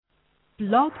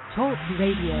Blog Talk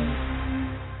Radio.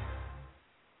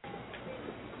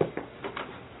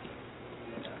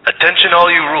 Attention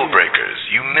all you rule breakers,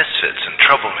 you misfits and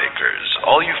troublemakers,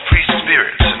 all you free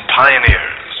spirits and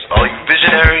pioneers, all you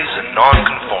visionaries and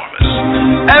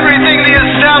nonconformists. Everything the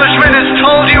establishment has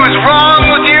told you is wrong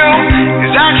with you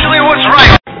is actually what's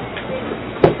right.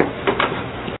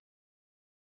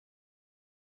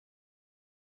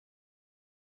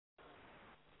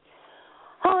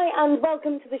 Hi and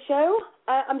welcome to the show.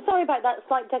 I'm sorry about that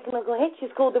slight technical hitch.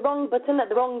 It's called the wrong button at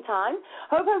the wrong time.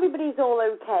 Hope everybody's all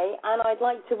okay, and I'd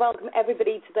like to welcome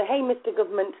everybody to the Hey Mr.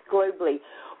 Government Globally,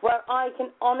 where I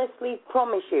can honestly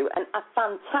promise you a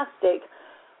fantastic,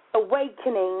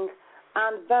 awakening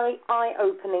and very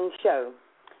eye-opening show.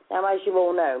 Now, as you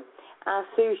all know, our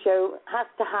Sue show has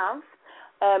to have,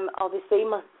 obviously,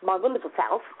 my wonderful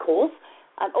self, of course,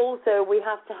 and also we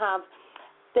have to have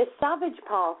the savage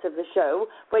part of the show,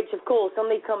 which, of course,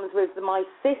 only comes with my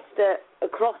sister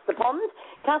across the pond.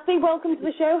 Cathy, welcome to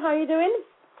the show. How are you doing?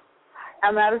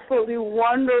 I'm absolutely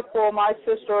wonderful, my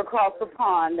sister across the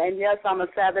pond. And, yes, I'm a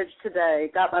savage today.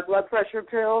 Got my blood pressure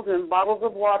pills and bottles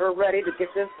of water ready to get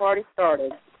this party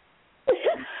started.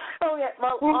 Oh, yeah.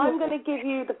 Well, I'm going to give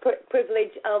you the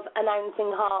privilege of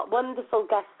announcing our wonderful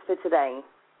guest for today.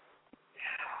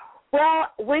 Well,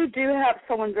 we do have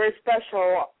someone very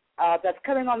special that's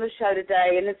coming on the show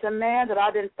today, and it's a man that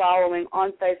I've been following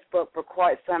on Facebook for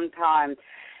quite some time.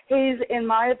 He's, in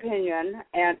my opinion,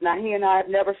 and now he and I have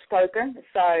never spoken,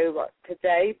 so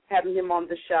today having him on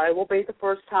the show will be the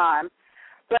first time.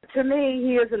 But to me,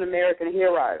 he is an American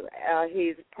hero.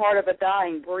 He's part of a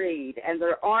dying breed, and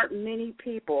there aren't many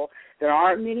people, there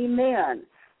aren't many men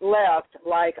left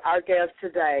like our guest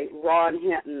today, Ron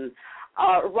Hinton.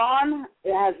 Ron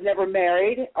has never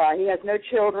married. He has no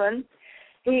children.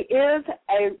 He is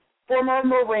a former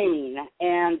Marine,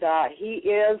 and he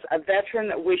is a veteran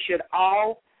that we should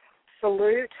all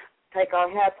salute, take our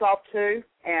hats off to,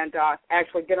 and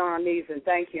actually get on our knees and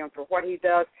thank him for what he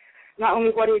does, not only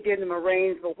what he did in the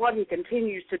Marines, but what he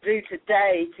continues to do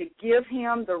today to give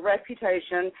him the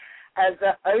reputation as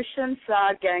the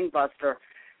Oceanside Gangbuster.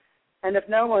 And if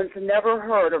no one's never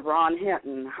heard of Ron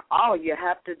Hinton, all you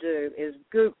have to do is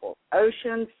Google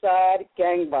Oceanside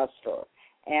Gangbuster.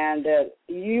 And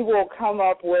you will come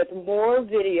up with more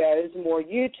videos, more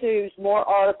YouTubes, more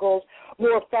articles,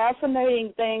 more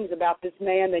fascinating things about this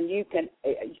man than you can,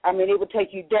 I mean, it would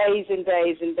take you days and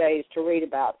days and days to read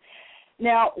about.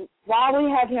 Now, while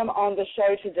we have him on the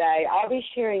show today, I'll be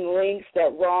sharing links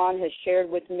that Ron has shared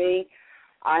with me.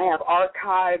 I have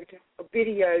archived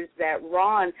videos that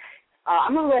Ron,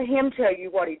 I'm going to let him tell you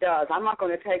what he does. I'm not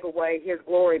going to take away his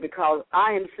glory because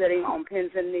I am sitting on pins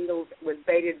and needles with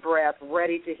bated breath,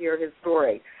 ready to hear his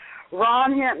story.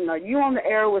 Ron Hinton, are you on the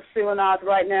air with Sue and I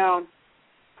right now?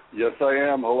 Yes, I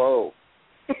am. Hello.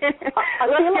 Let's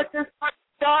get this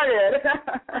started.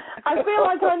 I feel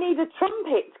like I need a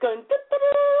trumpet going.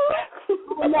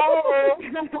 No.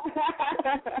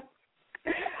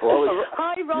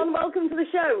 Hi, Ron. Welcome to the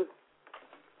show.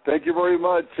 Thank you very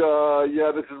much.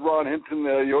 This is Ron Hinton,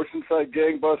 the Oceanside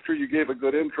Gangbuster. You gave a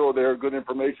good intro there, good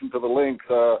information to the links.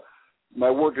 My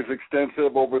work is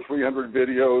extensive, over 300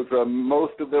 videos.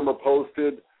 Most of them are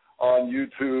posted on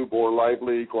YouTube or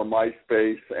LiveLeak or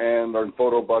MySpace and on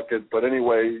PhotoBucket. But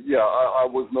anyway, I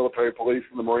was military police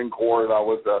in the Marine Corps, and I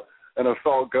was an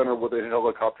assault gunner with a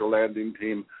helicopter landing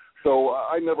team. So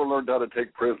I never learned how to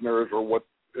take prisoners or what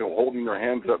holding their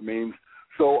hands up means.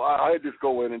 So I just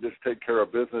go in and just take care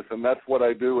of business, and that's what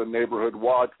I do in neighborhood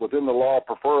watch, within the law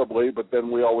preferably, but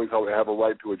then we always have a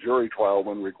right to a jury trial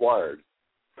when required.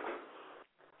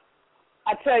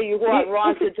 I tell you what,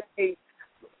 Ron, today,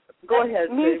 go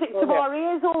ahead. Music to our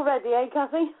ears already, eh,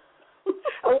 Cathy?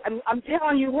 I'm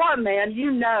telling you what, man,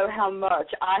 you know how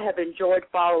much I have enjoyed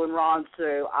following Ron,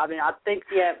 Sue. I mean, I think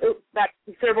back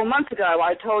several months ago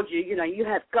I told you, you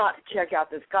have got to check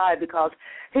out this guy because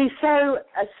he's so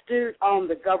astute on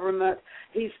the government.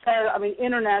 He's so,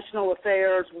 international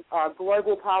affairs,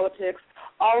 global politics,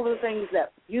 all the things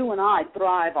that you and I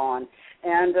thrive on.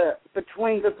 And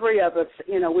between the three of us,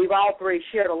 we've all three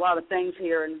shared a lot of things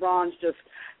here, and Ron's just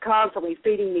constantly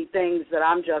feeding me things that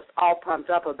I'm just all pumped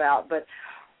up about. But,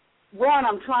 Ron,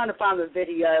 I'm trying to find the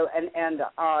video, and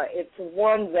it's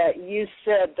one that you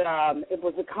said, it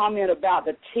was a comment about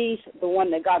the teeth, the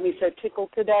one that got me so tickled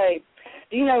today.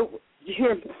 Do you know,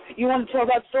 you want to tell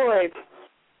that story?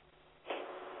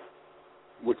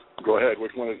 Go ahead.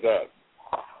 Which one is that?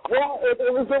 Well,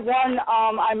 it was the one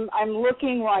I'm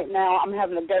looking right now. I'm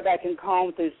having to go back and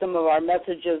comb through some of our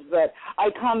messages, but I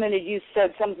commented, you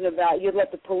said something about you'd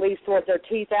let the police sort their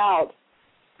teeth out.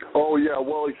 Oh yeah,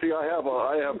 well you see, I have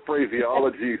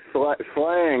phraseology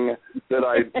slang that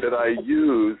I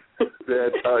use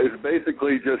that is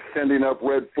basically just sending up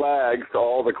red flags to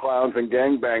all the clowns and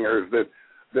gangbangers that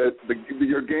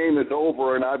your game is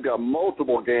over, and I've got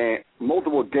multiple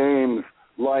games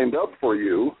lined up for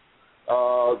you.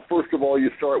 First of all, you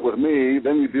start with me,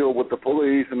 then you deal with the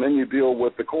police, and then you deal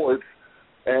with the courts.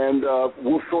 And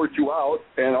we'll sort you out,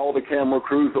 and all the camera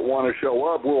crews that want to show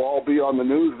up will all be on the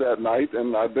news that night.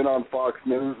 And I've been on Fox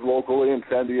News locally in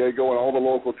San Diego and all the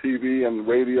local TV and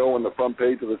radio and the front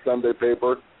page of the Sunday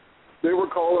paper. They were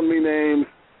calling me names,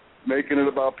 making it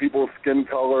about people's skin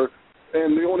color,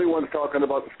 and the only ones talking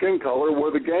about the skin color were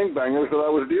the gangbangers that I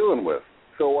was dealing with.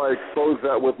 So I exposed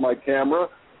that with my camera.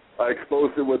 I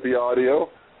exposed it with the audio,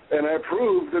 and I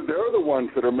proved that they're the ones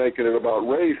that are making it about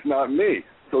race, not me.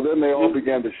 So then they all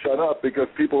began to shut up because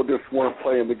people just weren't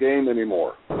playing the game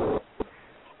anymore. I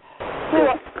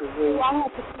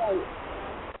have to tell you.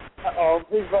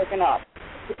 Who's breaking up?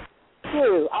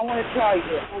 Sue, I want to tell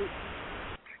you,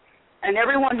 and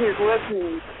everyone who's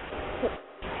listening,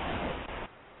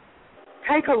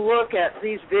 take a look at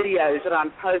these videos that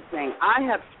I'm posting. I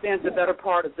have spent the better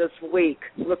part of this week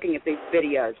looking at these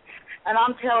videos. And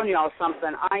I'm telling y'all something.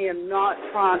 I am not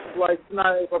trying to blow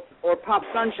smoke or pump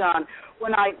sunshine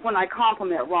when I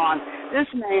compliment Ron. This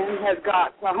man has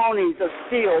got cojones of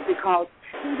steel because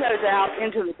he goes out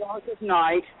into the darkest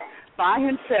night by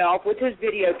himself with his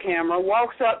video camera,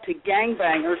 walks up to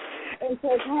gangbangers and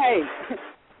says, "Hey,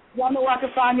 y'all know I can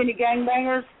find any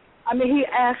gangbangers?" I mean, he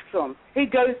asks them. He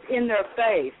goes in their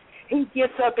face. He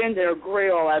gets up in their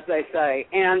grill, as they say,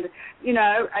 and, you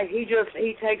know, he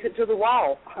takes it to the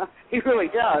wall. He really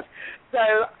does. So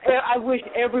I wish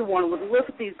everyone would look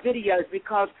at these videos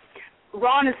because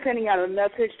Ron is sending out a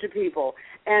message to people,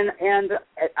 and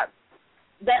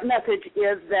that message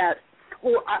is that,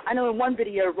 well, I know in one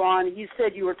video, Ron, you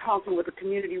said you were talking with a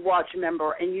Community Watch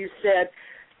member, and you said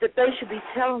that they should be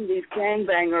telling these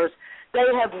gangbangers they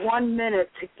have 1 minute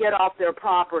to get off their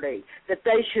property, that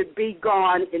they should be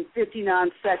gone in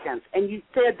 59 seconds. And you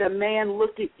said the man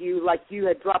looked at you like you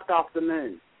had dropped off the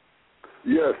moon.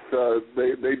 Yes,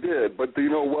 they did. But you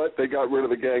know what? They got rid of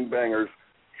the gangbangers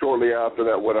shortly after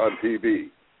that went on TV.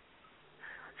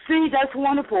 See, that's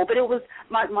wonderful. But it was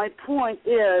my point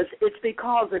is it's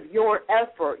because of your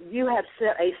effort. You have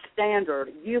set a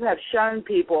standard. You have shown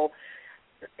people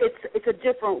it's a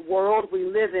different world we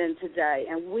live in today,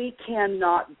 and we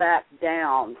cannot back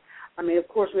down. I mean, of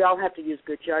course, we all have to use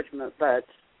good judgment, but,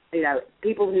 you know,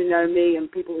 people who know me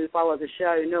and people who follow the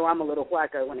show know I'm a little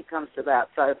wacko when it comes to that.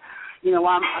 So, you know,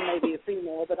 I may be a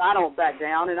female, but I don't back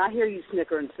down, and I hear you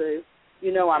snickering, Sue.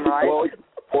 You know I'm right.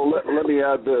 Well, let me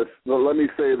add this. Let me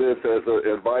say this as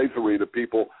an advisory to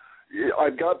people.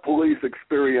 I've got police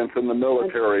experience in the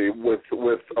military with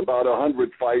about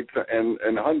 100 fights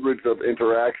and hundreds of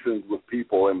interactions with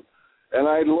people, and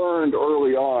I learned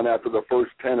early on after the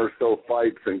first 10 or so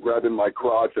fights and grabbing my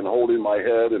crotch and holding my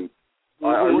head, and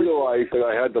I realized that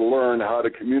I had to learn how to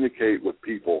communicate with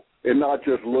people and not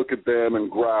just look at them and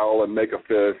growl and make a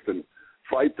fist and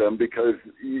fight them, because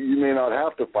you may not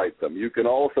have to fight them. You can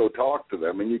also talk to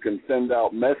them, and you can send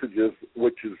out messages,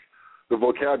 which is the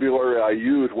vocabulary I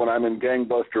use when I'm in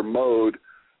gangbuster mode.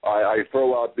 I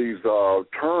throw out these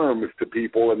terms to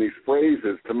people and these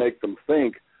phrases to make them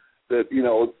think that, you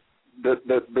know, that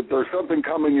there's something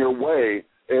coming your way,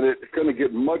 and it's going to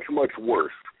get much, much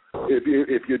worse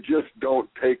if you just don't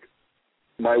take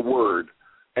my word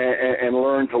and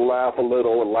learn to laugh a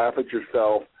little and laugh at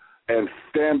yourself and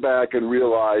stand back and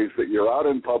realize that you're out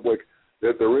in public,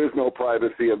 that there is no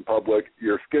privacy in public.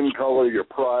 Your skin color, your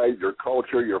pride, your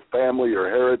culture, your family, your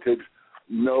heritage,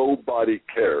 nobody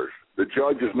cares. The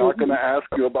judge is not going to ask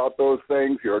you about those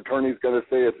things. Your attorney's going to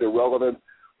say it's irrelevant.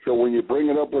 So when you bring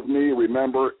it up with me,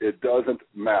 remember, it doesn't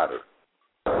matter.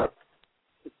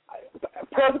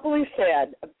 Perfectly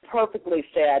said. Perfectly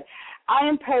said. I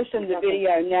am posting the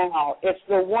video now. It's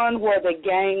the one where the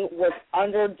gang was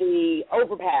under the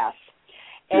overpass.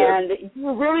 And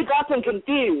you really got them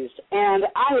confused, and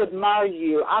I admire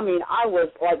you. I mean, I was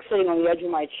like sitting on the edge of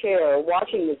my chair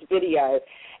watching this video.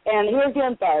 And here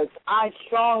again, folks, I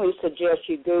strongly suggest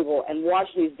you Google and watch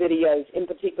these videos, in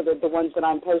particular the ones that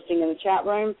I'm posting in the chat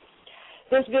room.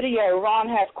 This video, Ron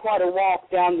has quite a walk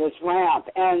down this ramp,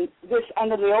 and this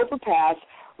under the overpass.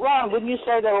 Ron, wouldn't you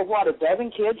say there were, what, a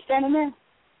dozen kids standing there?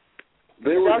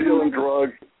 They were dealing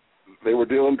drugs. They were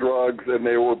dealing drugs, and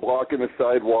they were blocking the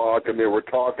sidewalk, and they were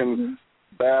talking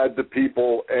bad to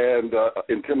people and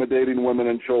intimidating women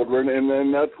and children. And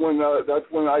then that's when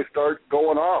I start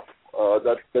going off.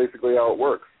 That's basically how it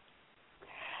works.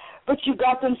 But you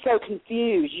got them so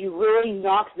confused. You really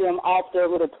knocked them off their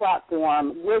little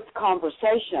platform with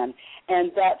conversation,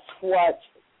 and that's what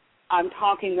I'm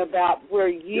talking about, where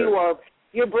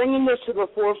you're bringing this to the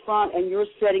forefront and you're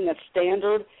setting a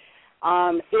standard.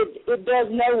 It does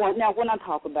no one. Now, when I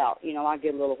talk about, I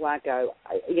get a little wacko,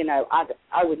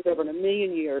 I would never in a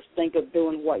million years think of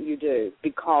doing what you do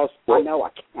because I know I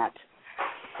can't.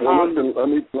 Well, listen,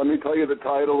 let me tell you the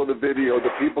title of the video. The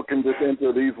people can just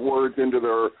enter these words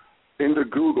into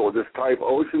Google. Just type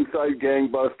Oceanside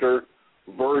Gangbuster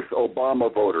versus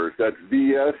Obama voters. That's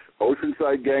VS,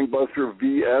 Oceanside Gangbuster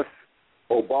VS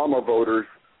Obama voters.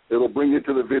 It'll bring you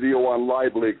to the video on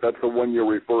LiveLeak. That's the one you're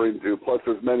referring to. Plus,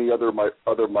 there's many other my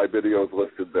videos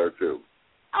listed there too.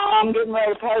 I'm getting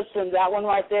ready to post them. That one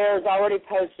right there is already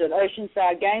posted.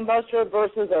 Oceanside Gangbuster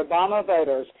versus Obama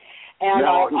voters. And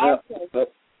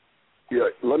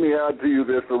let me add to you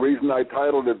this. The reason I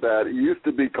titled it that, it used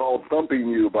to be called Thumping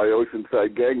You by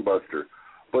Oceanside Gangbuster.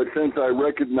 But since I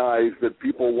recognize that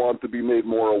people want to be made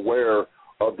more aware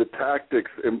of the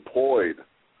tactics employed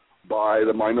by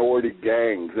the minority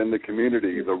gangs in the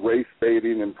community, the race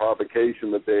baiting and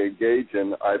provocation that they engage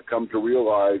in, I've come to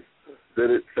realize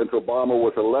that since Obama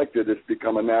was elected, it's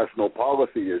become a national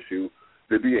policy issue.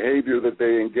 The behavior that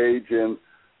they engage in,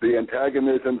 the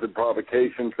antagonisms and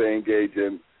provocations they engage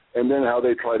in, and then how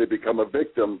they try to become a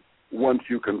victim once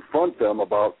you confront them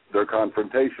about their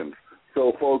confrontations.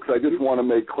 So, folks, I just want to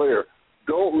make clear,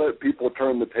 don't let people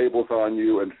turn the tables on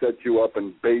you and set you up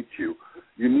and bait you.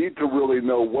 You need to really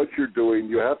know what you're doing.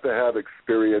 You have to have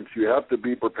experience. You have to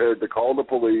be prepared to call the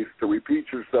police, to repeat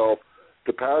yourself,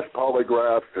 to pass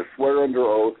polygraphs, to swear under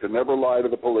oath, to never lie to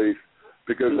the police,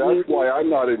 because that's why I'm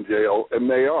not in jail and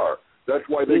they are. That's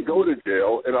why they go to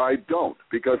jail and I don't,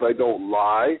 because I don't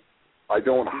lie, I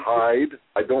don't hide,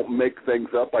 I don't make things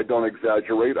up, I don't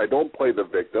exaggerate, I don't play the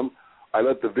victim. I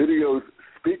let the videos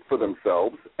speak for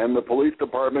themselves, and the police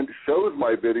department shows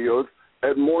my videos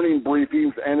at morning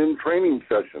briefings and in training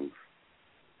sessions.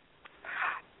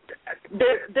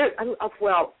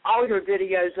 Well, all your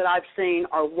videos that I've seen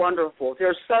are wonderful.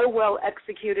 They're so well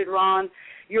executed, Ron.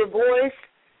 Your voice,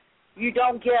 you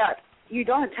don't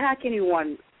attack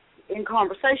anyone in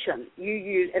conversation. You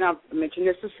use, and I mentioned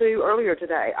this to Sue earlier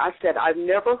today, I said I've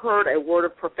never heard a word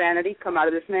of profanity come out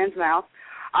of this man's mouth.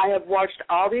 I have watched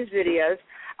all these videos.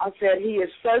 I said he is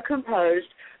so composed,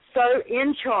 so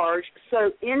in charge,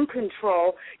 so in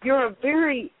control. You're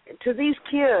to these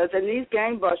kids and these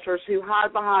gangbusters who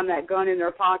hide behind that gun in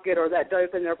their pocket or that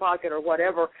dope in their pocket or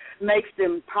whatever makes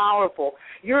them powerful.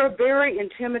 You're a very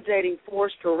intimidating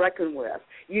force to reckon with.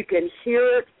 You can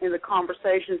hear it in the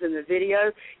conversations in the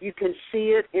video. You can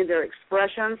see it in their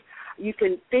expressions. You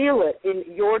can feel it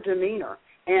in your demeanor.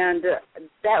 And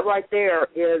that right there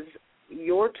is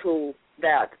your tool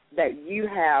that you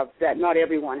have that not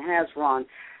everyone has, Ron.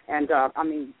 And,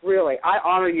 really, I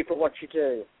honor you for what you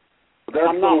do.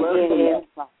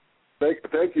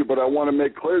 Thank you, but I want to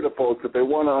make clear to folks that they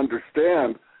want to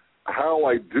understand how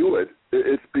I do it.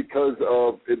 It's because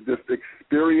of just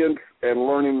experience and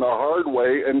learning the hard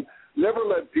way, and never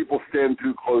let people stand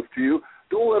too close to you.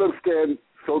 Don't let them stand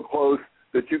so close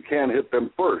that you can't hit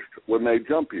them first when they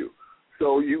jump you.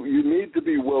 So you need to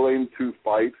be willing to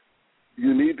fight.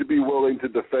 You need to be willing to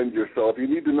defend yourself. You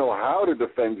need to know how to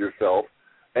defend yourself,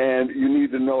 and you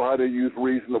need to know how to use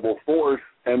reasonable force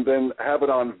and then have it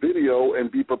on video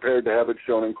and be prepared to have it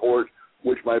shown in court,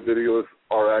 which my videos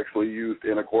are actually used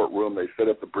in a courtroom. They set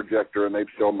up the projector and they've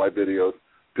shown my videos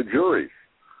to juries.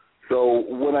 So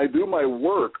when I do my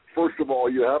work, first of all,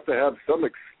 you have to have some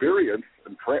experience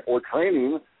or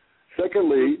training.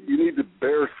 Secondly, you need to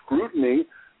bear scrutiny.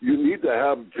 You need to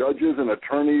have judges and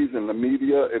attorneys and the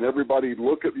media and everybody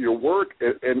look at your work,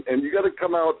 and you got to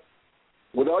come out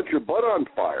without your butt on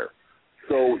fire.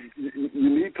 So you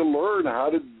need to learn how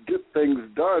to get things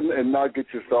done and not get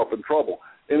yourself in trouble.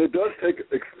 And it does take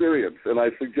experience, and I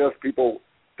suggest people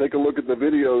take a look at the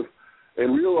videos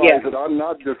and realize that I'm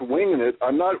not just winging it.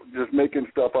 I'm not just making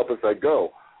stuff up as I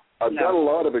go. I've got a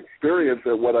lot of experience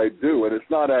at what I do, and it's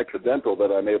not accidental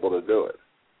that I'm able to do it.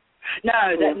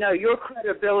 No, your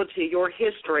credibility, your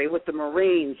history with the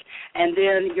Marines, and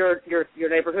then your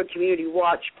neighborhood community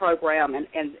watch program and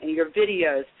your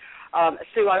videos.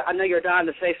 Sue, I know you're dying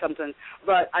to say something,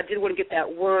 but I did want to get that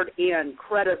word in,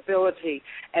 credibility.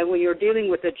 And when you're dealing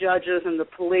with the judges and the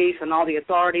police and all the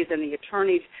authorities and the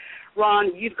attorneys,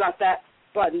 Ron, you've got that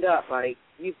buttoned up, buddy.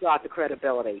 You've got the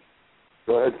credibility.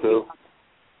 Go ahead, Sue.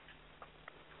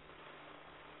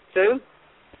 Sue?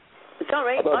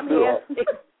 Sorry, I'm here.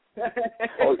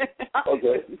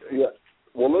 Okay, yeah.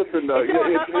 Well, listen, I'm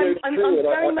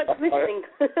very much listening.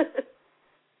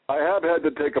 I have had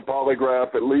to take a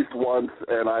polygraph at least once,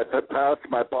 and I passed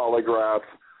my polygraph.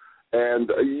 And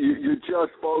you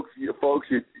just, folks,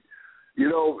 looking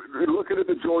at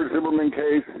the George Zimmerman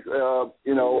case,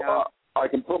 I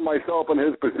can put myself in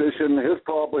his position. His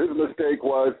mistake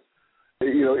was,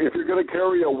 if you're going to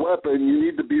carry a weapon, you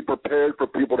need to be prepared for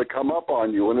people to come up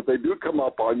on you. And if they do come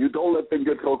up on you, don't let them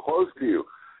get so close to you.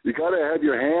 You got to have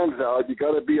your hands out. You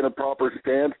got to be in a proper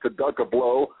stance to duck a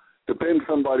blow, to pin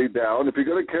somebody down. If you're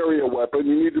going to carry a weapon,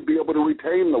 you need to be able to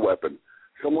retain the weapon.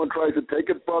 Someone tries to take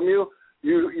it from you,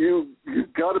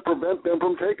 you've got to prevent them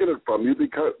from taking it from you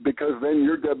because then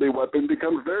your deadly weapon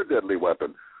becomes their deadly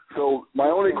weapon. So my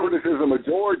only criticism of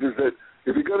George is that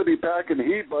if you're going to be packing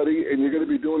heat, buddy, and you're going to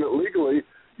be doing it legally,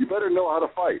 you better know how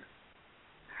to fight.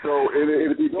 So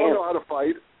if you don't know how to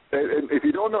fight, and if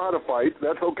you don't know how to fight,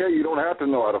 that's okay. You don't have to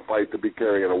know how to fight to be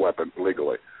carrying a weapon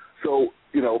legally. So,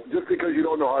 just because you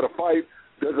don't know how to fight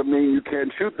doesn't mean you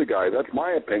can't shoot the guy. That's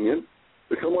my opinion.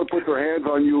 If someone puts their hands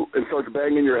on you and starts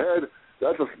banging your head,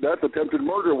 that's attempted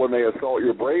murder when they assault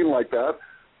your brain like that.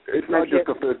 It's not just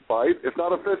a fist fight. It's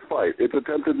not a fist fight. It's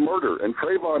attempted murder. And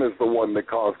Trayvon is the one that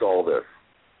caused all this.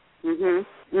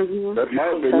 That's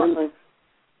my opinion.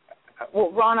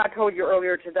 Well, Ron, I told you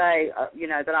earlier today,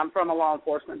 that I'm from a law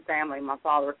enforcement family. My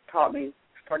father started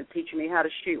teaching me how to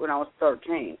shoot when I was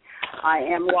 13. I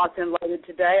am locked and loaded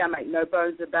today. I make no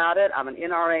bones about it. I'm an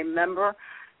NRA member,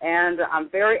 and I'm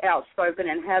very outspoken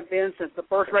and have been since the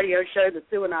first radio show that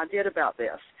Sue and I did about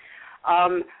this.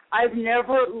 I've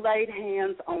never laid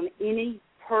hands on any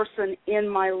person in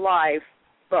my life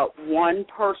but one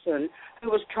person who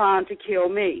was trying to kill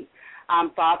me.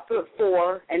 I'm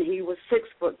 5'4", and he was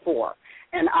 6'4",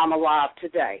 and I'm alive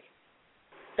today.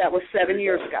 That was 7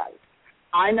 years ago.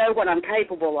 I know what I'm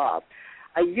capable of.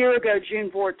 A year ago, June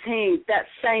 14th, that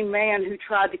same man who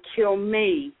tried to kill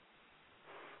me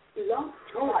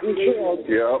shot and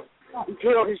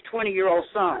killed his 20-year-old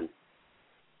son.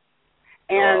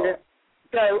 And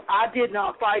though I did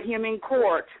not fight him in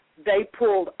court, they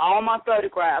pulled all my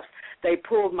photographs. They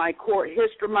pulled my court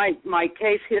history, my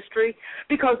case history,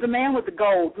 because the man with the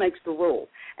gold makes the rule.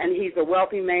 And he's a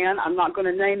wealthy man. I'm not going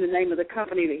to name the name of the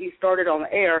company that he started on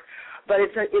the air, but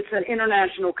it's an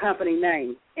international company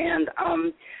name. And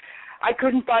I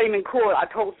couldn't fight him in court.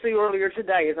 I told Sue earlier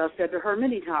today, as I've said to her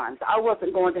many times, I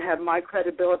wasn't going to have my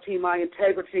credibility, my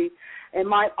integrity, and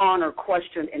my honor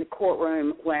questioned in a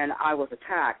courtroom when I was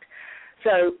attacked.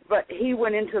 So, but he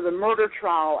went into the murder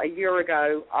trial a year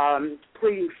ago,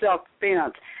 pleading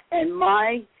self-defense,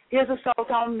 and his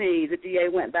assault on me, the DA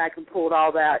went back and pulled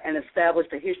all that and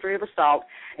established a history of assault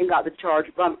and got the charge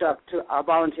bumped up to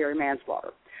voluntary manslaughter.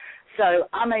 So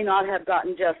I may not have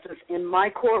gotten justice in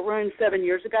my courtroom 7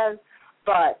 years ago,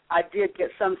 but I did get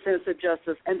some sense of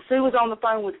justice. And Sue was on the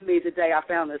phone with me the day I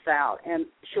found this out, and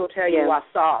she'll tell you I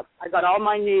sobbed. I got on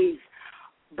my knees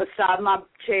beside my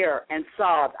chair and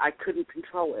sobbed. I couldn't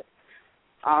control it.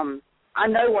 I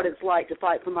know what it's like to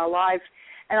fight for my life,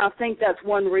 and I think that's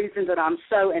one reason that I'm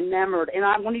so enamored. And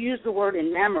I want to use the word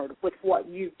enamored with what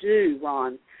you do,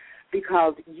 Ron,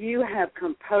 because you have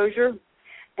composure,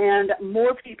 and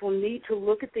more people need to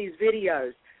look at these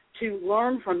videos, to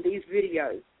learn from these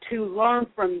videos, to learn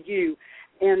from you,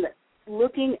 and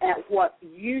looking at what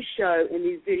you show in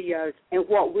these videos and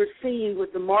what we're seeing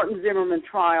with the Martin Zimmerman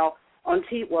trial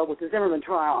with the Zimmerman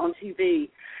trial on TV,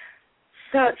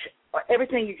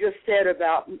 everything you just said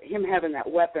about him having that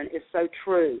weapon is so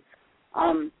true.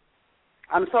 I'm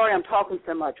sorry I'm talking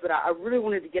so much, but I really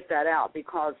wanted to get that out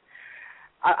because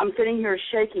I'm sitting here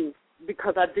shaking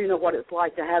because I do know what it's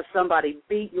like to have somebody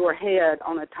beat your head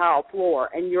on a tile floor,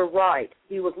 and you're right.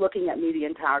 He was looking at me the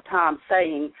entire time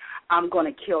saying, I'm going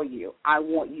to kill you. I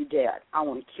want you dead. I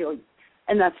want to kill you.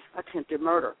 And that's attempted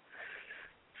murder.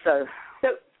 So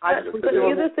but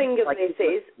the other thing of this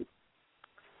is,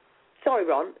 sorry,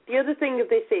 Ron, the other thing of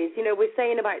this is, we're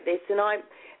saying about this,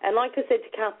 and like I said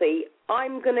to Cathy,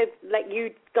 I'm going to let you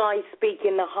guys speak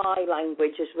in the high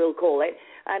language, as we'll call it,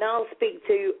 and I'll speak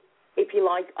to, if you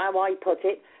like, how I put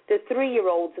it, the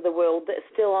 3-year-olds of the world that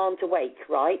still aren't awake,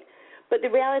 right? But the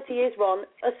reality is, Ron,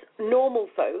 us normal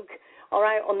folk are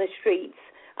out on the streets,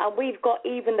 and we've got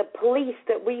even the police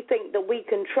that we think that we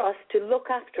can trust to look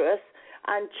after us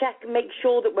and make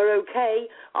sure that we're okay.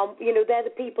 They're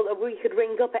the people that we could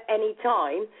ring up at any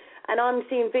time. And I'm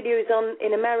seeing videos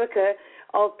in America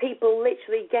of people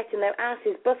literally getting their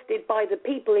asses busted by the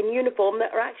people in uniform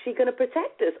that are actually going to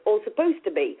protect us, or supposed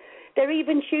to be. They're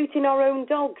even shooting our own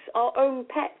dogs, our own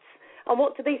pets. And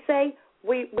what do they say?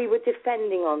 We were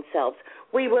defending ourselves.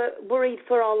 We were worried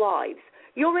for our lives.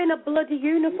 You're in a bloody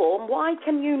uniform. Why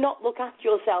can you not look after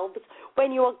yourselves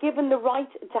when you are given the right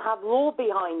to have law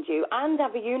behind you and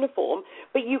have a uniform,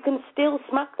 but you can still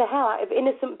smack the hell out of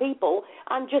innocent people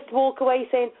and just walk away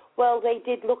saying, well, they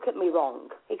did look at me wrong?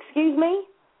 Excuse me?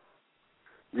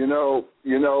 You know,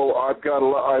 I've got a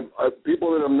lot.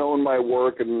 People that have known my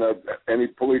work and any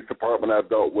police department I've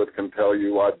dealt with can tell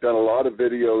you I've done a lot of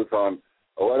videos on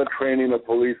a lot of training of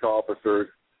police officers,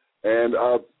 and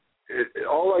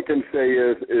all I can say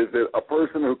is that a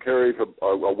person who carries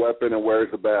a weapon and wears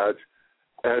a badge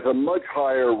has a much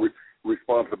higher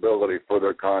responsibility for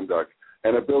their conduct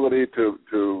and ability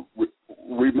to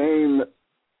remain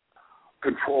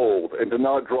controlled and to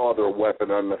not draw their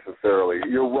weapon unnecessarily.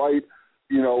 You're right.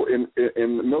 You know,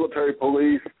 in the military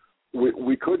police,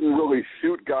 we couldn't really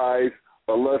shoot guys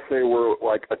unless they were,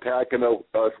 like, attacking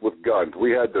us with guns.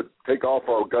 We had to take off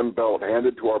our gun belt, hand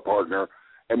it to our partner,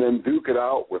 and then duke it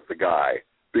out with the guy,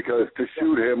 because to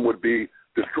shoot him would be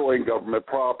destroying government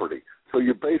property. So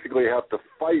you basically have to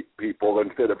fight people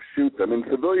instead of shoot them. In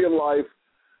civilian life,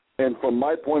 and from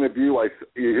my point of view,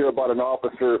 you hear about an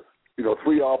officer,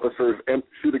 3 officers, and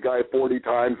shoot a guy 40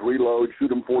 times, reload,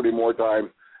 shoot him 40 more times,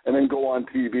 and then go on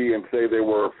TV and say they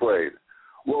were afraid.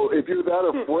 Well, if you're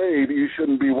that afraid, you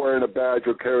shouldn't be wearing a badge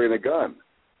or carrying a gun.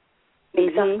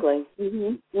 Exactly.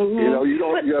 Mm-hmm.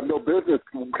 Mm-hmm. You have no business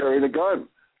carrying a gun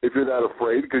if you're that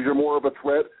afraid, because you're more of a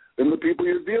threat than the people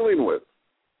you're dealing with.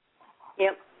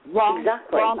 Yep. Ron,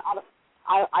 exactly. Ron,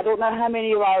 I don't know how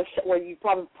many of our you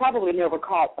probably never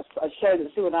caught a show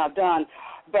that Sue and I have done,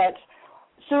 but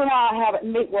Sue and I haven't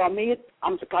I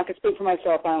can speak for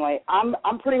myself only.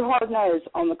 I'm pretty hard-nosed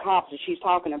on the cops that she's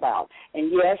talking about.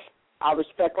 And, yes, I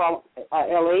respect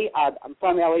L.E. I'm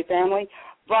from the L.E. family,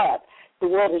 but the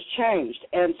world has changed.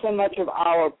 And so much of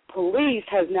our police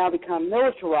has now become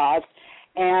militarized,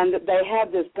 and they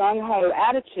have this gung-ho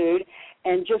attitude.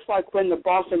 And just like when the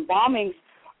Boston bombings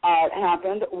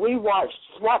happened, we watched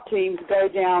SWAT teams go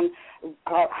down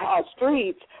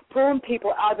streets, pulling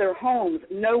people out of their homes,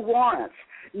 no warrants.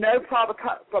 No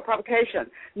provocation,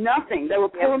 nothing. They were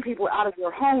pulling people out of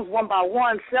their homes one by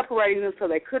one, separating them so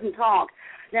they couldn't talk.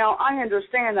 Now, I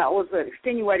understand that was an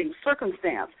extenuating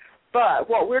circumstance, but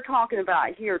what we're talking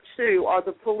about here, too, are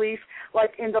the police.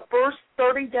 Like in the first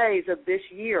 30 days of this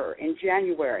year, in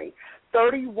January,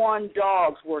 31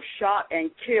 dogs were shot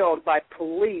and killed by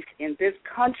police in this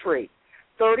country.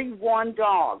 31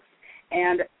 dogs.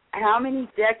 And how many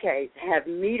decades have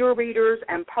meter readers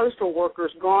and postal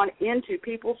workers gone into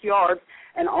people's yards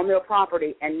and on their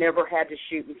property and never had to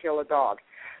shoot and kill a dog?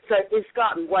 So it's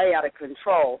gotten way out of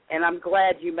control, and I'm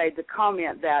glad you made the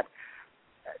comment that,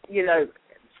 you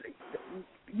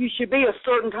should be a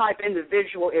certain type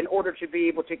individual in order to be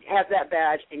able to have that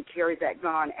badge and carry that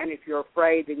gun, and if you're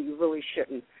afraid, then you really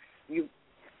shouldn't.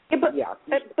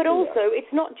 But also,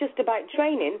 it's not just about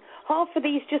training. Half of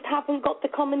these just haven't got the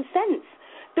common sense.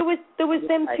 There was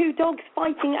them 2 dogs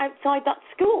fighting outside that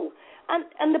school,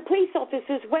 and the police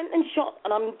officers went and shot.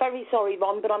 And I'm very sorry,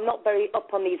 Ron, but I'm not very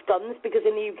up on these guns, because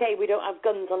in the UK we don't have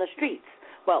guns on the streets.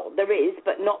 Well, there is,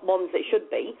 but not ones that should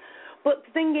be. But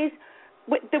the thing is,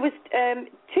 there was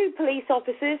 2 police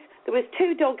officers, there was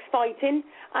 2 dogs fighting,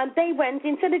 and they went,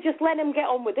 instead of just letting them get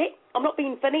on with it, I'm not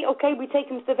being funny, okay, we take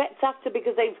them to the vets after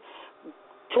because they've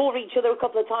tore each other a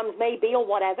couple of times maybe or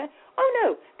whatever. Oh,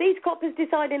 no, these coppers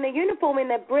decide in their uniform, in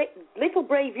their little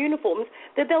brave uniforms,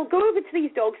 that they'll go over to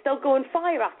these dogs, they'll go and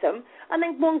fire at them, and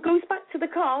then one goes back to the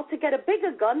car to get a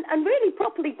bigger gun and really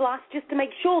properly blast just to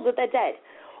make sure that they're dead,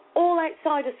 all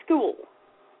outside a school.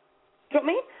 Do you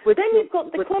know what I mean? Then you've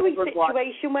got the Chloe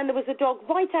situation when there was a dog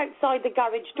right outside the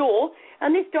garage door,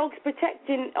 and this dog's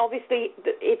protecting, obviously,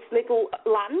 its little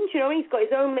land. He's got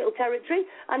his own little territory,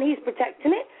 and he's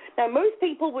protecting it. Now, most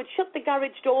people would shut the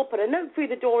garage door, put a note through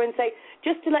the door and say,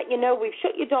 just to let you know, we've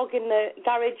shut your dog in the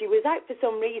garage. He was out for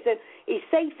some reason. He's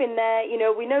safe in there.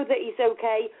 We know that he's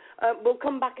okay. We'll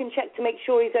come back and check to make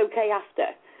sure he's okay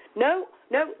after. No,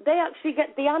 they actually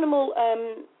get the animal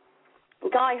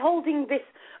guy holding this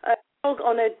dog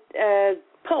on a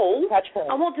pole.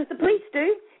 And what does the police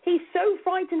do? He's so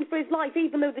frightened for his life,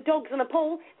 even though the dog's on a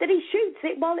pole, that he shoots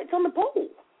it while it's on the pole.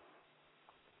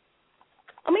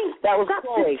 I mean, that's just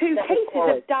 2 cases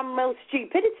of damn well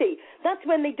stupidity. That's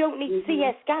when they don't need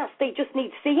CS gas. They just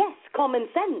need CS, common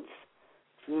sense.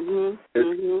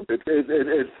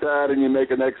 It's sad, and you make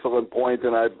an excellent point,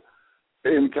 and I've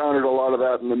encountered a lot of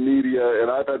that in the media, and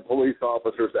I've had police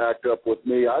officers act up with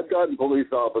me. I've gotten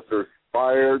police officers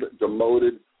fired,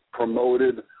 demoted,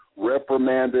 promoted,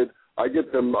 reprimanded. I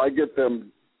get them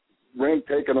rank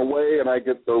taken away, and I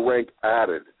get the rank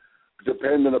added,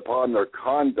 dependent upon their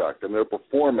conduct and their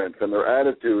performance and their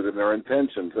attitude and their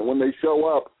intentions. And when they show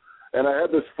up, and I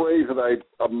had this phrase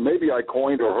that maybe I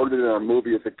coined or heard it in a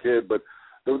movie as a kid, but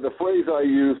the phrase I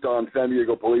used on San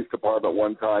Diego Police Department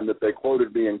one time that they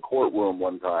quoted me in courtroom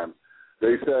one time.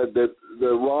 They said that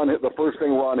the first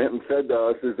thing Ron Hinton said to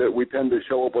us is that we tend to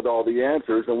show up with all the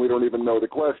answers and we don't even know the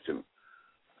question.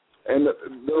 And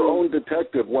their own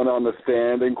detective went on the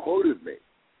stand and quoted me.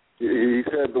 He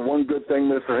said the one good thing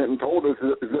Mr. Hinton told us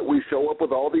is that we show up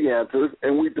with all the answers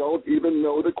and we don't even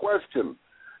know the question.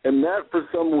 And that, for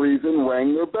some reason,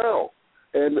 rang their bell.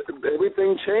 And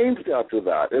everything changed after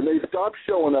that. And they stopped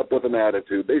showing up with an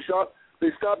attitude. They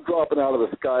stopped dropping out of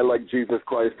the sky like Jesus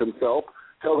Christ himself,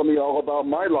 telling me all about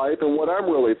my life and what I'm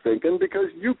really thinking, because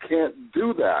you can't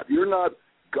do that. You're not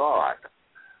God.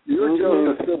 You're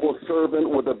just a civil servant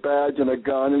with a badge and a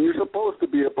gun, and you're supposed to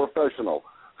be a professional.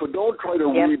 So don't try to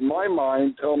read my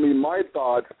mind, tell me my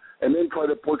thoughts, and then try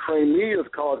to portray me as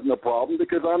causing the problem,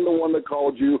 because I'm the one that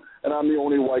called you, and I'm the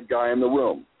only white guy in the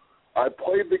room. I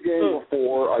played the game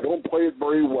before. I don't play it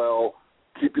very well.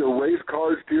 Keep your race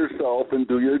cards to yourself and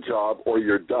do your job, or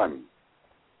you're done.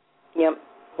 Yep.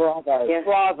 Bravo. Yes.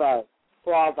 Bravo.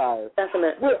 Bravo.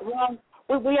 Definitely.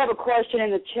 We have a question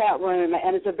in the chat room,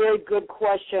 and it's a very good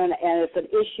question, and it's an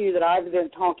issue that I've been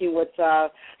talking with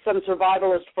some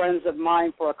survivalist friends of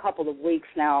mine for a couple of weeks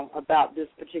now about this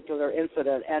particular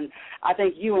incident. And I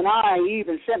think you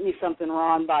even sent me something,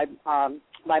 Ron, by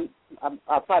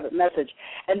a private message,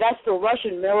 and that's the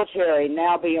Russian military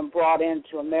now being brought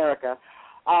into America.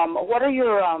 What are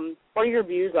your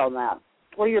views on that?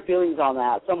 What are your feelings on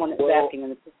that? Someone is asking in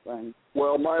the room.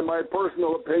 Well, my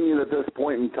personal opinion at this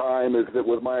point in time is that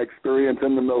with my experience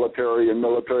in the military and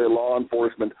military law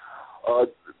enforcement,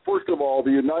 first of all,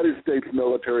 the United States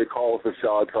military calls the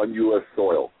shots on U.S.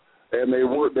 soil, and they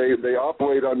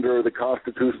operate under the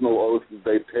constitutional oath that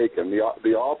they've taken.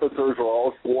 The officers are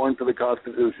all sworn to the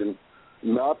Constitution,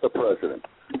 not the president,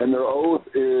 and their oath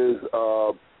is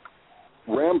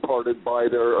ramparted by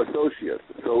their associates.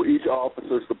 So each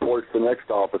officer supports the next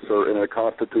officer in a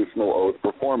constitutional oath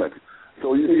performance.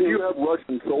 So if you have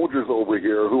Russian soldiers over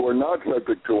here who are not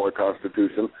subject to our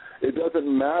Constitution, it doesn't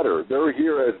matter. They're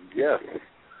here as guests.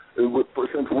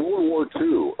 Since World War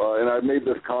II, and I've made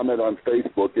this comment on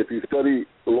Facebook, if you study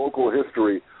local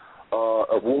history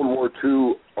of World War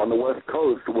II on the West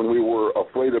Coast, when we were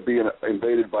afraid of being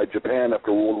invaded by Japan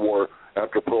after Pearl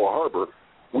Harbor,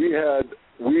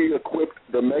 we equipped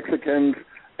the Mexicans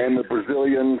and the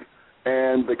Brazilians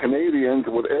and the Canadians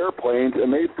with airplanes,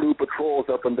 and they flew patrols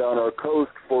up and down our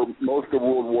coast for most of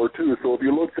World War II. So if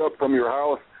you looked up from your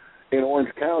house in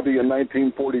Orange County in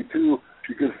 1942,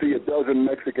 you could see a dozen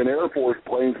Mexican Air Force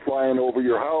planes flying over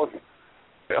your house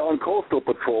on coastal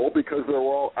patrol because they were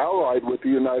all allied with the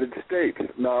United States.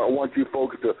 Now, I want you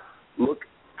folks to look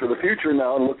to the future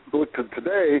now and look to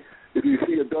today. If you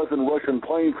see a dozen Russian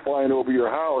planes flying over your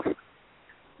house,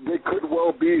 they could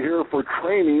well be here for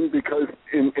training, because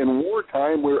in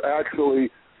wartime we're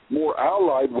actually more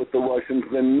allied with the Russians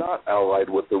than not allied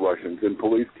with the Russians in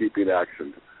police-keeping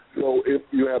actions. So if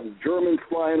you have Germans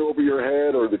flying over your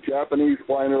head or the Japanese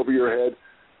flying over your head,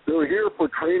 they're here for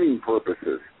training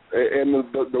purposes. And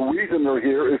the reason they're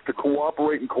here is to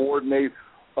cooperate and coordinate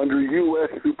under U.S.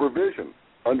 supervision,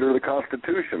 under the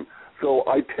Constitution. So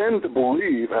I tend to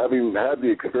believe, having had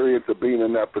the experience of being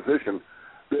in that position,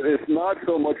 that it's not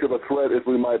so much of a threat as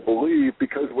we might believe,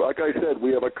 because, like I said,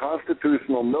 we have a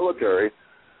constitutional military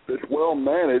that's well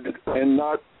managed and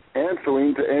not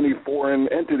answering to any foreign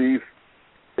entities.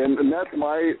 And that's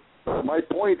my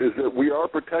point, is that we are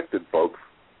protected, folks.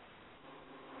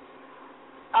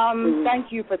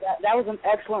 Thank you for that. That was an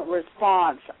excellent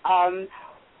response.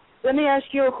 Let me ask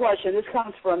you a question. This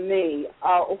comes from me.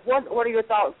 What are your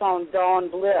thoughts on Dawn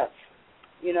Blitz?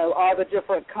 You know, all the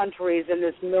different countries in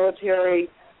this military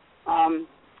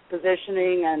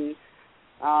positioning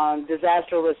and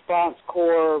disaster response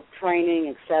corps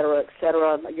training, et cetera, et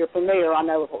cetera. You're familiar, I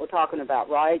know, with what we're talking about,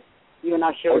 right? You and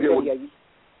I share a video.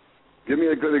 Give me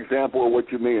a good example of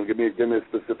what you mean. Give me a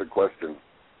specific question.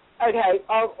 Okay.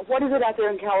 What is it out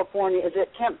there in California? Is it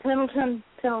Camp Pendleton?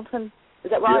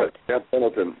 Is that right? Yes, Camp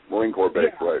Pendleton, Marine Corps base,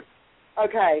 yeah. Right.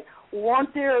 Okay.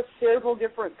 Weren't there several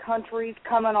different countries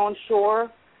coming on shore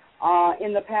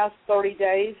in the past 30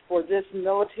 days for this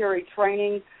military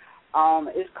training?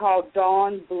 It's called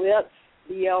Dawn Blitz,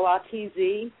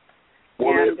 B-L-I-T-Z.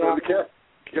 Well,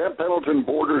 Camp Pendleton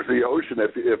borders the ocean.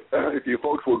 If you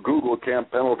folks will Google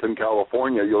Camp Pendleton,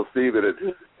 California, you'll see that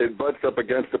it butts up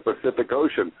against the Pacific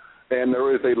Ocean, and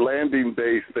there is a landing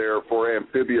base there for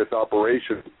amphibious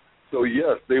operations. So,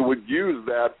 yes, they would use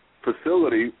that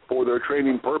facility for their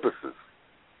training purposes.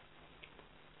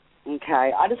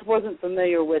 Okay, I just wasn't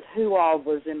familiar with who all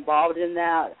was involved in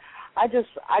that. I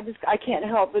can't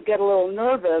help but get a little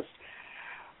nervous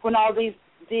when all these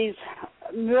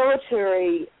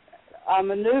military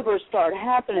maneuvers start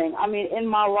happening. I mean, in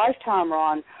my lifetime,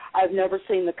 Ron, I've never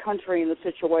seen the country in the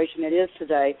situation it is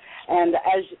today. And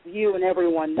as you and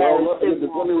everyone knows...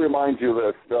 Well, let me remind you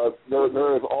this.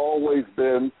 There has always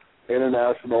been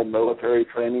international military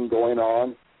training going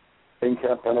on in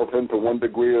Camp Pendleton to one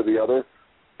degree or the other.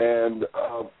 And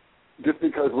just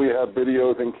because we have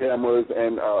videos and cameras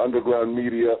and underground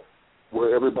media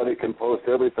where everybody can post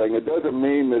everything, it doesn't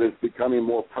mean that it's becoming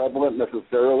more prevalent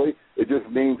necessarily. It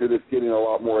just means that it's getting a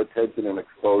lot more attention and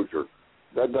exposure.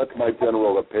 That's my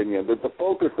general opinion. That the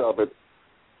focus of it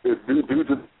is due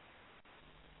to...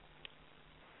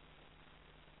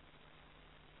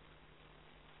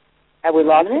 Have we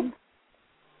lost him?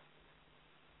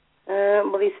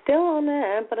 Well, he's still on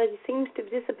air, but it seems to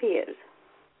have disappeared.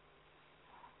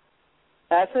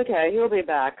 That's okay. He'll be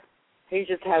back. He's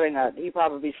just he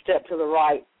probably stepped to the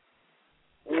right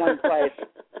in one place.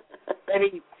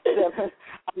 Maybe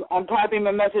I'm typing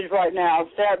a message right now.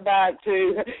 Step back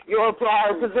to your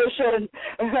prior position.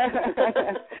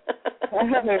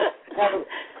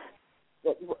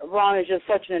 Ron is just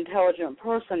such an intelligent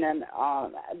person, and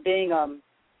being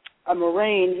a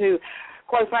Marine who,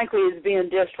 quite frankly, is being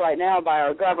dissed right now by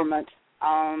our government.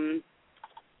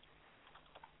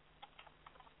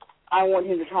 I want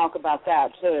him to talk about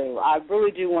that, too. I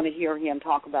really do want to hear him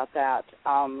talk about that.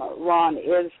 Ron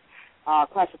is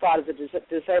classified as a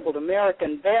disabled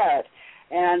American vet,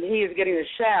 and he is getting a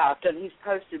shaft, and he's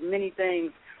posted many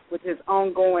things with his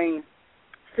ongoing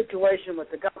situation with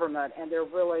the government, and they're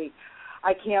really,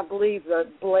 I can't believe the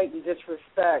blatant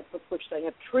disrespect with which they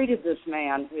have treated this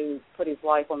man who put his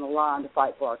life on the line to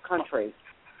fight for our country.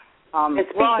 And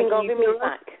speaking of him, he's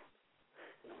back.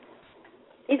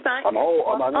 He's back.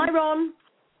 Hi, Ron.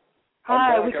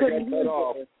 Hi, we couldn't hear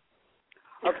you.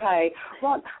 Okay.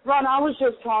 Ron, I was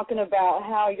just talking about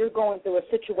how you're going through a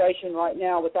situation right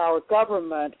now with our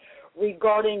government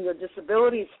regarding your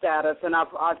disability status, and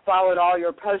I've followed all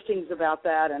your postings about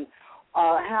that, and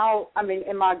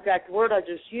and my exact word I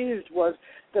just used was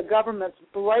the government's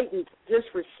blatant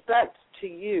disrespect to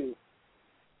you.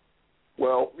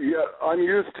 Well, yeah, I'm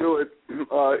used to it.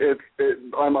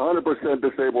 I'm a 100%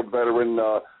 disabled veteran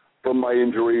from my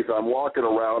injuries. I'm walking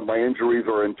around. My injuries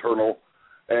are internal,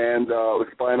 and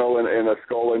spinal and a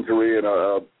skull injury and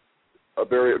a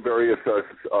various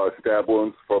stab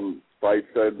wounds from fights.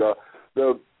 And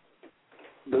the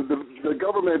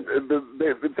government,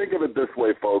 think of it this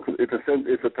way, folks.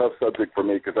 It's a tough subject for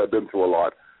me because I've been through a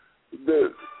lot.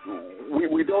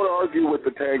 We don't argue with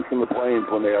the tanks and the planes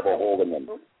when they have a hole in them.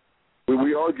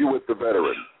 We argue with the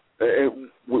veteran.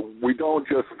 We don't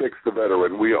just fix the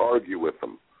veteran. We argue with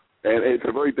them. And it's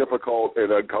a very difficult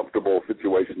and uncomfortable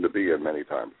situation to be in many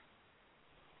times.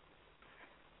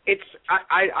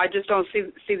 I just don't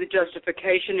see the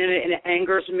justification in it, and it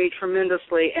angers me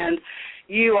tremendously. And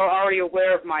you are already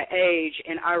aware of my age,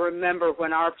 and I remember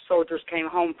when our soldiers came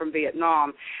home from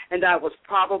Vietnam, and that was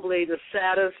probably the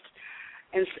saddest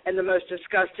and the most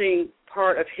disgusting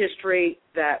part of history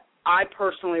that I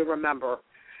personally remember.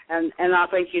 And I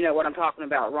think you know what I'm talking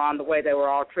about, Ron, the way they were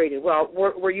all treated. Well,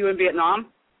 were you in Vietnam?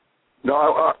 No,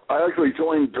 I actually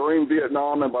joined during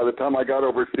Vietnam, and by the time I got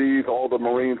overseas, all the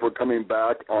Marines were coming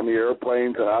back on the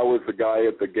airplanes, and I was the guy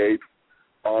at the gate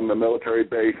on the military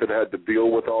base that had to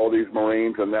deal with all these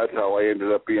Marines, and that's how I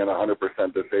ended up being a 100%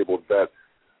 disabled vet,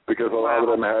 because a lot of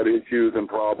them had issues and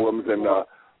problems, and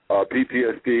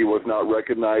PTSD was not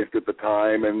recognized at the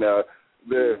time, and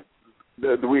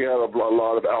we had a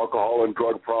lot of alcohol and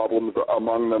drug problems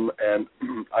among them, and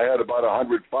I had about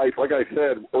 100 fights. Like I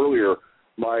said earlier,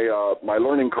 my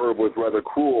learning curve was rather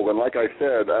cruel, and like I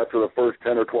said, after the first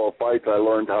 10 or 12 fights, I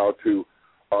learned how to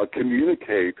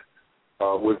communicate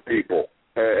with people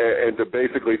and to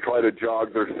basically try to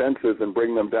jog their senses and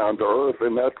bring them down to earth,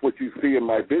 and that's what you see in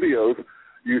my videos.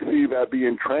 You see that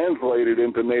being translated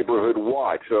into neighborhood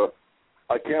watch.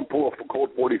 I can't pull a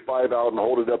Colt 45 out and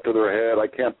hold it up to their head. I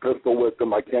can't pistol with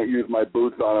them. I can't use my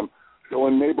boots on them. So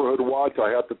in neighborhood watch, I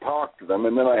have to talk to them,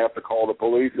 and then I have to call the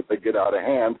police if they get out of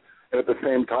hand. And at the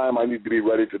same time, I need to be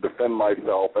ready to defend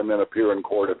myself and then appear in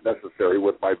court if necessary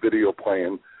with my video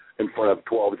playing in front of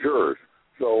 12 jurors.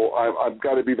 So I've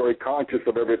got to be very conscious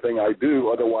of everything I do.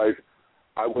 Otherwise,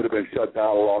 I would have been shut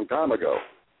down a long time ago.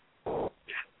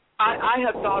 I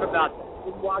have thought about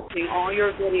watching all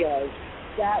your videos.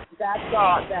 That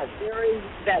thought, that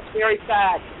very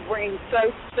fact rings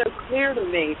so clear to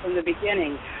me from the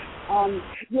beginning.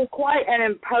 You're quite an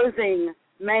imposing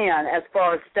man as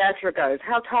far as stature goes.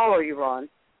 How tall are you, Ron?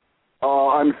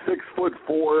 I'm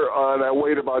 6'4", and I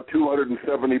weighed about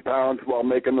 270 pounds while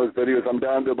making those videos. I'm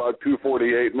down to about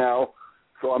 248 now,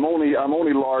 so I'm only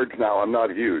large now. I'm not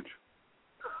huge.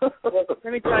 Well,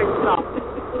 let me tell you something.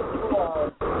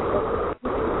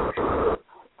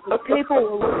 If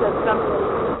people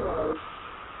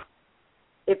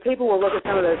will look at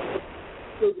some of those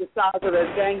videos, the size of those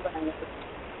gangbangers,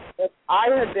 if I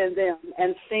had been them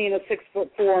and seen a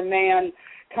 6'4" man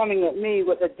coming at me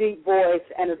with a deep voice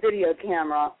and a video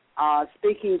camera,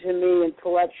 speaking to me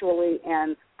intellectually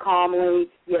and calmly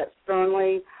yet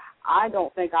sternly, I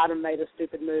don't think I'd have made a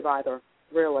stupid move either.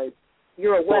 Really,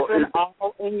 you're a weapon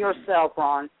all in yourself,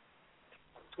 Ron.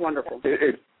 It's wonderful.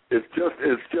 It's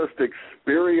just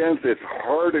experience. It's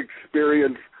hard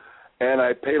experience, and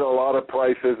I paid a lot of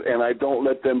prices, and I don't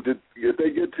let them. If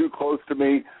they get too close to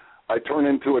me, I turn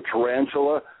into a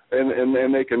tarantula, and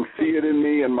they can see it in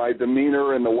me and my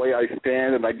demeanor and the way I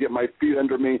stand, and I get my feet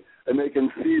under me, and they can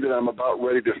see that I'm about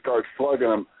ready to start slugging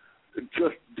them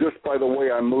just by the way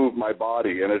I move my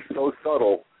body, and it's so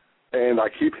subtle, and I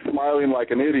keep smiling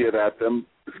like an idiot at them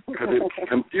because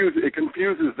it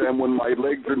confuses them when my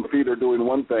legs and feet are doing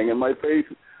one thing and my face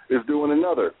is doing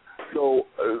another. So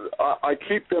I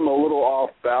keep them a little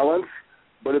off balance,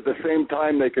 but at the same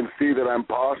time they can see that I'm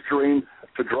posturing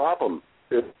to drop them.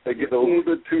 If they get a little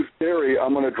bit too scary,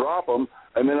 I'm going to drop them,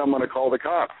 and then I'm going to call the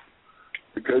cops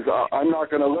because I'm not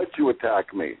going to let you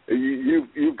attack me.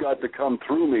 You've got to come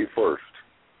through me first.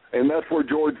 And that's where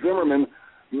George Zimmerman,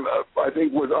 I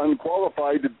think, was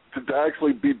unqualified to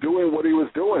actually be doing what he was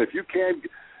doing. If you can't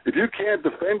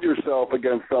defend yourself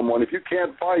against someone, if you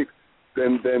can't fight,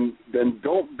 then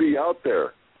don't be out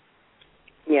there.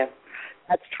 Yeah,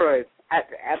 that's true.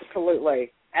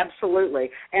 Absolutely.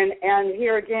 Absolutely. And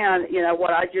here again, you know,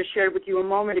 what I just shared with you a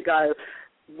moment ago,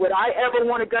 would I ever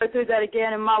want to go through that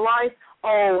again in my life?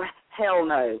 Oh, hell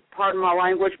no. Pardon my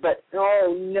language, but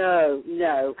oh,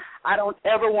 no. I don't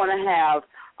ever want to have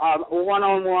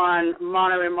one-on-one,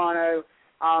 mano-a-mano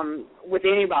with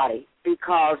anybody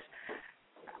because,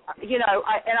 you know,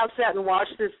 I've sat and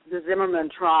watched the Zimmerman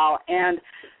trial, and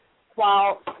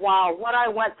while what I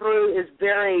went through is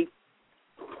very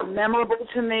memorable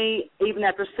to me, even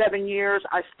after 7 years,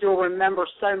 I still remember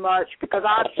so much because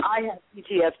I have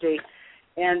PTSD,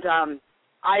 and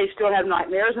I still have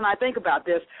nightmares, and I think about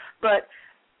this, but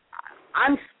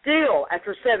I'm still,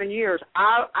 after 7 years,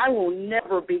 I will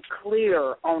never be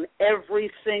clear on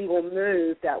every single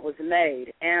move that was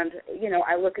made. And, you know,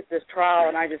 I look at this trial,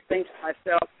 and I just think to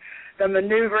myself, the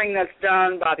maneuvering that's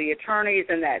done by the attorneys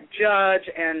and that judge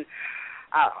and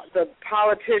the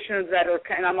politicians that are,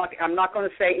 and I'm not going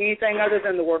to say anything other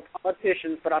than the word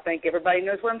politicians, but I think everybody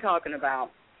knows what I'm talking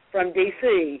about, from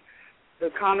D.C., the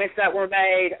comments that were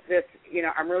made, this, you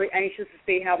know, I'm really anxious to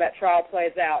see how that trial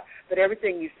plays out. But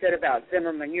everything you said about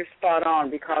Zimmerman, you're spot on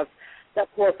because that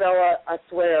poor fella, I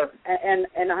swear.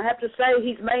 And I have to say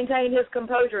he's maintained his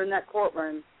composure in that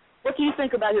courtroom. What do you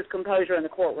think about his composure in the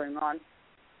courtroom, Ron?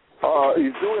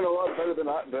 He's doing a lot better than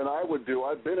I would do.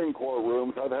 I've been in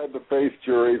courtrooms. I've had to face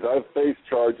juries. I've faced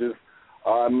charges.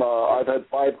 I've had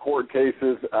 5 court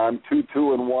cases. I'm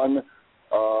 2-2-1.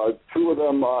 2 of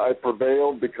them I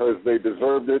prevailed because they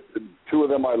deserved it. 2 of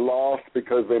them I lost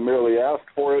because they merely asked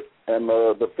for it. And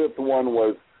the 5th one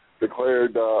was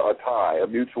declared a tie, a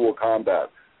mutual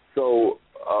combat. So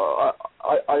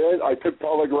I took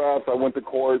polygraphs. I went to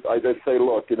court. I just say,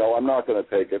 look, you know, I'm not going to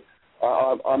take it.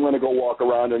 I'm going to go walk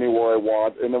around anywhere I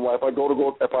want. And then if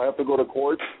I have to go to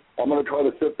court, I'm going to try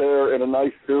to sit there in a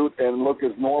nice suit and look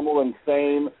as normal and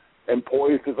sane and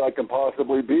poised as I can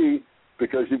possibly be,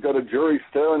 because you've got a jury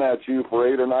staring at you for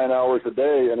 8 or 9 hours a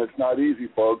day, and it's not easy,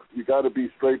 folks. You got to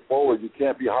be straightforward. You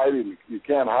can't be hiding. You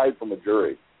can't hide from a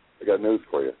jury. I got news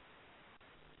for you.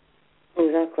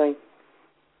 Exactly.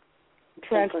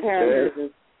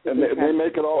 Transparent. And they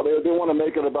make it all. They want to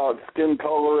make it about skin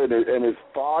color and his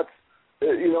thoughts.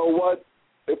 You know what?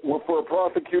 For a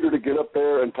prosecutor to get up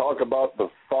there and talk about the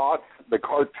thoughts, the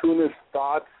cartoonist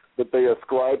thoughts that they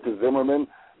ascribe to Zimmerman,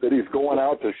 that he's going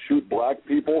out to shoot black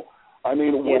people. I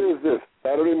mean, what is this?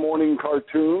 Saturday morning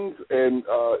cartoons? And,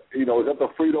 you know, is that the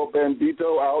Frito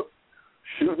Bandito out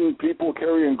shooting people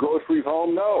carrying groceries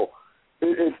home? No,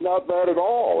 it's not that at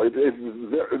all.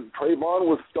 Trayvon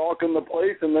was stalking the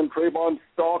place, and then Trayvon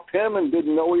stalked him and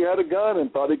didn't know he had a gun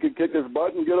and thought he could kick his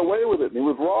butt and get away with it. And he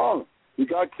was wrong. He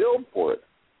got killed for it.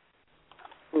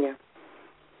 Yeah.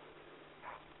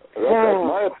 That's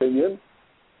my opinion.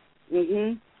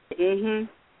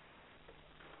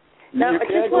 Now, I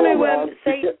just want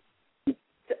to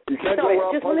You can't sorry, go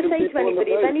around just want to say to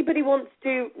anybody, if face. anybody wants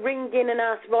to ring in and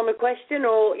ask Ron a question,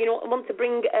 or want to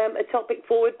bring a topic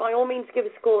forward, by all means give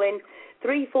us a call in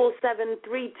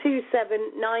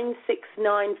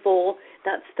 347-327-9694.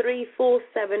 That's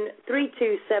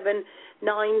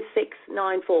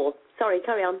 347-327-9694. Sorry,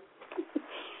 carry on.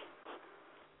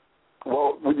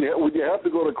 Well, when you have to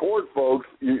go to court, folks,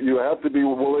 you have to be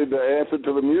willing to answer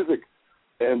to the music.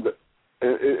 And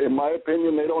in my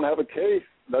opinion, they don't have a case.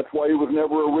 That's why he was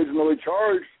never originally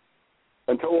charged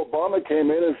until Obama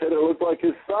came in and said it looked like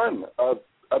his son. I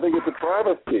think it's a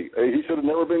travesty. He should have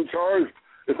never been charged.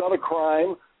 It's not a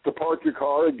crime to park your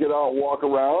car and get out and walk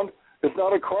around. It's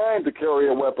not a crime to carry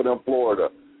a weapon in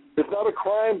Florida. It's not a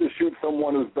crime to shoot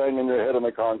someone who's banging their head on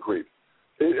the concrete.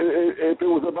 If it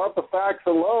was about the facts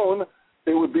alone,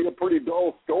 it would be a pretty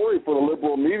dull story for the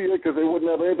liberal media because they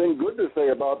wouldn't have anything good to say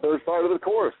about their side of the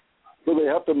course. So they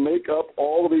have to make up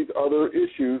all of these other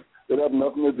issues that have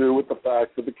nothing to do with the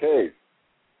facts of the case.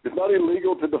 It's not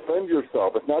illegal to defend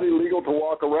yourself. It's not illegal to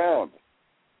walk around.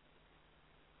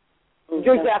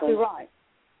 You're exactly right.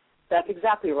 That's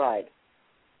exactly right.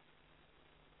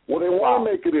 Well, they want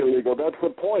to make it illegal. That's the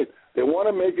point. They want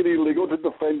to make it illegal to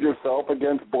defend yourself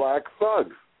against black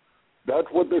thugs. That's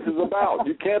what this is about.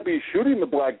 You can't be shooting the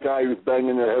black guy who's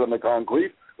banging their head on the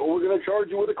concrete, but we're going to charge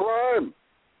you with a crime.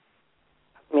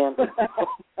 Yeah.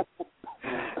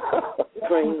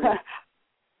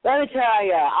 Let me tell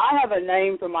you, I have a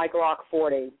name for my Glock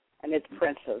 40, and it's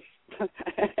Princess.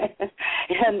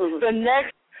 And the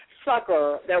next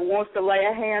sucker that wants to lay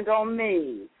a hand on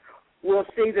me will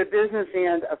see the business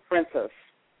end of Princess,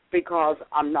 because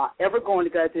I'm not ever going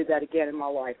to go through that again in my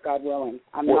life, God willing.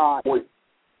 I'm not.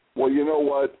 Well, you know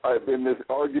what? In this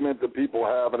argument that people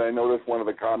have, and I noticed one of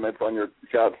the comments on your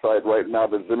chat site right now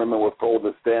that Zimmerman was told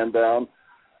to stand down.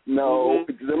 No,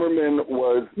 Zimmerman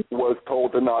was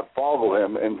told to not follow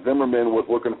him, and Zimmerman was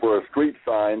looking for a street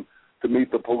sign to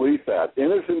meet the police at.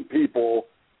 Innocent people,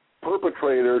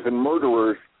 perpetrators, and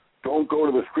murderers don't go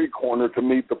to the street corner to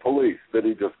meet the police that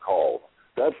he just called.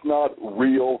 That's not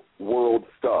real world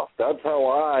stuff. That's how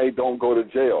I don't go to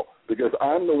jail, because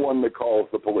I'm the one that calls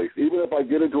the police. Even if I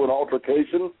get into an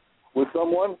altercation with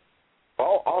someone,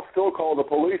 I'll still call the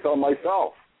police on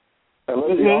myself and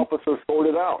let the officer sort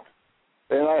it out.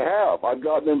 And I have. I've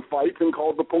gotten in fights and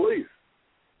called the police.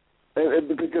 And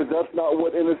because that's not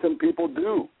what innocent people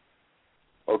do.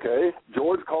 Okay?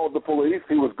 George called the police.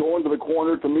 He was going to the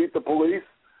corner to meet the police,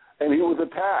 and he was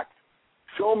attacked.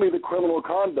 Show me the criminal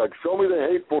conduct. Show me the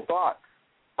hateful thoughts.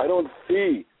 I don't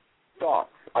see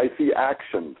thoughts. I see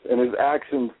actions, and his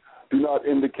actions do not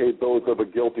indicate those of a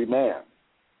guilty man.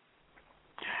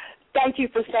 Thank you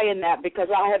for saying that, because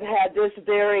I have had this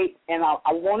very, and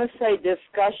I want to say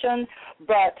discussion,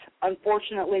 but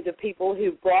unfortunately the people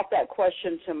who brought that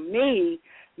question to me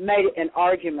made it an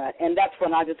argument, and that's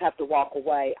when I just have to walk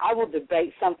away. I will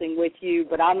debate something with you,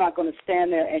 but I'm not going to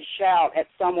stand there and shout at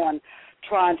someone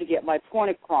trying to get my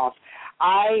point across.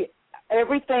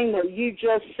 Everything that you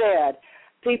just said,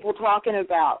 people talking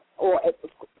about,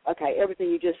 everything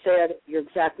you just said, you're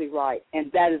exactly right.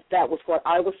 And that was what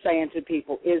I was saying to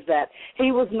people, is that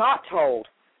he was not told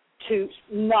to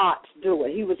not do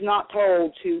it. He was not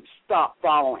told to stop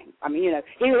following. I mean,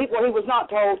 he was not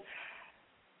told.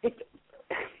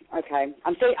 Okay,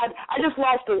 I'm saying I just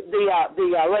lost the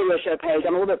radio show page.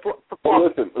 I'm a little bit. Well,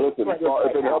 listen.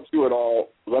 If it helps you at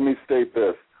all, let me state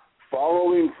this: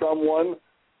 following someone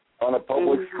on a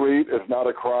public street is not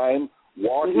a crime.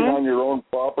 Walking on your own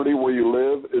property where you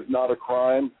live is not a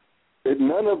crime.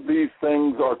 None of these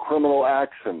things are criminal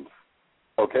actions.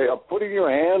 Okay, putting your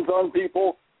hands on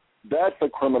people, that's a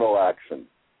criminal action.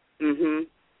 Okay,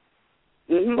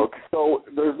 so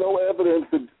there's no evidence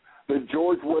that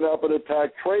George went up and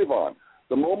attacked Trayvon.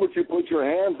 The moment you put your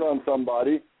hands on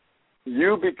somebody,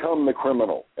 you become the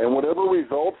criminal. And whatever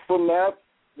results from that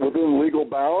within legal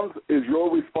bounds is your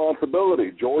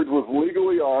responsibility. George was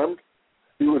legally armed.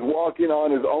 He was walking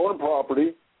on his own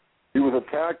property. He was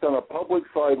attacked on a public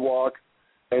sidewalk,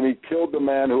 and he killed the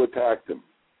man who attacked him.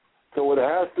 So it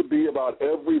has to be about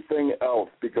everything else,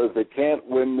 because they can't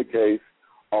win the case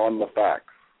on the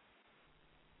facts.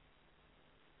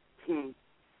 And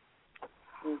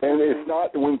it's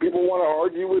not, when people want to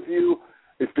argue with you,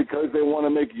 it's because they want to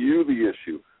make you the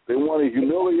issue. They want to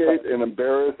humiliate and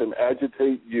embarrass and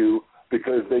agitate you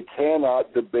because they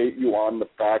cannot debate you on the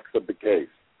facts of the case.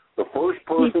 The first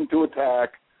person to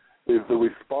attack is the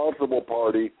responsible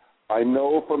party. I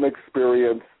know from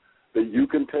experience that you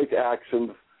can take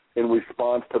actions in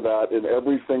response to that in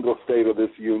every single state of this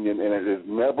union, and it has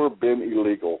never been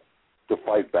illegal to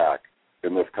fight back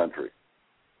in this country.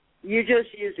 You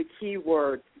just used a key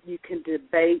word, you can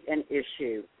debate an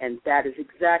issue, and that is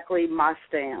exactly my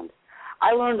stand.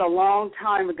 I learned a long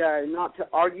time ago not to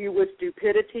argue with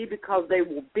stupidity because they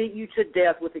will beat you to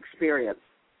death with experience.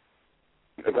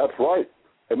 That's right.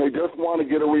 And they just want to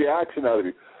get a reaction out of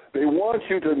you. They want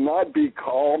you to not be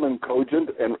calm and cogent,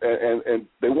 and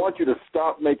they want you to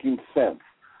stop making sense,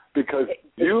 because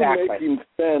you making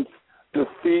sense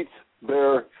defeats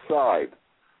their side.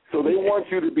 So they want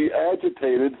you to be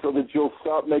agitated so that you'll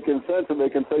stop making sense, and they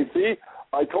can say, see,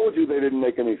 I told you they didn't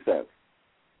make any sense.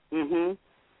 Mm-hmm.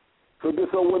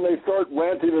 So when they start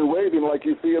ranting and raving like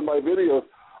you see in my videos,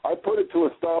 I put it to a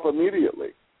stop immediately.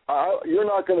 You're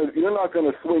not going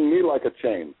to swing me like a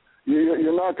chain.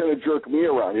 You're not going to jerk me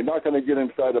around. You're not going to get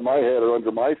inside of my head or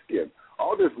under my skin.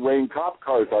 I'll just rain cop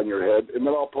cars on your head, and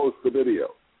then I'll post the video.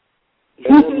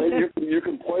 And then maybe you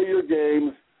can play your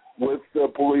games with the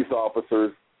police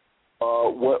officers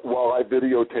while I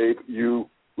videotape you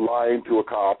lying to a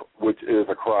cop, which is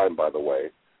a crime, by the way.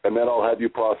 And then I'll have you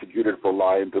prosecuted for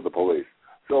lying to the police.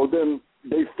 So then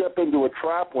they step into a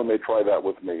trap when they try that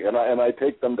with me, and I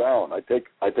take them down. I take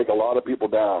a lot of people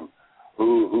down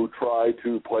who try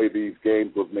to play these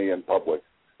games with me in public.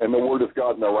 And the word has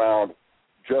gotten around,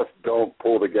 just don't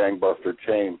pull the gangbuster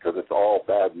chain, because it's all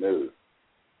bad news.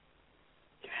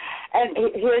 And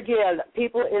here again,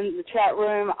 people in the chat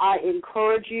room, I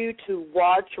encourage you to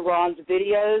watch Ron's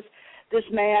videos. This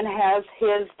man has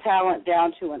his talent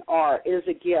down to an art. It is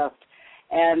a gift.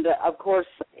 And, of course,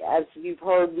 as you've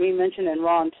heard me mention, and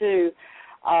Ron too,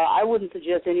 I wouldn't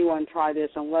suggest anyone try this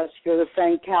unless you're the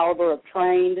same caliber of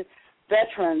trained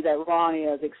veteran that Ron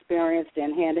is, experienced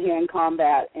in hand-to-hand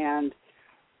combat and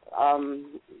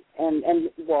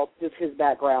well, just his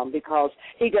background, because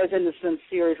he goes into some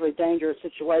seriously dangerous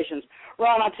situations.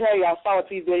 Ron, I tell you, I saw a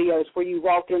few videos where you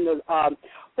walked into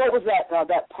what was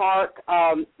that park,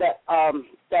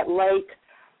 that lake,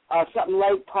 something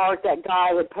Lake Park. That guy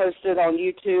had posted on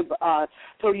YouTube,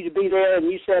 told you to be there,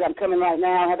 and you said, "I'm coming right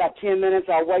now. How about 10 minutes?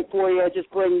 I'll wait for you. Just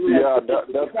bring you." Yeah,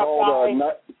 that's called.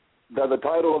 The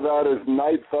title of that is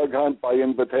Night Thug Hunt by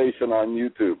Invitation on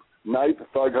YouTube. Night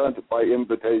Thug Hunt by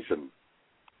Invitation.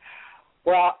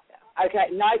 Well, okay,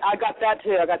 I got that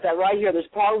too. I got that right here. There's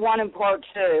part 1 and part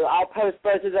 2. I'll post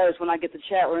both of those when I get the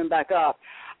chat room back up.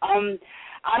 I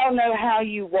don't know how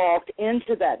you walked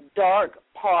into that dark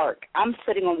park. I'm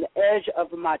sitting on the edge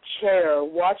of my chair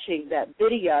watching that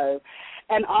video,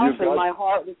 and honestly, my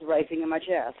heart was racing in my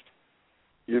chest.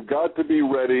 You've got to be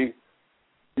ready.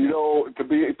 You know, to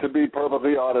be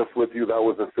perfectly honest with you, that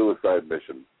was a suicide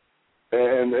mission.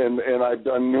 And I've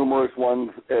done numerous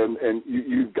ones, and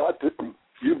you've got to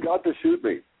shoot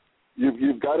me.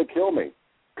 You've got to kill me,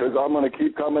 because I'm going to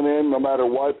keep coming in no matter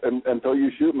what until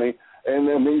you shoot me. And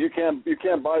I mean, you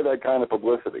can't buy that kind of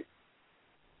publicity.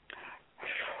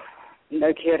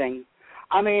 No kidding.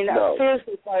 I mean,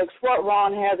 seriously, folks, what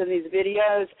Ron has in these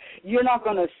videos, you're not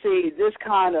going to see this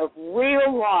kind of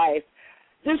real life.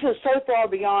 This is so far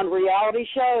beyond reality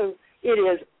show. It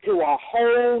is to a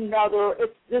whole nother,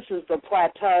 this is the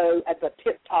plateau at the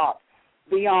tip top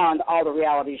beyond all the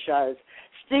reality shows.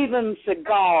 Steven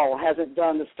Seagal hasn't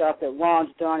done the stuff that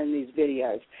Ron's done in these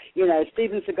videos. You know,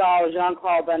 Steven Seagal,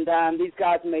 Jean-Claude Van Damme, these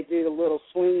guys may do the little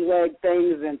swing leg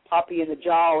things and pop you in the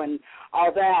jaw and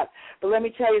all that. But let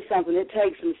me tell you something. It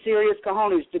takes some serious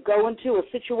cojones to go into a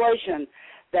situation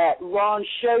that Ron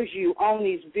shows you on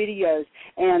these videos.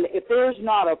 And if there's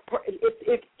not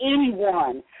if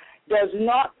anyone does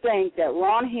not think that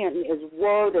Ron Hinton is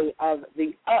worthy of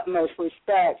the utmost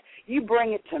respect, you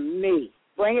bring it to me.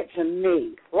 Bring it to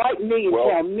me. Write me and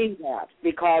tell me that,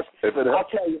 because I'll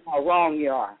tell you how wrong you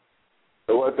are.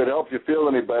 Well, if it helps you feel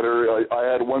any better,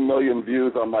 I had 1 million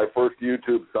views on my first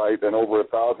YouTube site and over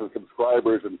 1,000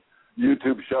 subscribers, and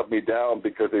YouTube shut me down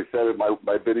because they said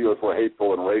my videos were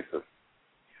hateful and racist.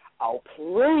 Oh,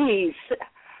 please.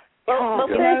 Well,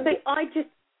 seriously,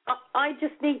 I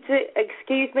just need to,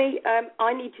 excuse me,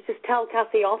 I need to just tell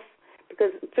Cathy off,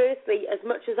 because firstly, as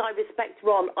much as I respect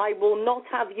Ron, I will not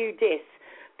have you diss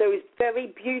those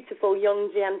very beautiful young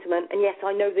gentlemen, and yes,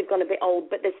 I know they've gone a bit old,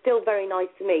 but they're still very nice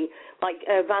to me, like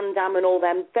Van Damme and all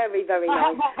them, very, very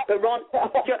nice. But Ron,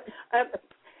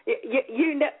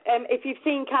 you know, if you've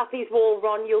seen Cathy's wall,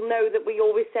 Ron, you'll know that we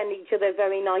always send each other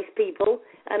very nice people,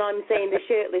 and I'm saying the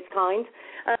shirtless kind.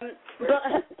 But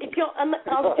I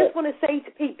just want to say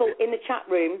to people in the chat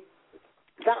room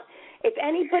that if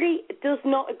anybody does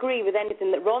not agree with anything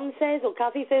that Ron says or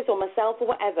Cathy says or myself or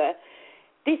whatever,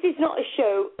 this is not a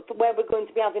show where we're going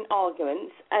to be having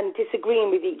arguments and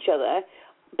disagreeing with each other.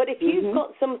 But if you've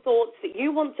got some thoughts that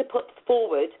you want to put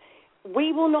forward, we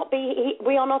are not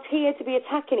here to be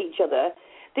attacking each other.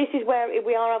 This is where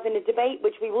we are having a debate,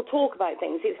 which we will talk about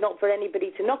things. It's not for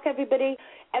anybody to knock everybody.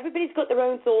 Everybody's got their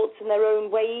own thoughts and their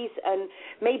own ways, and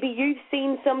maybe you've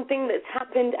seen something that's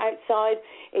happened outside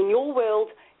in your world.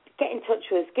 Get in touch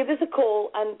with us. Give us a call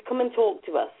and come and talk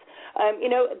to us. At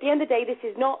the end of the day, this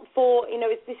is not for,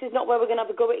 this is not where we're going to have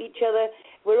a go at each other.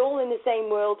 We're all in the same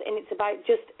world, and it's about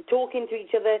just talking to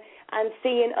each other and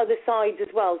seeing other sides as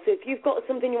well. So if you've got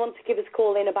something you want to give us a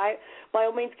call in about, by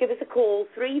all means, give us a call,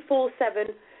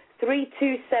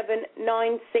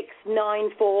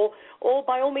 347-327-9694, or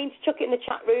by all means, chuck it in the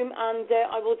chat room, and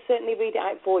I will certainly read it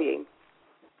out for you.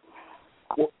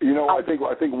 Well, I think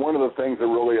one of the things that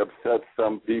really upsets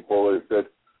some people is that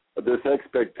this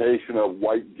expectation of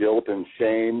white guilt and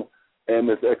shame and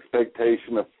this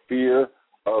expectation of fear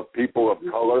of people of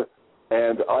color.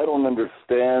 And I don't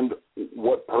understand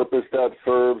what purpose that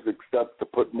serves except to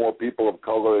put more people of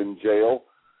color in jail,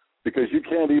 because you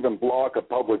can't even block a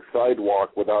public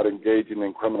sidewalk without engaging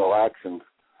in criminal actions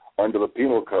under the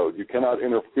penal code. You cannot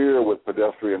interfere with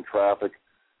pedestrian traffic.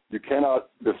 You cannot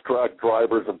distract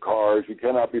drivers of cars. You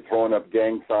cannot be throwing up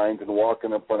gang signs and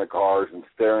walking in front of cars and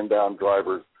staring down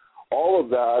drivers. All of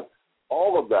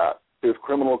that is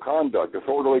criminal conduct,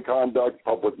 disorderly conduct,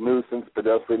 public nuisance,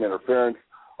 pedestrian interference.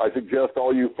 I suggest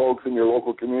all you folks in your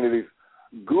local communities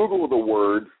Google the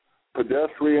words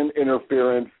pedestrian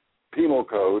interference penal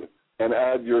code and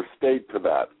add your state to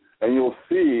that, and you'll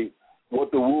see what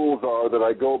the rules are that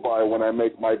I go by when I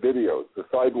make my videos. The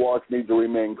sidewalks need to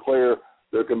remain clear.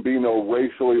 There can be no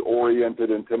racially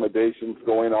oriented intimidations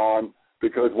going on,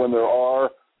 because when there are,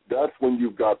 that's when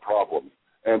you've got problems.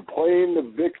 And playing the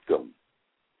victim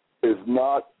is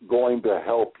not going to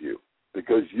help you,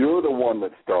 because you're the one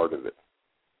that started it.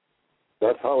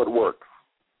 That's how it works.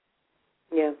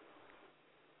 Yeah.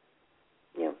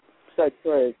 Yeah. So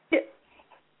true. Yeah.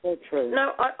 So true.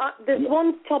 Now, there's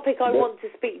one topic I want to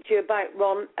speak to you about,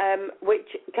 Ron,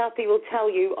 which Cathy will tell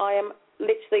you I am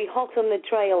literally hot on the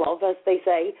trail of, as they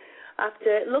say,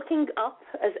 after looking up,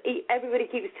 as everybody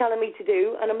keeps telling me to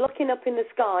do, and I'm looking up in the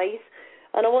skies,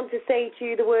 and I want to say to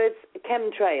you the words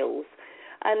chemtrails.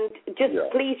 And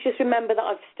please just remember that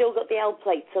I've still got the L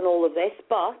plates on all of this,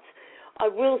 but I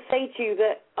will say to you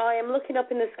that I am looking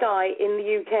up in the sky in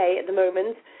the UK at the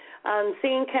moment and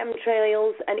seeing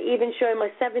chemtrails, and even showing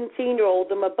my 17-year-old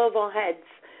them above our heads,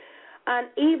 and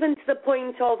even to the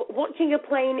point of watching a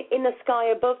plane in the sky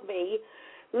above me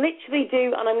literally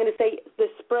do, and I'm going to say the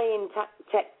spraying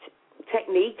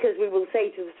technique, as we will say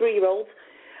to the 3-year-olds,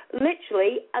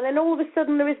 literally, and then all of a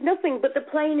sudden there is nothing, but the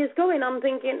plane is going. I'm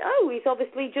thinking, oh, he's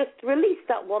obviously just released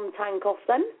that one tank off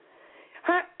then.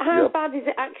 How bad is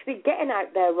it actually getting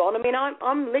out there, Ron? I mean,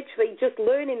 I'm literally just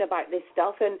learning about this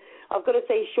stuff, and I've got to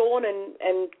say Sean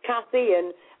and Cathy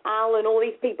and Al and all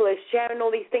these people are sharing all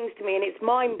these things to me, and it's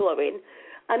mind-blowing.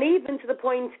 And even to the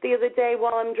point the other day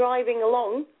while I'm driving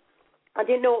along, I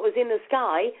didn't know what was in the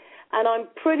sky, and I'm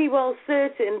pretty well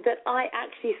certain that I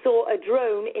actually saw a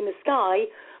drone in the sky,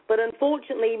 but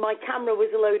unfortunately my camera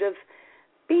was a load of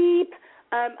beep,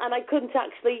 and I couldn't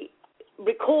actually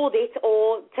record it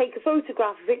or take a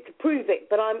photograph of it to prove it,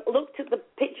 but I looked at the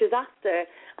pictures after,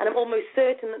 and I'm almost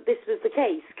certain that this was the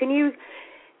case. Can you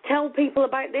tell people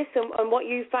about this and what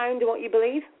you found and what you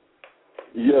believe?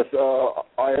 Yes,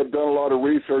 I have done a lot of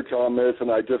research on this,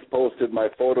 and I just posted my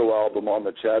photo album on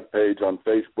the chat page on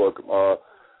Facebook.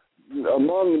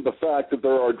 Among the fact that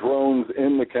there are drones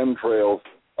in the chemtrails,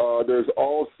 there's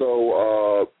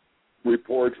also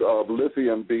reports of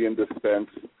lithium being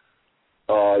dispensed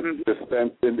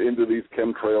into these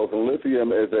chemtrails. And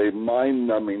lithium is a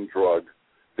mind-numbing drug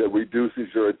that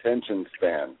reduces your attention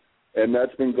span. And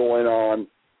that's been going on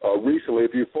recently.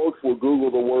 If you folks will Google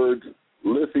the words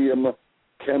lithium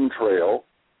chemtrail,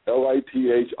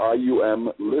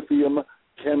 Lithium, lithium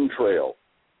chemtrail,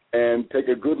 and take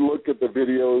a good look at the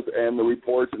videos and the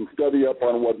reports and study up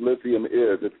on what lithium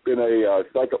is. It's been a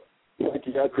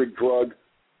psychiatric drug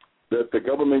that the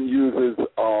government uses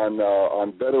on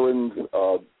veterans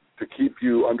to keep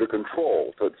you under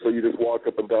control. So you just walk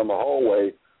up and down the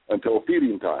hallway until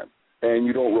feeding time, and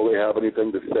you don't really have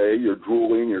anything to say. You're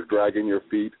drooling, you're dragging your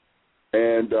feet,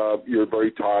 and you're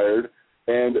very tired.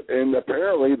 And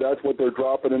apparently that's what they're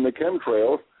dropping in the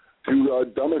chemtrails to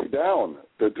dumb us down,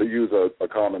 to use a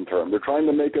common term. They're trying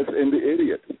to make us into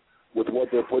idiots with what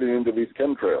they're putting into these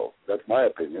chemtrails. That's my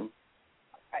opinion.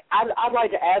 I'd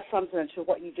like to add something to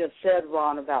what you just said,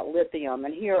 Ron, about lithium.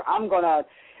 And here I'm gonna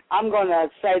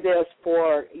say this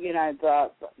for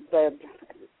the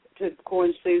to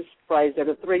coin Sue's phrase, that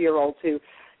the 3-year-olds who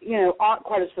aren't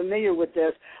quite as familiar with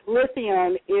this.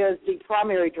 Lithium is the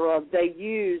primary drug they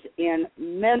use in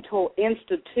mental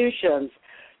institutions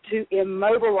to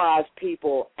immobilize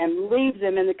people and leave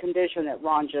them in the condition that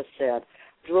Ron just said.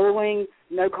 Drooling,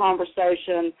 no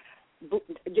conversation,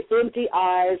 empty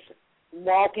eyes,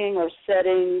 walking or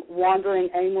sitting, wandering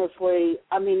aimlessly.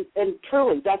 I mean, and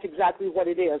truly, that's exactly what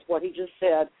it is, what he just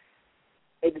said,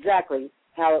 exactly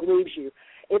how it leaves you.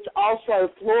 It's also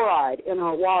fluoride in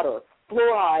our water.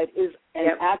 Fluoride is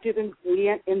an active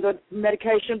ingredient in the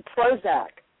medication Prozac.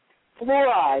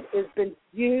 Fluoride has been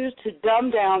used to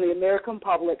dumb down the American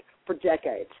public for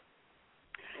decades.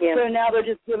 Yeah. So now they're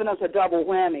just giving us a double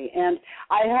whammy. And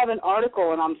I have an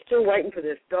article, and I'm still waiting for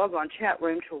this doggone chat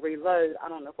room to reload. I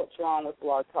don't know what's wrong with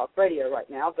Blog Talk Radio right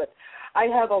now, but I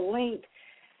have a link,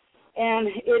 and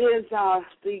it is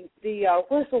the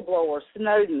whistleblower,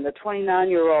 Snowden, the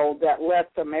 29-year-old that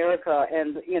left America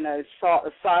and, sought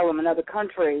asylum in other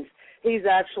countries. He's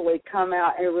actually come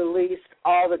out and released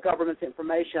all the government's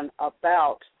information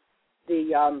about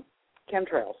the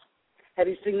chemtrails. Have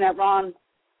you seen that, Ron?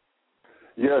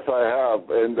 Yes, I have,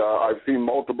 and I've seen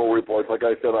multiple reports. Like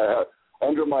I said, I have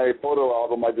under my photo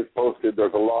album I just posted.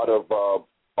 There's a lot of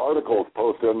articles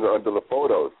posted under the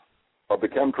photos of the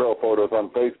chemtrail photos on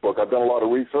Facebook. I've done a lot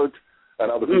of research,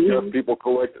 and I would suggest people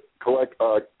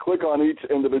click on each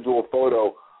individual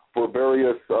photo for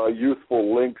various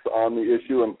useful links on the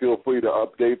issue, and feel free to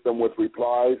update them with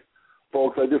replies.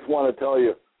 Folks, I just want to tell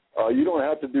you, you don't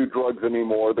have to do drugs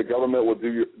anymore. The government will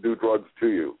do drugs to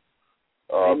you.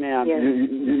 Amen.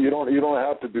 You don't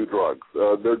have to do drugs.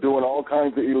 They're doing all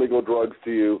kinds of illegal drugs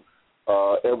to you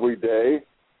every day,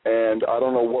 and I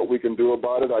don't know what we can do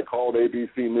about it. I called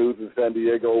ABC News in San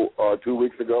Diego 2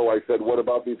 weeks ago. I said, what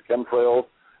about these chemtrails?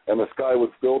 And the sky was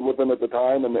filled with them at the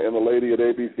time, and the lady at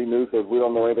ABC News says, we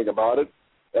don't know anything about it.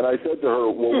 And I said to her,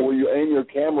 well, will you aim your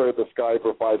camera at the sky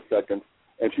for 5 seconds?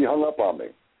 And she hung up on me.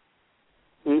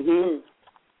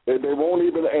 They won't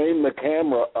even aim the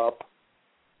camera up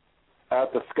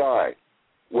at the sky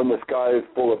when the sky is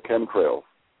full of chemtrails.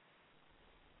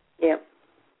 Yeah.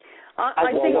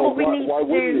 I think what we need to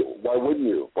do... Why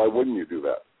wouldn't you do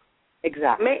that?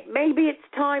 Exactly. Maybe it's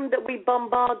time that we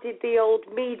bombarded the old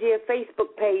media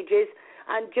Facebook pages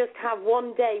and just have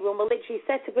one day when we'll literally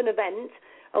set up an event,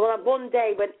 and we'll have one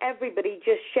day when everybody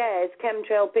just shares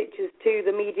chemtrail pictures to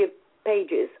the media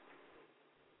pages.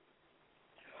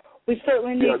 We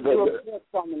certainly need to report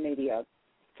from the media.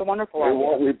 It's a wonderful idea. They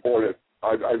won't report it.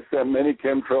 I've sent many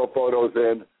chemtrail photos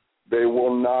in. They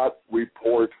will not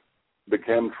report the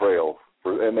chemtrails,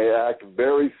 and they act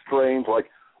very strange, like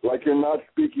you're not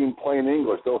speaking plain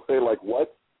English. They'll say, like,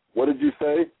 what? What did you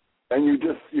say? And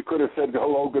you could have said,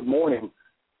 hello, good morning.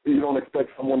 You don't expect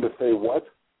someone to say what?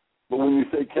 But when you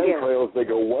say chemtrails, they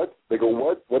go, what? They go,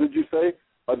 what? What did you say?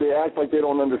 They act like they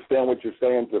don't understand what you're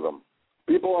saying to them.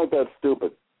 People aren't that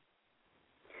stupid.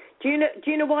 Do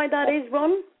you know why that is,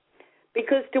 Ron?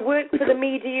 Because to work for the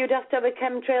media, you'd have to have a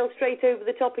chemtrail straight over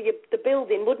the top of the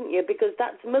building, wouldn't you? Because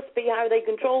that must be how they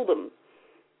control them.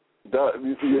 You're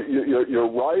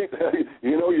right.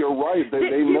 You're right. They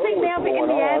know what's going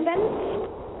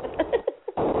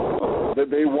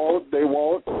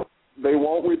on. They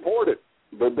won't report it.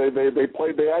 But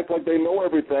they act like they know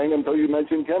everything until you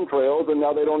mention chemtrails, and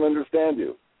now they don't understand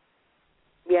you.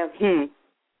 Yeah.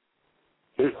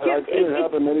 I've seen it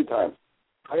happen many times.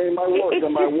 My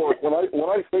work. When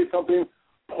I say something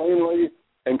plainly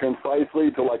and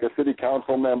concisely to like a city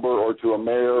council member or to a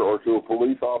mayor or to a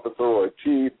police officer or a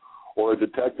chief or a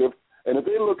detective, and if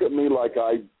they look at me like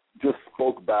I just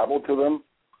spoke babble to them,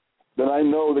 then I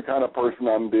know the kind of person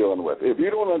I'm dealing with. If you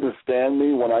don't understand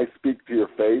me when I speak to your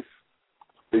face,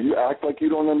 if you act like you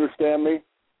don't understand me,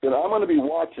 then I'm going to be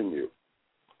watching you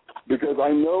because I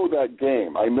know that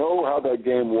game. I know how that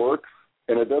game works,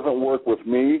 and it doesn't work with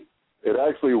me. It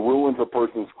actually ruins a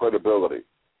person's credibility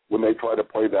when they try to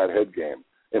play that head game.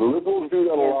 And liberals do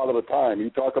that a lot of the time.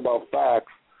 You talk about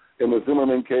facts in the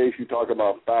Zimmerman case. You talk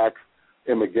about facts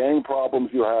in the gang problems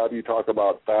you have. You talk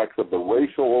about facts of the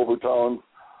racial overtones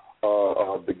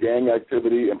of the gang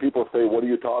activity. And people say, what are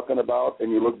you talking about?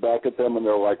 And you look back at them, and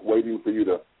they're like waiting for you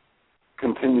to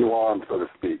continue on, so to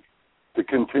speak, to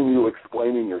continue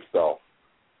explaining yourself.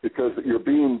 Because you're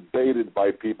being baited by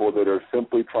people that are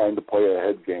simply trying to play a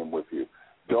head game with you.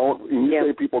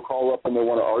 Say people call up and they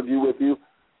want to argue with you,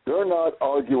 they're not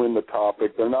arguing the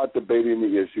topic. They're not debating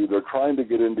the issue. They're trying to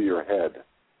get into your head.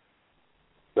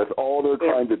 That's all they're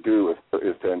trying to do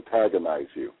is to antagonize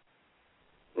you.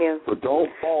 Yeah. So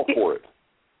don't fall for it.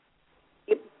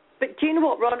 But do you know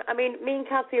what, Ron? I mean, me and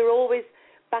Cathy are always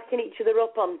backing each other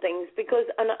up on things because,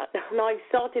 and I've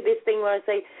started this thing where I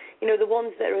say, the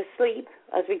ones that are asleep,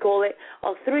 as we call it,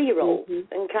 are 3-year-olds.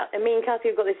 And me and Cathy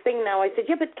have got this thing now. I said,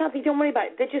 but Cathy, don't worry about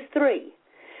it. They're just 3.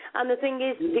 And the thing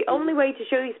is, the only way to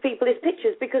show these people is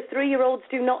pictures, because 3-year-olds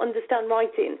do not understand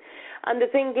writing. And the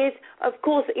thing is, of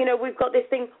course, we've got this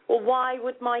thing, well, why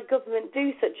would my government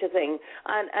do such a thing?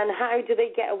 And how do they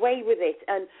get away with it?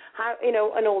 And how,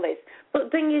 and all this. But the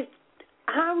thing is,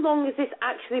 how long has this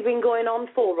actually been going on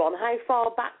for, Ron? How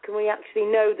far back can we actually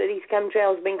know that these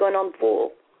chemtrails have been going on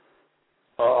for?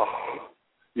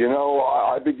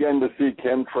 I began to see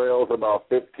chemtrails about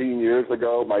 15 years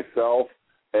ago myself,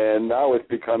 and now it's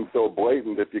become so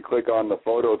blatant. If you click on the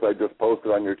photos I just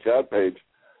posted on your chat page,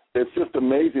 it's just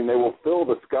amazing. They will fill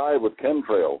the sky with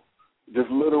chemtrails, just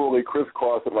literally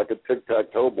crisscross it like a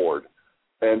tic-tac-toe board.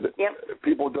 And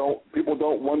people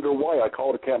don't wonder why. I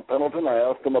called Camp Pendleton. I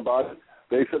asked them about it.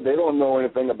 They said they don't know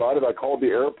anything about it. I called the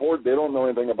airport. They don't know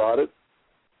anything about it.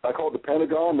 I called the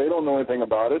Pentagon. They don't know anything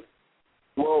about it.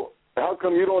 Well, how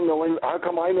come you don't know? How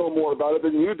come I know more about it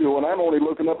than you do, and I'm only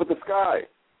looking up at the sky?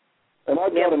 And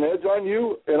I've got an edge on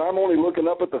you, and I'm only looking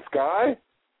up at the sky?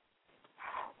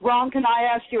 Ron, can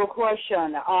I ask you a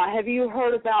question? Have you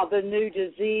heard about the new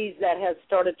disease that has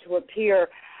started to appear?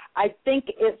 I think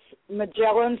it's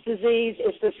Magellan's disease.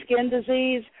 It's the skin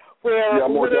disease where... Yeah,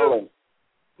 Morgellon.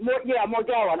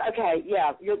 Morgellon. Okay,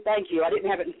 thank you. I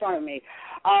didn't have it in front of me.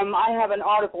 I have an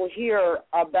article here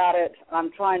about it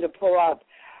I'm trying to pull up.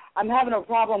 I'm having a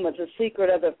problem with the secret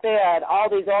of the Fed. All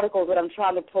these articles that I'm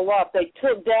trying to pull up, they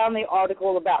took down the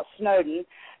article about Snowden.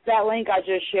 That link I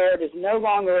just shared is no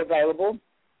longer available.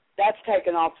 That's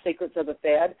taken off Secrets of the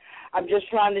Fed. I'm just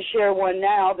trying to share one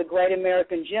now, the Great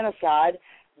American Genocide.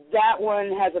 That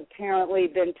one has apparently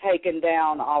been taken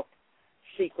down off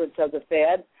Secrets of the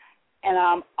Fed. And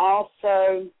I'm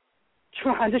also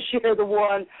trying to share the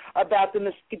one about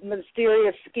the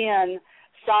mysterious skin.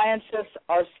 Scientists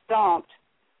are stumped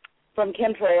from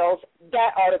chemtrails.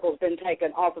 That article's been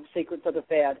taken off of Secrets of the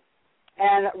Fed.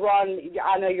 And, Ron,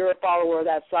 I know you're a follower of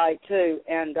that site, too.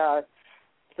 And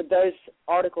for those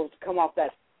articles to come off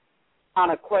that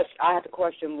on a question, I have to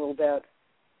question a little bit.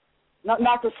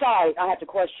 Not the site. I have to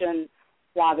question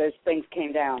why those things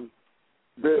came down.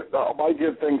 I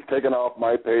get things taken off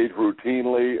my page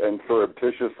routinely and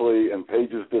surreptitiously, and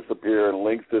pages disappear and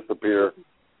links disappear,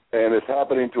 and it's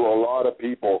happening to a lot of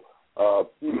people.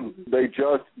 They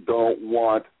just don't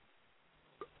want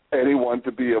anyone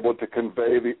to be able to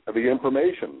convey the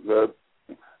information.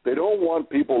 They don't want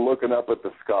people looking up at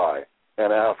the sky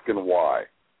and asking why.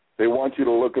 They want you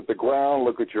to look at the ground,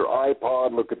 look at your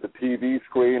iPod, look at the TV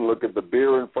screen, look at the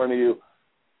beer in front of you,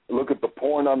 look at the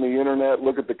porn on the internet,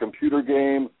 look at the computer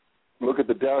game, look at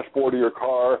the dashboard of your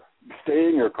car, stay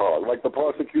in your car. Like the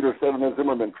prosecutor said in the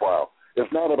Zimmerman trial,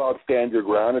 it's not about stand your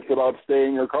ground, it's about stay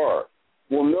in your car.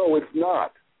 Well, no, it's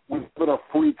not. We live in a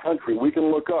free country. We can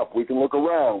look up, we can look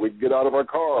around, we can get out of our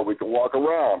car, we can walk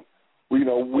around. We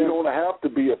don't have to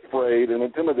be afraid and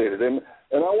intimidated. And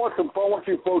I want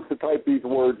you folks to type these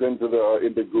words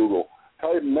into Google.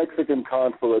 Type Mexican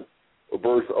consulate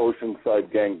versus Oceanside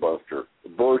gangbuster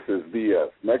versus VS.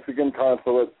 Mexican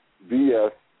consulate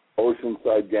VS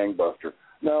Oceanside gangbuster.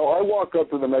 Now, I walk up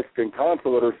to the Mexican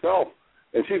consulate herself,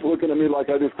 and she's looking at me like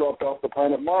I just dropped off the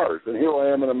planet Mars. And here I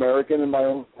am, an American in my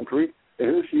own country, and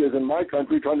here she is in my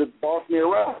country trying to boss me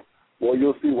around. Well,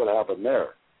 you'll see what happened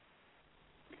there.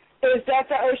 Is that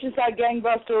the Oceanside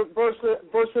gangbuster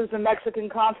versus the Mexican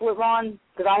consulate, Ron?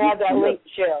 Because I have that link to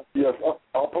share. Yes,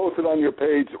 I'll post it on your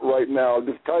page right now.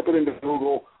 Just type it into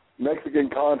Google, Mexican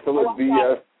consulate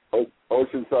VS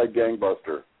Oceanside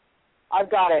gangbuster. I've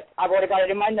got it. I've already got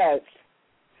it in my notes.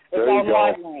 It's there you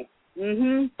go. Link.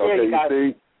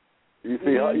 Okay,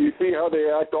 you see how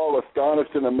they act all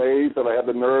astonished and amazed that I have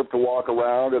the nerve to walk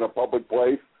around in a public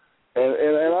place? And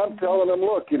I'm telling them,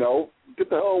 look, get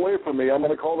the hell away from me. I'm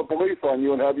going to call the police on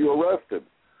you and have you arrested.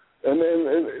 And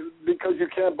because you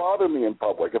can't bother me in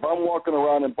public. If I'm walking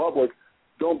around in public,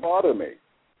 don't bother me.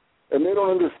 And they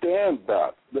don't understand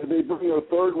that. They bring a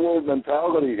third world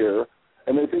mentality here,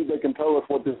 and they think they can tell us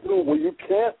what to do. Well, you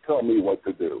can't tell me what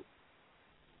to do.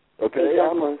 Okay? Exactly.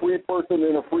 I'm a free person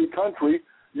in a free country.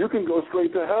 You can go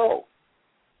straight to hell.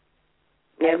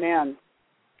 Amen.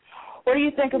 What do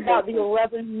you think about the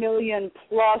 11 million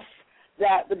plus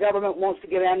that the government wants to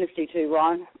give amnesty to,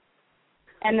 Ron,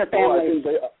 and their families?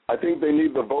 Well, I think they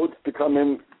need the votes to come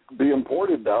in, be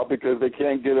imported now because they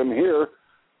can't get them here.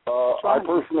 I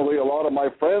personally, a lot of my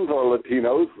friends are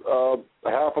Latinos.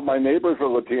 Half of my neighbors are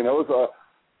Latinos.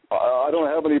 I don't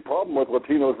have any problem with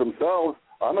Latinos themselves.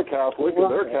 I'm a Catholic,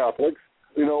 and they're Catholics.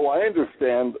 I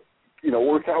understand.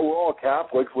 We're all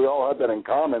Catholics. We all have that in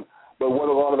common. But what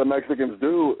a lot of the Mexicans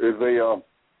do is they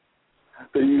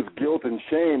use guilt and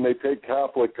shame. They take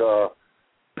Catholic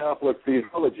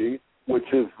theology,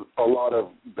 which is a lot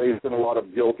of based on a lot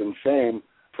of guilt and shame,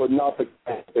 but not the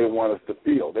kind they want us to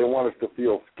feel. They want us to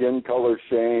feel skin color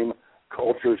shame,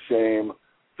 culture shame,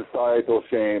 societal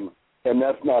shame, and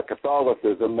that's not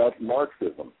Catholicism, that's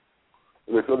Marxism.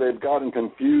 So they've gotten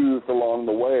confused along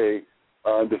the way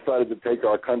and decided to take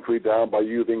our country down by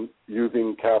using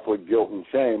Catholic guilt and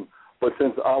shame. But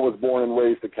since I was born and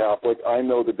raised a Catholic, I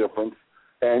know the difference,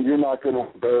 and you're not going to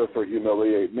embarrass or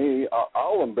humiliate me.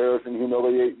 I'll embarrass and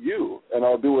humiliate you, and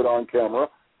I'll do it on camera,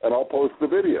 and I'll post the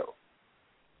video.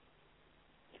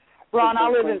 Ron, I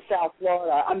live in South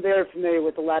Florida. I'm very familiar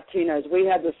with the Latinos. We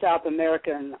have the South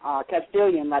American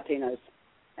Castilian Latinos,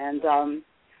 and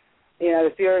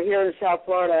if you're here in South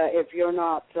Florida, if you're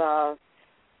not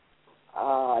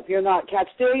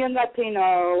Castilian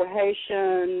Latino,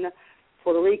 Haitian,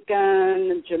 Puerto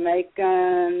Rican,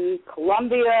 Jamaican,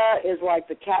 Colombia is like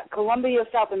Colombia,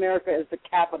 South America is the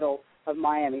capital of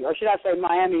Miami, or should I say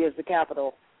Miami is the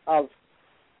capital of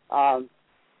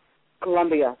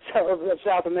Colombia, of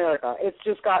South America. It's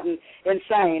just gotten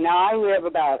insane. Now, I live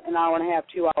about an hour and a half,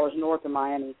 2 hours north of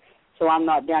Miami, so I'm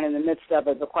not down in the midst of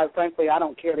it, but quite frankly, I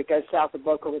don't care to go south of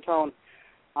Boca Raton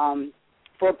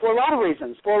for a lot of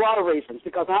reasons,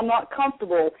 because I'm not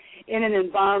comfortable in an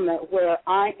environment where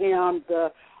I am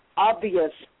the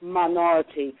obvious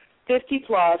minority,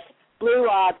 50-plus,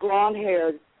 blue-eyed,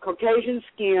 blonde-haired, Caucasian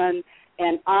skin,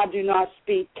 and I do not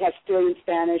speak Castilian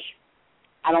Spanish.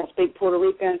 I don't speak Puerto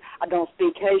Rican. I don't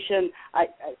speak Haitian.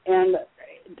 And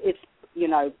it's,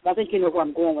 I think you know where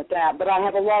I'm going with that. But I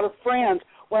have a lot of friends.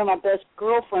 One of my best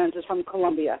girlfriends is from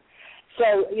Colombia.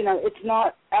 So, it's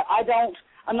not,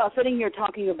 I'm not sitting here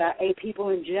talking about people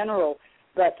in general,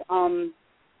 but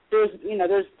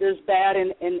there's bad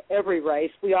in every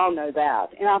race. We all know that.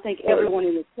 And I think everyone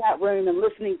in the chat room and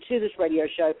listening to this radio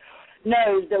show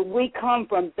knows that we come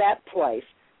from that place.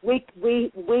 We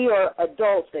are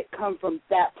adults that come from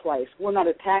that place. We're not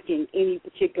attacking any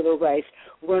particular race.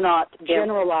 We're not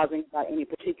generalizing about any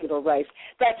particular race.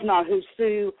 That's not who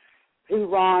Sue, who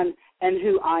Ron, and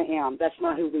who I am. That's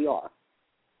not who we are.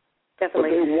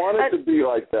 Definitely. But they want it to be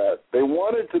like that. They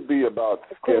want it to be about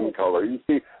skin color. You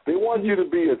see, they want you to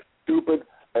be as stupid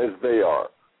as they are.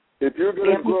 If you're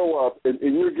going to grow up and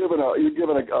you're given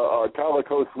a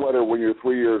calico sweater when you're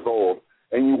 3 years old,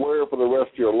 and you wear it for the rest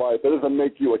of your life, that doesn't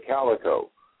make you a calico,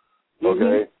 okay?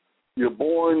 Mm-hmm. You're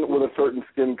born with a certain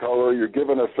skin color. You're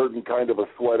given a certain kind of a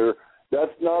sweater.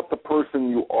 That's not the person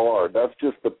you are. That's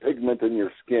just the pigment in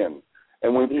your skin.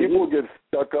 And when people get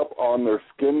stuck up on their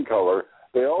skin color,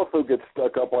 they also get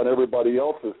stuck up on everybody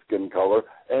else's skin color,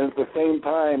 and at the same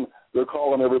time, they're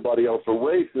calling everybody else a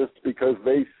racist because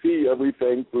they see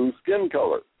everything through skin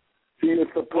color. See,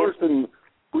 it's the person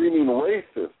screaming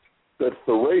racist that's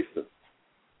the racist.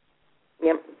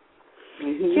 Yep.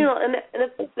 And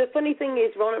the funny thing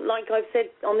is, Ron, like I've said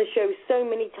on the show so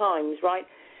many times, right,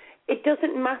 it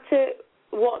doesn't matter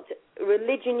what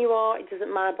religion you are. It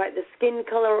doesn't matter about the skin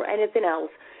color or anything else.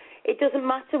 It doesn't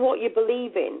matter what you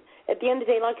believe in. At the end of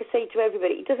the day, like I say to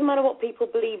everybody, it doesn't matter what people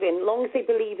believe in, as long as they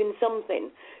believe in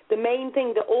something. The main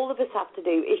thing that all of us have to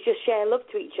do is just share love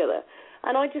to each other.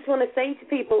 And I just want to say to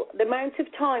people, the amount of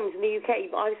times in the UK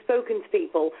I've spoken to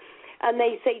people, and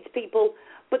they say to people,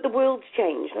 but the world's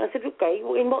changed. And I said, okay,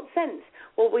 well, in what sense?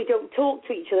 Well, we don't talk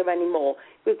to each other anymore.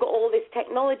 We've got all this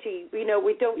technology. We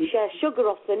don't share sugar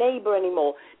off the neighbour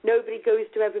anymore. Nobody goes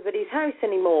to everybody's house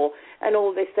anymore and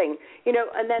all this thing.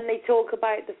 And then they talk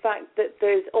about the fact that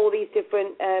there's all these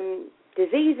different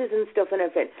diseases and stuff and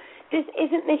everything.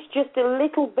 Isn't this just a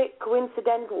little bit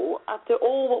coincidental after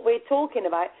all what we're talking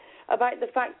about the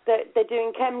fact that they're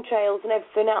doing chemtrails and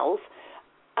everything else?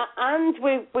 And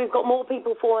we've got more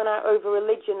people falling out over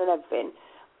religion and everything.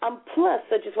 And plus,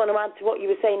 I just want to add to what you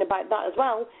were saying about that as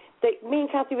well, that me and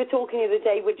Cathy were talking the other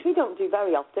day, which we don't do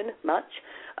very often, much,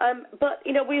 but,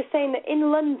 we were saying that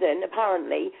in London,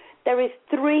 apparently, there is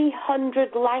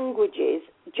 300 languages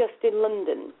just in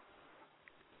London.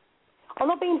 I'm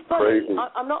not being funny.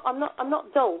 I'm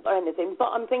not dull or anything, but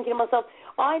I'm thinking to myself,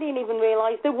 I didn't even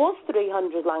realise there was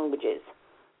 300 languages.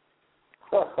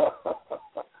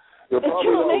 There are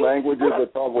probably no languages.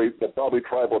 They're probably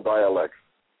tribal dialects.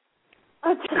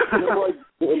 I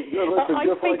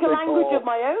speak a language of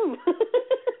my own.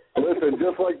 Listen,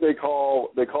 just like they call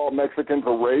Mexicans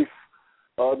a race,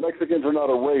 Mexicans are not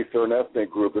a race, they're an ethnic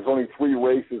group. There's only 3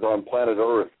 races on planet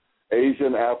Earth,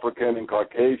 Asian, African, and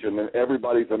Caucasian, and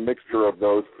everybody's a mixture of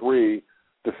those 3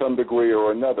 to some degree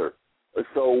or another.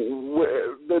 So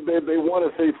they want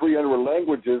to say 300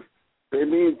 languages, they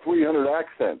mean 300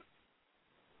 accents.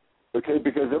 Okay,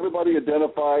 because everybody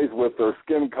identifies with their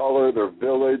skin color, their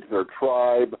village, their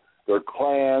tribe, their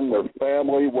clan, their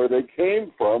family, where they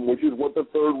came from, which is what the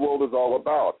third world is all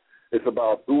about. It's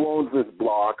about who owns this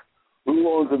block, who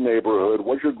owns the neighborhood,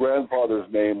 what your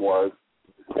grandfather's name was,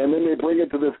 and then they bring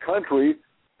it to this country,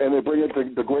 and they bring it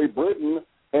to Great Britain,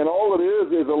 and all it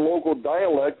is a local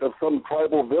dialect of some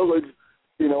tribal village,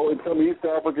 in some East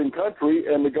African country,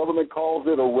 and the government calls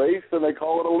it a race, and they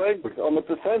call it a language. On the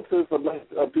census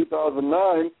of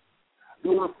 2009,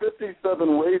 there were 57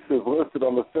 races listed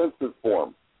on the census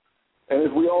form. And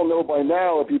as we all know by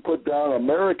now, if you put down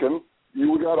American,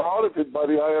 you got audited by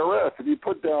the IRS. If you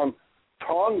put down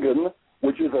Tongan,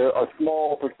 which is a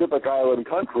small Pacific island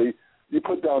country, you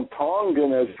put down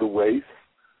Tongan as your race,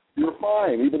 you're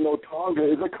fine, even though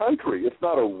Tonga is a country. It's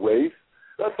not a race.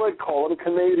 That's like calling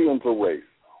Canadians a race,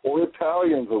 or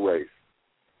Italians a race,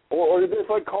 or it's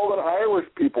like calling Irish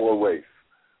people a race.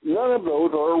 None of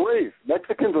those are a race.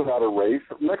 Mexicans are not a race.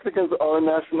 Mexicans are a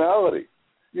nationality.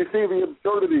 You see, the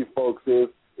absurdity, folks, is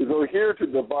they're here to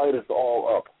divide us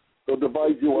all up. They'll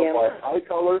divide you up by eye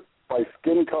color, by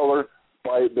skin color,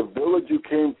 by the village you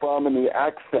came from, and the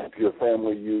accent your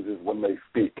family uses when they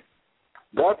speak.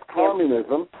 That's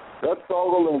communism. That's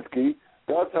Saul Alinsky.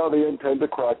 That's how they intend to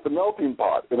crack the melting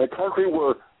pot. In a country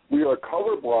where we are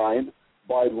colorblind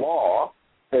by law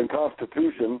and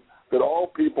constitution that all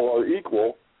people are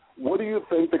equal, what do you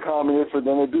think the communists are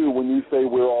going to do when you say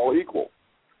we're all equal?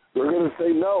 They're going to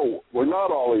say, no, we're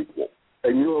not all equal,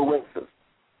 and you're a racist.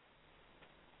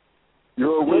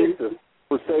 You're a racist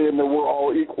for saying that we're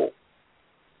all equal.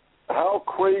 How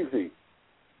crazy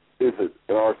is it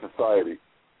in our society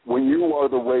when you are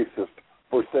the racist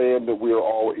for saying that we are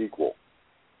all equal?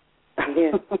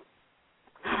 Yeah.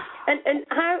 and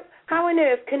how on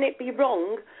earth can it be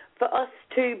wrong for us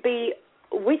to be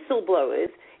whistleblowers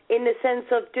in the sense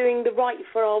of doing the right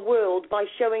for our world by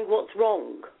showing what's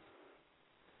wrong?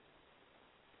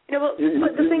 But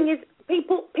the thing is,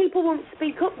 people won't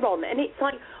speak up, Ron, and it's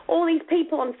like all these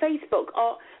people on Facebook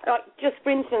are, like, just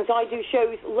for instance, I do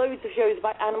loads of shows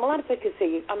about animal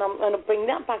advocacy, and I'm going to bring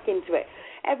that back into it.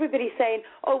 Everybody's saying,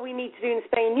 we need to do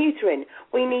spay and neutering.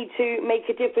 We need to make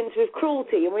a difference with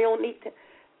cruelty, and we all need to...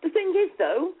 The thing is,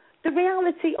 though, the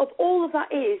reality of all of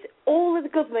that is all that the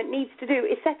government needs to do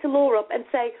is set a law up and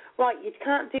say, right, you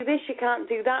can't do this, you can't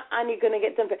do that, and you're going to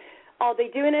get done for it. Are they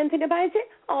doing anything about it?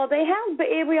 Are they have? But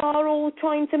here we are all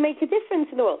trying to make a difference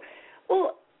in the world.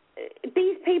 Well,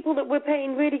 these people that we're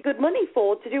paying really good money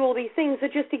for to do all these things are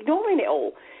just ignoring it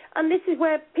all. And this is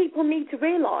where people need to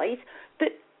realise that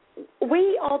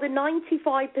we are the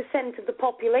 95% of the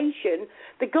population.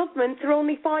 The governments are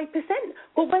only 5%.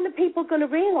 But when are people going to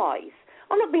realise?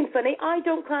 I'm not being funny. I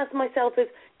don't class myself as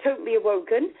totally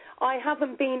awoken. I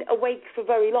haven't been awake for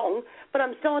very long, but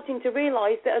I'm starting to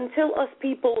realise that until us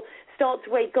people start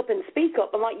to wake up and speak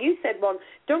up, and like you said, Ron,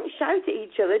 don't shout at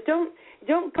each other,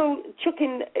 don't go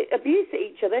chucking abuse at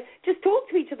each other, just talk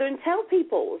to each other and tell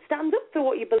people, stand up for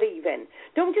what you believe in.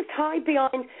 Don't just hide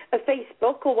behind a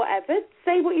Facebook or whatever.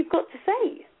 Say what you've got to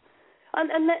say.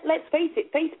 And let's face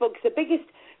it, Facebook's the biggest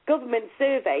government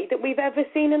survey that we've ever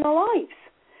seen in our lives.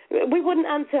 We wouldn't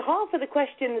answer half of the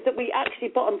questions that we actually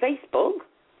put on Facebook.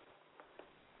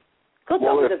 God,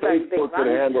 that was a very big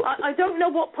rant. I don't know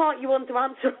what part you want to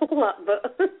answer all that,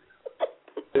 but...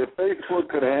 If Facebook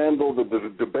could handle the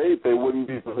debate, they wouldn't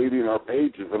be deleting our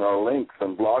pages and our links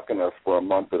and blocking us for a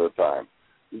month at a time.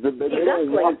 They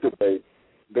don't want debate.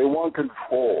 They want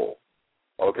control,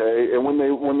 okay? And when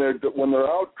they're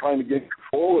out trying to get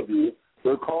control of you,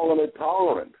 they're calling it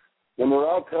tolerance. When they're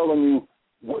out telling you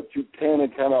what you can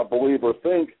and cannot believe or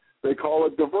think, they call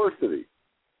it diversity.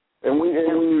 And when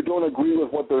you don't agree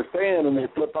with what they're saying and they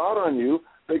flip out on you,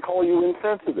 they call you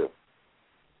insensitive.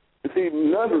 You see,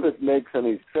 none of it makes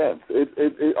any sense.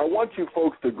 I want you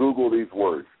folks to Google these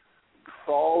words.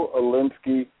 Saul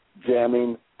Alinsky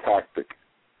jamming tactic.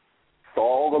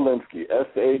 Saul Alinsky,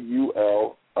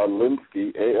 S-A-U-L,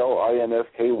 Alinsky,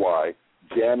 A-L-I-N-S-K-Y,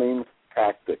 jamming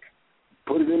tactic.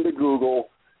 Put it into Google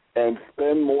and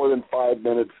spend more than 5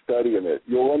 minutes studying it.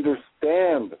 You'll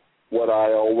understand what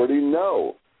I already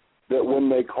know, that when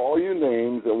they call you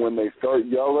names and when they start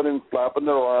yelling and flapping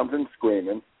their arms and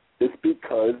screaming, it's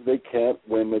because they can't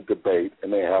win the debate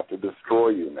and they have to destroy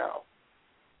you now.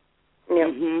 Yeah.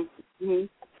 Mm-hmm.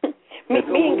 Mm-hmm.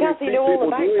 Me and Cathy know all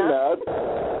about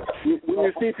that. When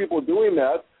you see people doing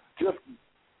that, just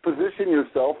position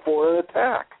yourself for an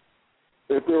attack.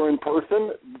 If they're in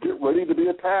person, get ready to be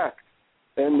attacked.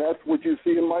 And that's what you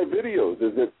see in my videos,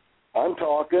 is that I'm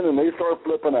talking and they start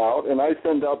flipping out, and I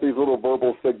send out these little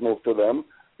verbal signals to them.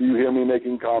 You hear me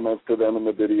making comments to them in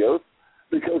the videos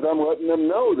because I'm letting them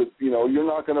know that, you're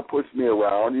not going to push me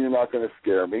around, you're not going to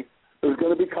scare me. there's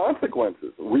going to be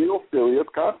consequences, real serious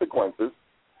consequences,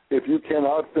 if you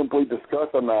cannot simply discuss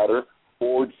a matter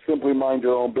or simply mind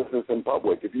your own business in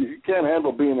public. If you can't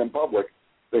handle being in public,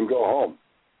 then go home.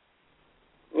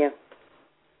 Yeah.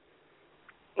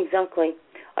 Exactly.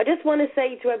 I just want to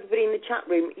say to everybody in the chat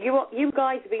room, you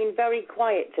guys have been very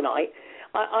quiet tonight.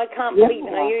 I can't believe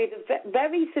it. Now, you're either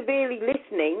very severely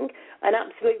listening and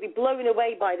absolutely blown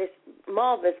away by this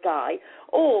marvellous guy,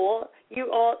 or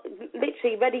you are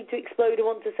literally ready to explode and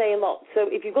want to say a lot. So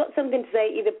if you've got something to say,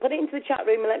 either put it into the chat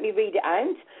room and let me read it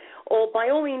out, or by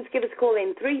all means give us a call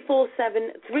in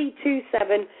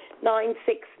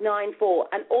 347-327-9694.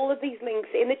 And all of these links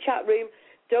in the chat room,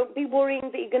 don't be worrying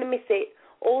that you're going to miss it.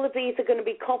 All of these are going to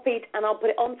be copied, and I'll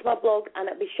put it onto my blog, and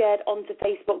it'll be shared onto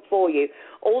Facebook for you.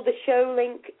 All the show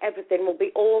link, everything will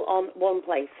be all on one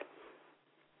place.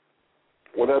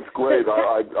 Well, that's great.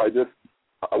 I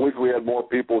wish we had more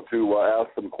people to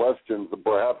ask some questions.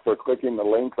 Perhaps they're clicking the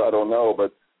links. I don't know,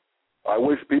 but I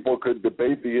wish people could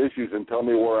debate the issues and tell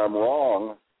me where I'm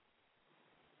wrong.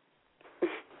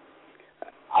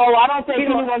 Oh, I don't think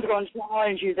anyone's going to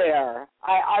challenge you there.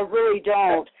 I really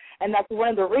don't. And that's one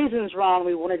of the reasons, Ron,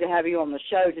 we wanted to have you on the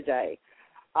show today.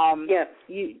 Yes.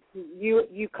 You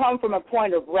come from a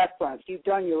point of reference. You've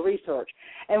done your research.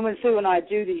 And when Sue and I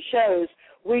do these shows,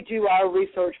 we do our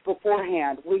research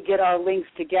beforehand. We get our links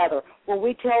together. When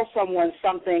we tell someone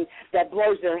something that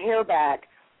blows their hair back,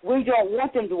 we don't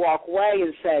want them to walk away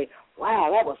and say, wow,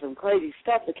 that was some crazy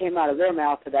stuff that came out of their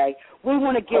mouth today. We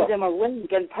want to give them a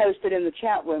link and post it in the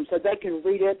chat room so they can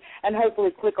read it and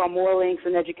hopefully click on more links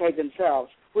and educate themselves.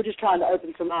 We're just trying to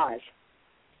open some eyes.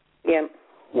 Yeah.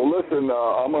 Well, listen,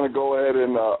 I'm going to go ahead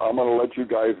and I'm going to let you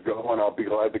guys go, and I'll be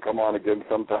glad to come on again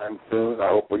sometime soon. I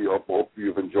hope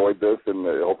you've enjoyed this, and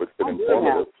I hope it's been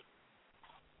informative.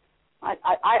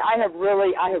 I have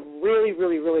really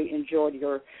enjoyed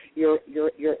your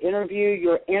interview,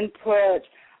 your input.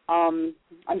 I'm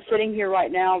sitting here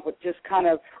right now with just kind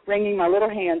of wringing my little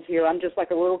hands here. I'm just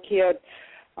like a little kid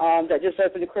that just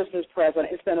opened a Christmas present.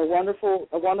 It's been a wonderful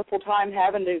time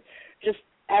having to just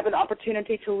have an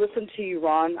opportunity to listen to you,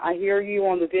 Ron. I hear you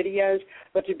on the videos,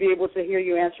 but to be able to hear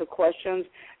you answer questions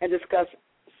and discuss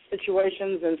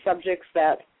situations and subjects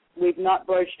that we've not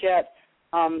broached yet,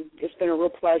 it's been a real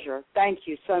pleasure. Thank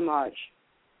you so much.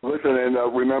 Listen, and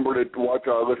remember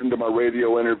to listen to my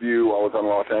radio interview. I was on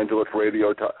Los Angeles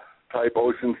radio. Type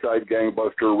Oceanside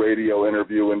Gangbuster radio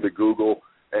interview into Google.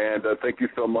 And thank you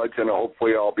so much, and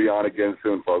hopefully I'll be on again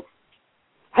soon, folks.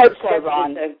 Hope so,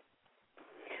 Ron.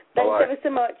 Thanks ever so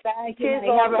much. Thank you. Cheers,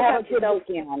 have a good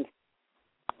weekend.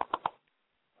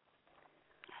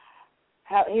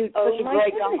 He's such a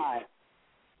great guy.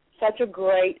 Such a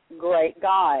great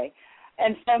guy.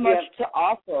 And so much to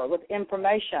offer with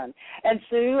information. And,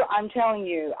 Sue, I'm telling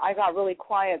you, I got really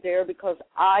quiet there because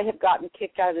I have gotten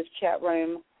kicked out of this chat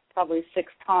room probably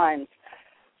 6 times.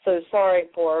 So sorry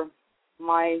for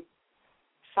my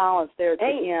silence there at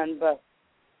the end. But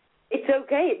it's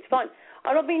okay. It's fine.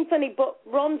 I'm not being funny, but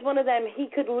Ron's one of them. He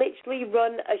could literally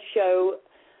run a show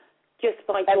just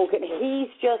by talking. He's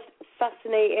just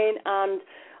fascinating, and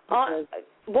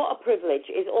what a privilege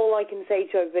is all I can say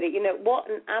to everybody. You know, what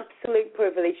an absolute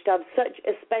privilege to have such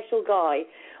a special guy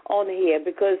on here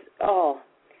because,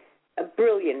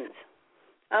 brilliant,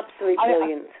 absolutely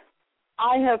brilliant.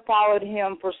 I have followed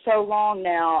him for so long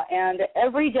now, and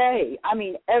every day,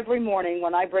 every morning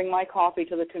when I bring my coffee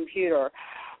to the computer,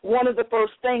 one of the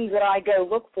first things that I go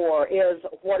look for is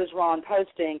what is Ron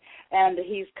posting, and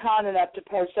he's kind enough to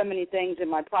post so many things in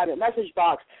my private message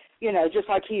box, you know, just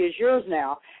like he is yours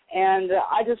now. And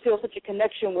I just feel such a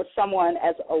connection with someone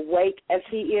as awake as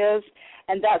he is,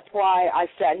 and that's why I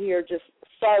sat here just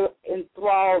so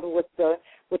enthralled with the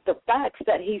facts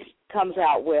that he comes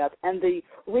out with and the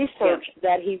research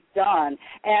that he's done.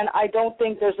 And I don't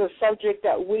think there's a subject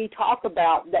that we talk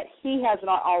about that he has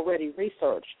not already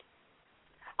researched.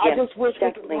 I just wish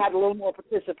we could have a little more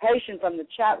participation from the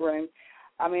chat room.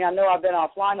 I mean, I know I've been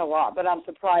offline a lot, but I'm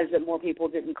surprised that more people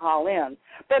didn't call in.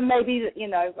 But maybe, you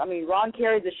know, Ron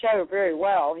carried the show very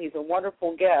well. He's a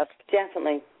wonderful guest.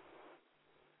 Definitely.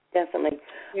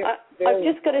 I've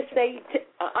just got to say,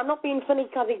 I'm not being funny,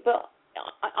 Cathy, but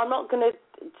I'm not going to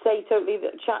say totally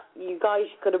that you guys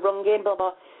could have rung in, blah,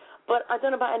 blah. But I don't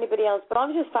know about anybody else, but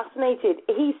I'm just fascinated.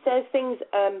 He says things...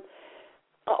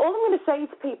 all I'm going to say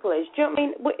to people is, do you know what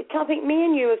I mean? Cathy, me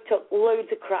and you have took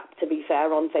loads of crap, to be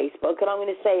fair, on Facebook, and I'm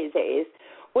going to say as it is.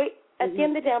 At the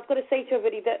end of the day, I've got to say to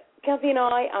everybody that Cathy and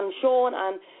I and Sean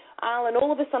and Al and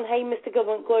all of us on Hey Mr.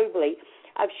 Government Globally,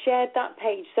 I've shared that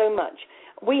page so much.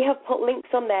 We have put links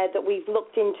on there that we've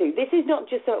looked into. This is not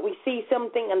just that we see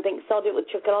something and think, sod it, we'll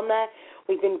chuck it on there.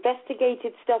 We've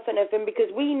investigated stuff and everything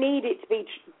because we need it to be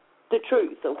the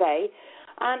truth, okay?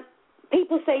 And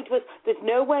people say to us, there's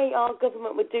no way our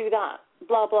government would do that,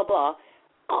 blah, blah, blah.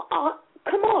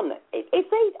 Come on. If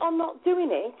they are not doing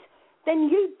it, then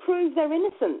you prove their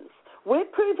innocence. We're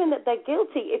proving that they're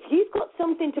guilty. If you've got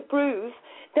something to prove,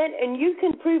 then and you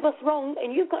can prove us wrong,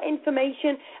 and you've got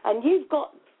information, and you've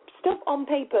got stuff on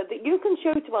paper that you can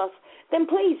show to us, then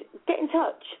please get in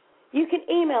touch. You can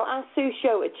email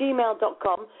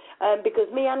AskSueShow@gmail.com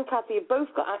because me and Cathy have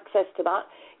both got access to that.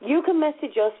 You can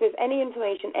message us with any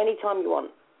information anytime you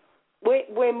want.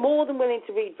 We're more than willing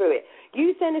to read through it.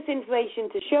 You send us information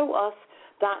to show us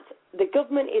that the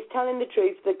government is telling the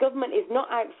truth, the government is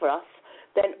not out for us,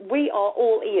 then we are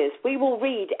all ears. We will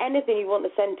read anything you want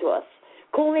to send to us.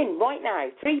 Call in right now,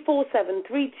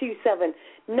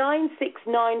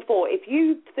 347-327-9694. If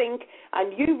you think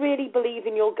and you really believe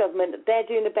in your government that they're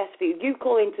doing the best for you, you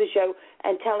call into the show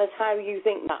and tell us how you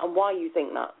think that and why you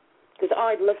think that, because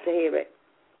I'd love to hear it.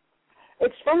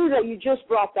 It's funny that you just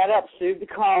brought that up, Sue,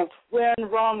 because when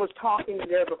Ron was talking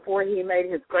there before he made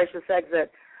his gracious exit,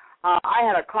 I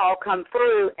had a call come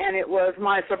through, and it was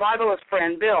my survivalist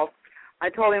friend, Bill. I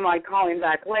told him I'd call him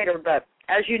back later, but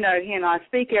as you know, he and I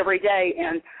speak every day,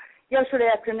 and yesterday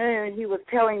afternoon he was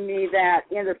telling me that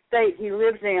in the state he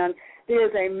lives in,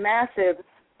 there's a massive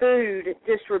food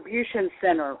distribution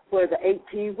center where the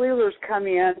 18-wheelers come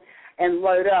in and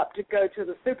load up to go to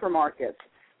the supermarkets.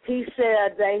 He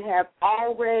said they have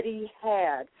already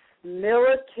had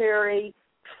military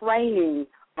training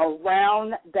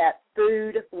around that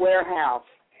food warehouse.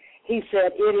 He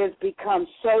said it has become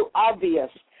so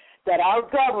obvious that our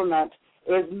government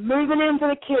is moving into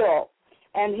the kill,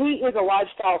 and he is a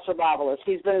lifestyle survivalist.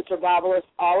 He's been a survivalist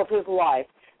all of his life.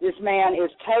 This man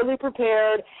is totally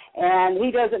prepared, and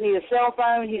he doesn't need a cell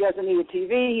phone. He doesn't need a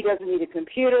TV. He doesn't need a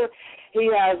computer. He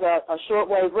has a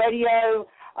shortwave radio,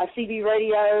 a CB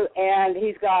radio, and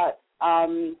he's got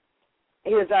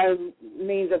his own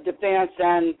means of defense,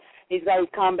 and he's got his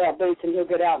combat boots, and he'll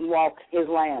get out and walk his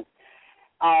land.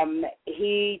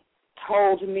 He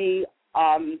told me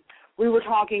we were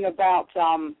talking about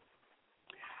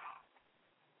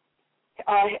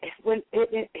when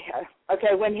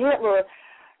Hitler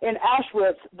in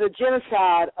Auschwitz, the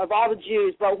genocide of all the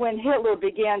Jews, but when Hitler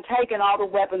began taking all the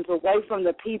weapons away from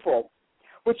the people,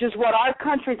 which is what our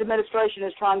country's administration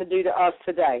is trying to do to us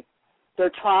today.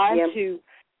 They're trying to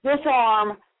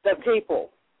disarm the people.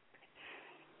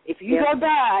 If you go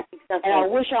back, and I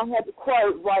wish I had the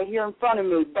quote right here in front of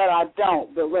me, but I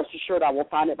don't, but rest assured I will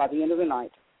find it by the end of the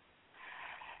night.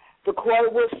 The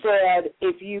quote was said,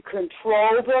 if you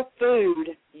control the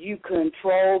food, you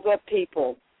control the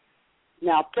people.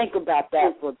 Now think about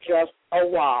that for just a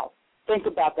while. Think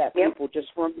about that, people,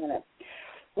 just for a minute.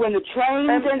 When the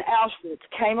trains in Auschwitz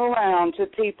came around to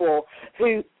people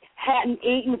who hadn't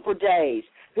eaten for days,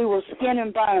 who were skin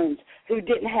and bones, who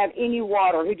didn't have any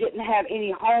water, who didn't have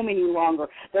any home any longer.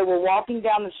 They were walking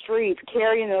down the streets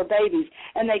carrying their babies,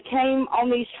 and they came on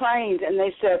these trains and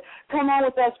they said, come on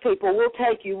with us, people. We'll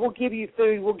take you. We'll give you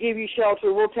food. We'll give you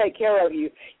shelter. We'll take care of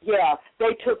you. Yeah,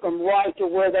 they took them right to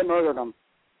where they murdered them.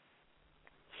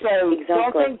 So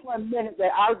don't think for a minute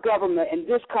that our government in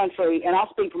this country, and I'll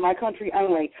speak for my country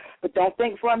only, but don't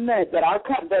think for a minute that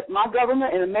that my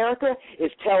government in America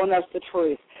is telling us the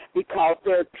truth, because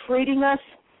they're treating us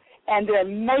and they're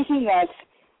making us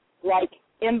like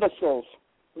imbeciles,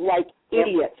 like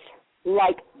idiots,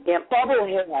 like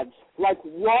bubbleheads, like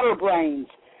water brains,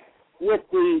 with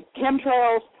the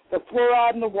chemtrails, the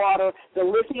fluoride in the water, the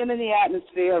lithium in the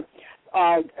atmosphere.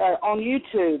 On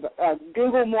YouTube,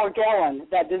 Google Morgellon,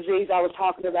 that disease I was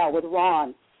talking about with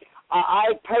Ron.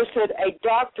 I posted a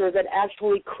doctor that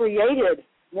actually created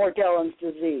Morgellon's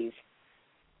disease.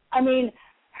 I mean,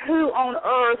 who on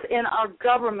earth in our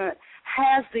government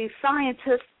has these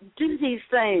scientists do these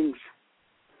things?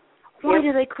 Why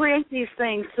do they create these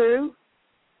things, Sue?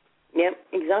 Yep,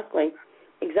 exactly.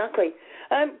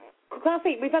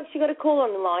 Cathy, we've actually got a call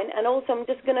on the line, and also I'm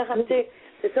just going to have to,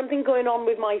 there's something going on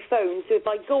with my phone, so if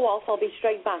I go off, I'll be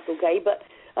straight back, okay? But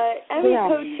area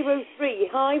code 203,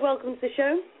 hi, welcome to the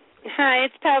show. Hi,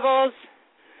 it's Pebbles.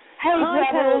 Hey,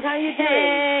 Pebbles, how you doing?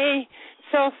 Hey,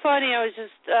 so funny, I was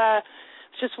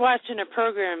just watching a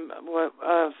program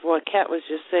of what Kat was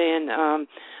just saying on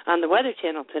the Weather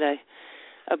Channel today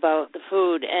about the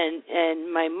food, and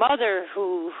my mother,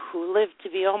 who lived to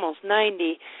be almost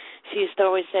 90, she used to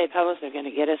always say, Pebbles, they're going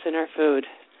to get us in our food.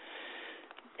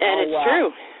 And it's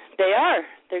true. They are.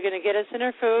 They're going to get us in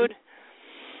our food.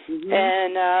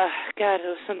 And, God,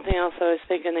 there was something else I was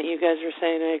thinking that you guys were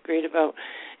saying I agreed about.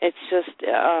 It's just,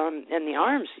 in the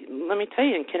arms, let me tell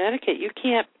you, in Connecticut, you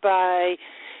can't buy,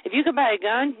 if you could buy a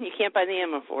gun, you can't buy the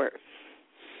ammo for it.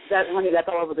 Honey, that's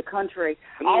all over the country.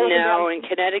 No, in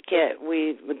Connecticut,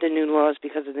 with the new laws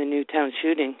because of the Newtown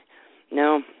shooting.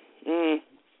 No.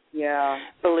 Yeah.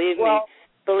 Believe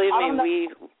me,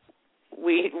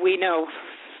 we know.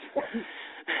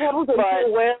 Are you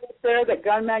aware there that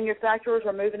gun manufacturers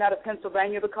are moving out of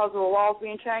Pennsylvania because of the laws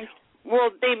being changed?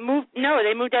 Well, they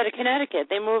moved out of Connecticut.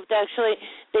 They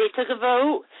took a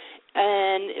vote,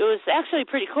 and it was actually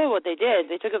pretty cool what they did.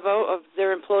 They took a vote of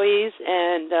their employees,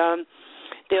 and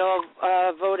they all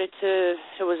voted it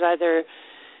was either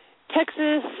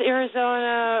Texas,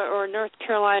 Arizona, or North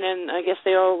Carolina, and I guess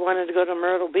they all wanted to go to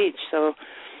Myrtle Beach. So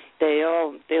they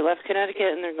left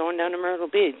Connecticut, and they're going down to Myrtle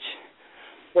Beach.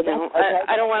 Well,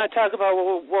 I don't want to talk about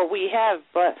what we have,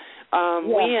 but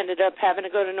we ended up having to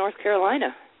go to North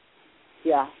Carolina.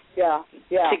 Yeah.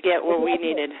 To get what we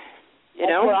needed,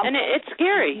 and it's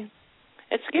scary.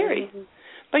 It's scary,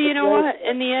 but you know what?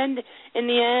 In the end,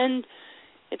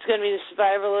 it's going to be the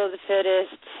survival of the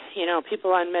fittest.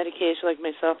 People on medication like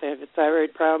myself, I have a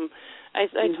thyroid problem. I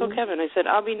told Kevin, I said,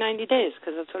 I'll be 90 days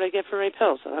because that's what I get for my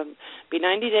pills. I'll be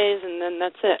 90 days, and then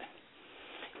that's it.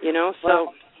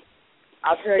 So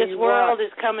I'll tell this world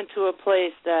is coming to a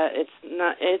place that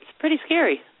it's pretty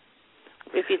scary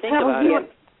if you think about it.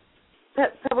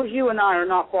 Pebbles, you and I are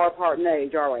not far apart in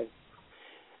age, are we?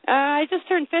 I just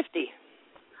turned 50.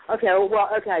 Okay,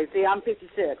 okay. See, I'm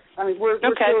 56. I mean, we're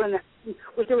still in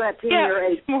that teen-year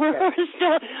age. We're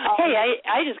still. Hey,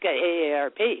 I just got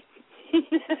AARP.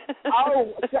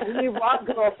 Oh, you rock,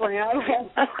 girlfriend.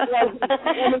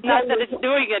 Not that it's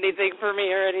doing anything for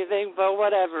me or anything, but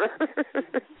whatever.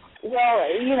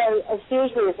 Well,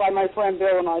 seriously, it's like my friend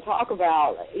Bill and I talk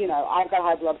about. I've got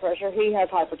high blood pressure. He has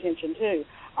hypertension too.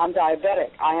 I'm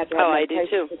diabetic. I have to have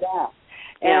medication for that.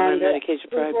 Yeah, I'm on medication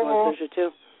for high blood pressure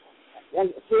too.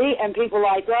 And people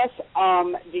like us,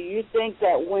 do you think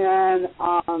that when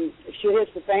shit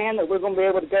hits the fan that we're going to be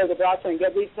able to go to the doctor and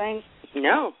get these things?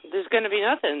 No, there's going to be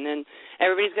nothing, and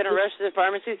everybody's going to rush to the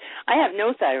pharmacy. I have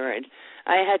no thyroid.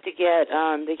 I had to get,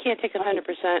 they can't take 100%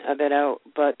 of it out,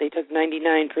 but they took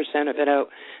 99% of it out.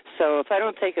 So if I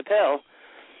don't take a pill,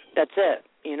 that's it.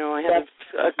 I have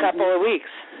a couple of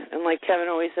weeks. And like Kevin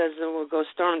always says, we'll go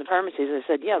storm the pharmacies. I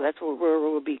said, yeah, that's where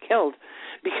we'll be killed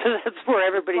because that's where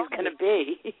everybody's going to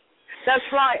be. That's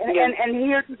right. And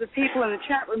here to the people in the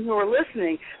chat room who are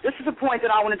listening, this is a point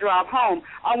that I want to drive home.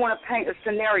 I want to paint a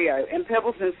scenario. And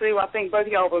Pebbles and Sue, I think both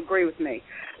of y'all will agree with me.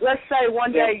 Let's say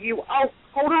one day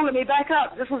hold on, let me back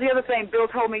up. This was the other thing Bill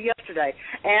told me yesterday.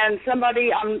 And somebody,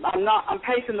 I'm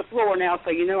pacing the floor now, so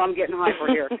I'm getting hyper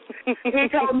here. He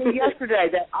told me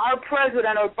yesterday that our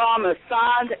President Obama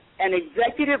signed an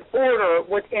executive order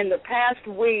within the past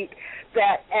week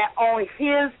that on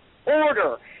his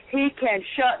order, he can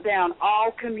shut down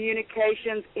all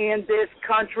communications in this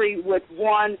country with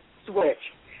one switch.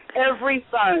 Every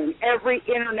phone, every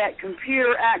internet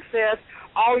computer access,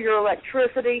 all your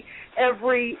electricity,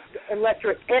 every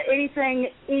anything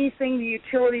the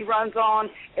utility runs on,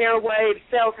 airwaves,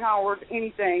 cell towers,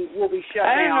 anything will be shut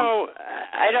down.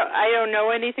 I don't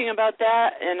know anything about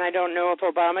that, and I don't know if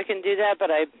Obama can do that,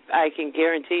 but I can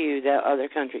guarantee you that other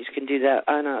countries can do that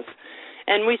on us.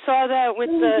 And we saw that with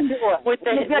the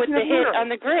hit on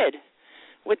the grid,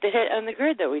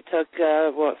 that we took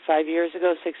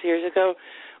 6 years ago,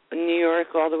 in New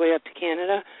York all the way up to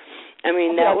Canada. I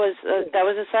mean, that was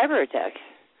a cyber attack.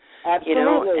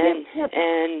 Absolutely.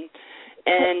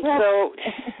 And so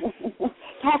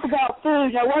talk about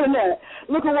food. Now wait a minute.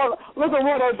 Look at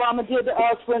what Obama did to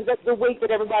us when the week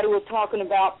that everybody was talking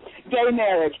about gay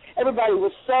marriage. Everybody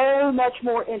was so much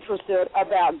more interested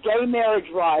about gay marriage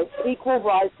rights, equal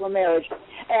rights for marriage,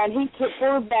 and he took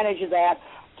full advantage of that,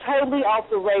 totally off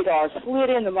the radar, slid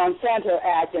in the Monsanto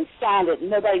Act and signed it, and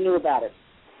nobody knew about it.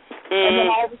 And then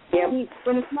all of a sudden,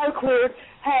 when the smoke cleared,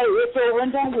 hey, it's over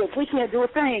and done with. We can't do a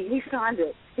thing. He signed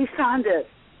it.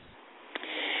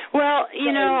 Well,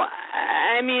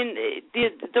 I mean,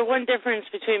 the one difference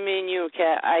between me and you,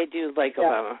 Kat, I do like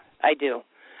Obama. I do.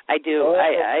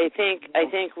 I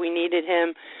think we needed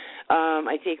him.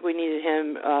 I think we needed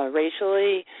him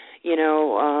racially.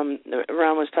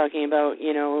 Ron was talking about,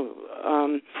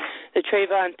 the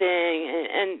Trayvon thing,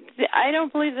 and I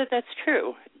don't believe that that's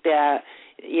true. That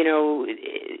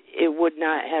it would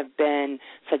not have been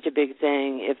such a big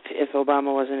thing if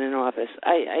Obama wasn't in office.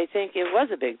 I think it was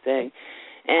a big thing.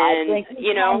 And, like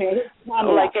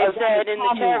I said in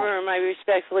the chat room, I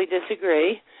respectfully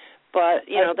disagree. But,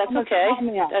 that's okay.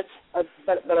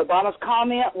 But Obama's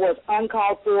comment was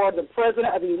uncalled for. The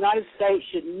President of the United States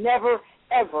should never,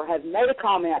 ever have made a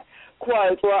comment,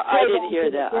 quote, well, I didn't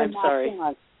hear that. I'm sorry.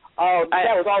 Oh,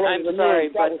 that was all over the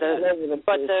news.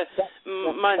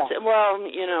 Well,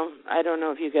 I don't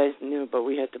know if you guys knew, but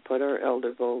we had to put our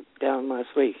elder vote down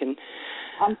last week, and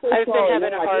I've been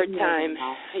having a hard time.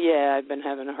 Yeah, I've been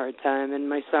having a hard time, and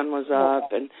my son was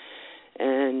up,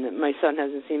 and my son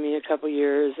hasn't seen me in a couple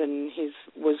years, and he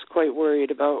was quite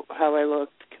worried about how I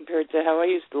looked compared to how I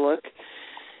used to look.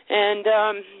 And,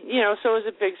 so it was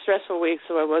a big stressful week,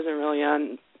 so I wasn't really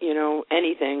on,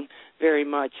 anything very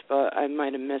much, but I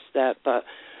might have missed that. But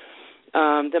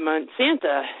the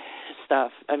Monsanto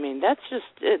stuff, I mean, that's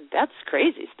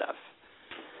crazy stuff.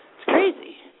 It's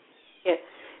crazy. Yeah.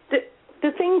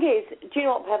 The thing is, do you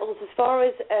know what, Pebbles, as far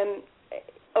as,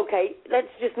 okay, let's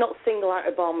just not single out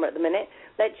Obama at the minute.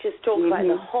 Let's just talk about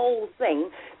the whole thing.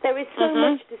 There is so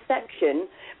much deception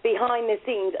behind the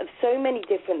scenes of so many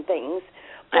different things.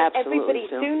 But everybody, as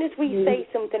soon as we say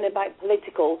something about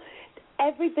political,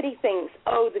 everybody thinks,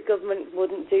 the government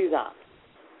wouldn't do that.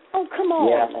 Oh, come on.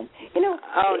 Yeah.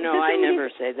 Oh, no, I never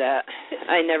say that.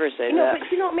 I never say that. But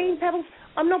you know what I mean, Pebbles?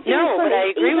 I'm not being funny. No, but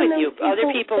I agree with you.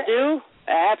 Other people do?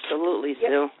 Absolutely,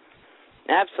 Sue.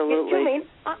 Absolutely. You know what I mean?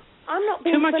 I'm not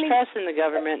being too much funny. trust in the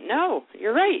government. No,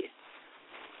 you're right.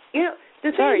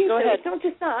 The Sorry, thing go is, ahead. It's not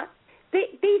just that.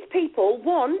 These people,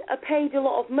 one, are paid a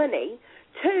lot of money.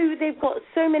 Two, they've got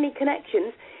so many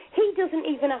connections. He doesn't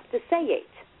even have to say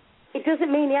it. It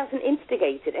doesn't mean he hasn't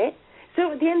instigated it.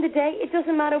 So at the end of the day, it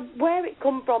doesn't matter where it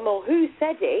come from or who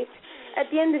said it. At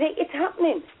the end of the day, it's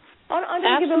happening. I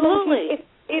don't give a monkey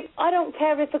if I don't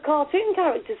care if a cartoon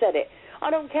character said it. I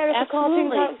don't care if a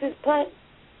cartoon character's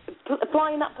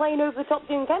flying that plane over the top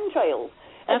doing chemtrails.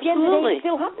 At the end of the day, it's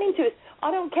still happening to us.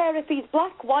 I don't care if he's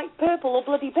black, white, purple, or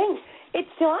bloody pink. It's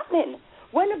still happening.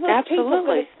 When have those people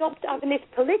going to stop having this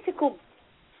political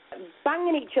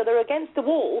banging each other against the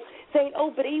wall, saying,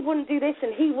 but he wouldn't do this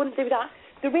and he wouldn't do that?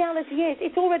 The reality is,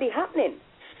 it's already happening.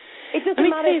 It doesn't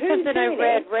matter who's doing it. Let me tell you something I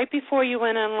read right before you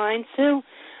went online, Sue.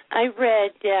 I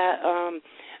read that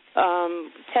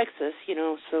Texas,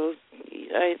 so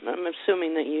I'm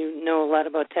assuming that you know a lot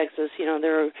about Texas.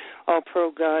 They're all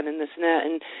pro-gun and this and that.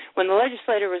 And when the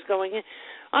legislator was going in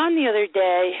on the other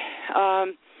day,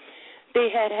 they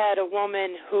had a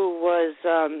woman who was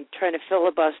trying to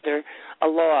filibuster a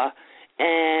law.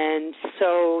 And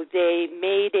so they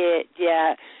made it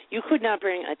that you could not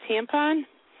bring a tampon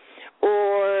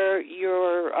or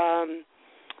your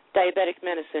diabetic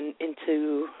medicine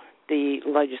into the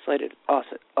legislative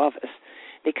office.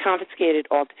 They confiscated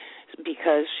all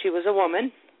because she was a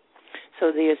woman,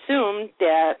 so they assumed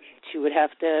that she would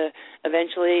have to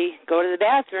eventually go to the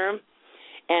bathroom,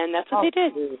 and that's what they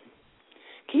did.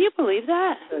 Can you believe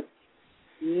that?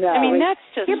 No. I mean,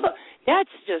 that's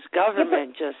just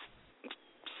government just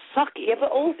sucky. Yeah,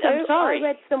 but also I'm sorry. I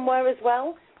read somewhere as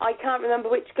well. I can't remember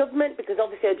which government because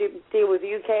obviously I do deal with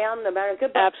the UK and America.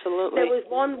 But absolutely. There was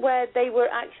one where they were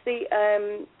actually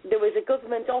there was a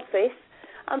government office,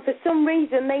 and for some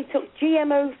reason they took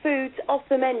GMO foods off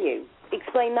the menu.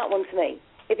 Explain that one to me.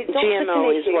 If it's not GMO such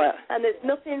an issue what? and there's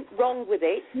nothing wrong with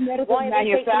it, why are they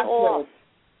taking it all off?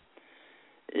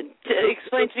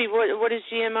 Explain to me what is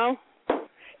GMO?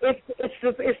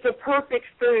 It's the perfect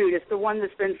food. It's the one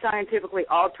that's been scientifically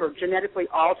altered, genetically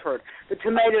altered. The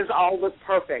tomatoes all look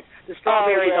perfect. The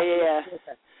strawberries all look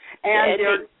perfect.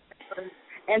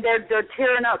 And they're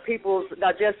tearing up people's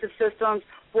digestive systems.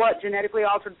 What genetically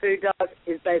altered food does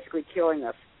is basically killing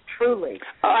us. Truly.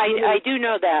 Oh, I do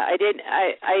know that.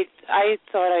 I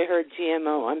thought I heard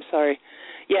GMO. I'm sorry.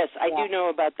 Yes, I do know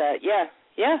about that.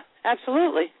 Yeah,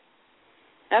 absolutely.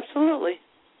 Absolutely.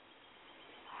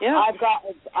 Yeah. I've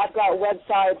got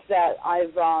websites that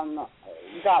I've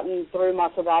gotten through my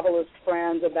survivalist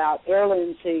friends about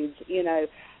heirloom seeds. The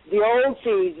old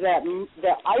seeds that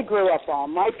I grew up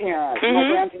on. My parents, my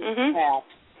grandparents had.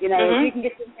 If you can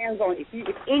get your hands on,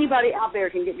 if anybody out there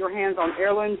can get your hands on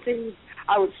heirloom seeds,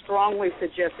 I would strongly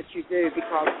suggest that you do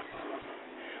because.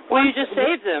 Well, you just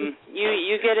save them.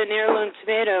 You get an heirloom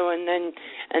tomato, and then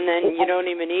you don't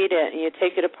even eat it, and you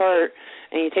take it apart,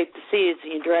 and you take the seeds,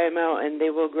 and you dry them out, and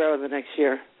they will grow the next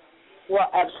year. Well,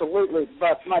 absolutely.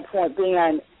 But my point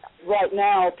being, right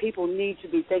now, people need to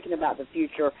be thinking about the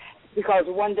future because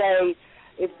one day,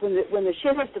 when the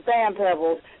shit hits the fan,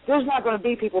 Pebbles, there's not going to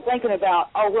be people thinking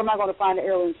about, where am I going to find an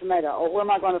heirloom tomato, or where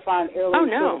am I going to find an heirloom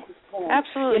tomato? Oh, no.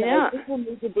 Absolutely not. People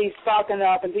need to be stocking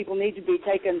up, and people need to be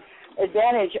taking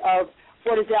advantage of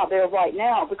what is out there right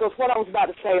now. Because what I was about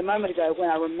to say a moment ago when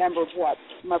I remembered what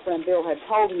my friend Bill had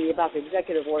told me about the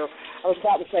executive order, I was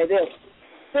about to say this.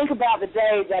 Think about the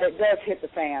day that it does hit the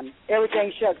fan.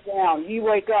 Everything shuts down. You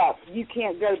wake up. You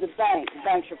can't go to the bank. The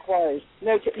banks are closed.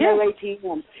 No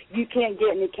ATMs. You can't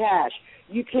get any cash.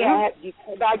 You can't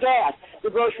buy gas. The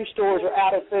grocery stores are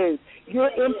out of food.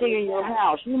 You're emptying your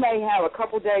house. You may have a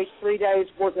couple days, 3 days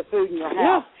worth of food in your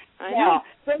house. Now,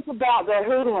 think about the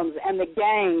hoodlums and the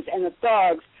gangs and the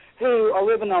thugs who are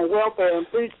living on welfare and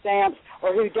food stamps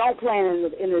or who don't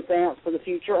plan in advance for the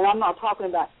future. And I'm not talking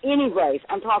about any race.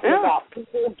 I'm talking about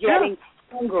people getting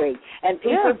hungry and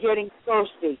people getting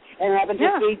thirsty and having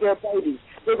to feed their babies.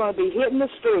 They're going to be hitting the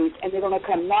streets, and they're going to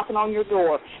come knocking on your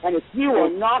door. And if you are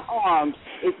not armed,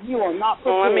 if you are not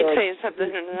prepared... Well, let me tell you something.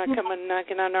 They're not coming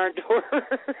knocking on our door.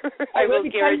 I will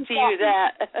guarantee you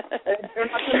that. They're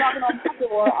not knocking on my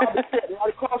door. I'll be sitting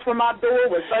right across from my door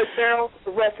with both barrels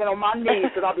resting on my knees,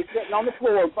 but I'll be sitting on the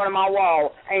floor in front of my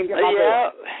wall aimed at my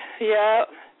door. Yeah.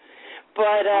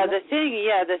 But the thing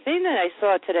that I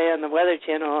saw today on the Weather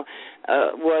Channel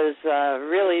was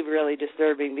really, really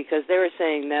disturbing because they were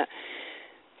saying that,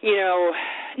 you know,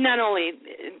 not only,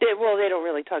 they don't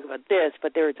really talk about this,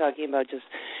 but they were talking about just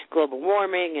global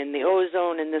warming and the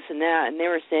ozone and this and that, and they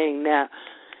were saying that,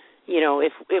 you know,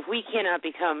 if we cannot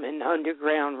become an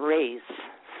underground race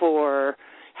for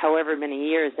however many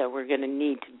years that we're going to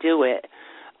need to do it,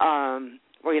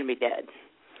 we're going to be dead.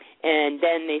 And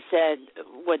then they said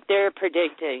what they're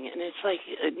predicting, and it's like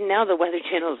now the Weather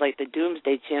Channel is like the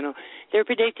Doomsday Channel. They're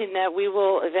predicting that we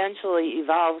will eventually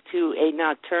evolve to a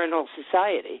nocturnal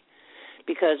society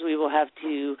because we will have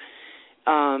to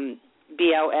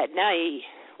be out at night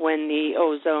when the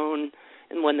ozone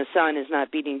and when the sun is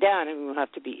not beating down, and we will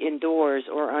have to be indoors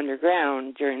or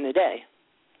underground during the day.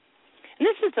 And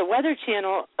this is the Weather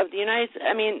Channel of the United States.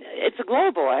 I mean, it's a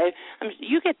global.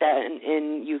 You get that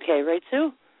in UK, right,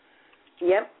 Sue?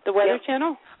 Yep. The Weather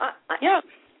Channel? Yep.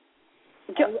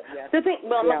 The thing,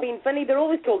 well, I'm not being funny, they're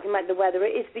always talking about the weather.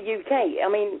 It is the UK. I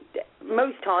mean,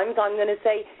 most times I'm going to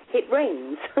say it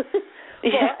rains. But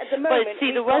at the moment, but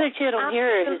see, the Weather Channel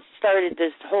here has started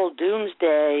this whole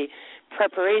doomsday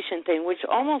preparation thing, which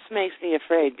almost makes me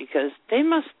afraid because they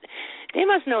must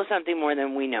know something more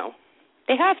than we know.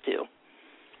 They have to.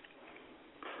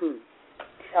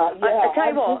 I tell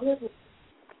you what.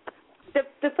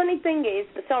 The funny thing is,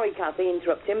 sorry, Cathy,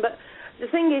 interrupting, but the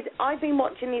thing is, I've been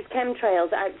watching these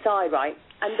chemtrails outside, right?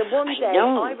 And the one day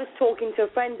I was talking to a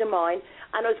friend of mine,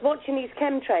 and I was watching these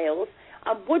chemtrails,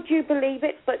 and would you believe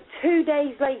it? But 2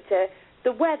 days later,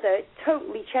 the weather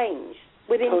totally changed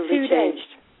within 2 days.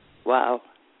 Wow.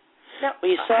 Now,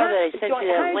 well, you saw that I sent you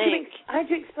that link. How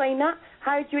do you explain that?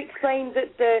 How do you explain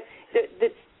that the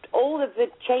all of the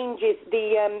changes,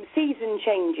 the season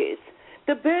changes?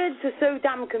 The birds are so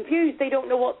damn confused. They don't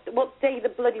know what day the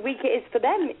bloody week it is for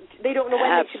them. They don't know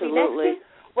when they should be nesting,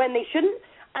 when they shouldn't.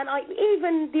 And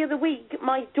even the other week,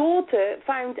 my daughter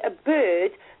found a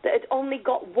bird that had only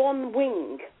got one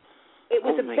wing. It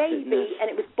was a baby, and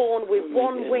it was born with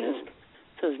one wing.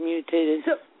 So it's mutated.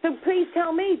 So please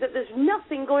tell me that there's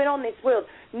nothing going on in this world.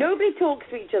 Nobody talks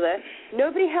to each other.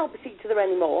 Nobody helps each other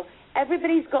anymore.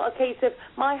 Everybody's got a case of,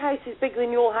 my house is bigger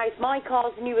than your house, my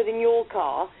car's newer than your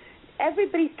car.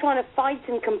 Everybody's trying to fight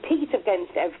and compete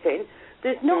against everything.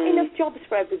 There's not enough jobs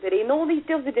for everybody and all these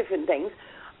other different things.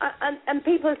 And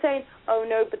people are saying, oh,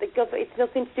 no, but the government, it's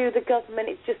nothing to do with the government,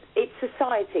 it's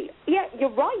society. Yeah,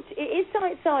 you're right, it is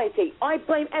society. I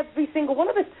blame every single one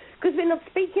of us because we're not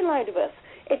speaking loud of us.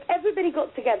 If everybody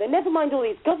got together, never mind all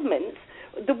these governments,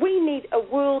 we need a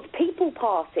world people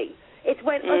party. It's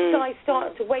when us guys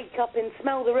start to wake up and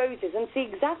smell the roses and see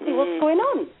exactly what's going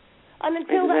on. And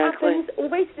until that happens, we're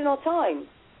wasting our time.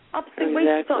 Absolutely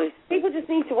wasting time. People just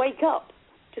need to wake up.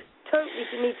 Just totally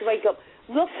need to wake up.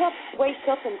 Look up, wake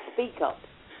up, and speak up.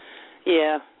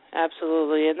 Yeah,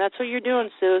 absolutely. And that's what you're doing,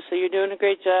 Sue. So you're doing a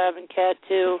great job, and Kat,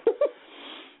 too.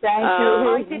 Thank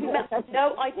you.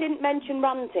 I didn't mention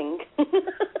ranting.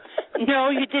 No,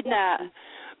 you did not.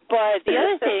 But the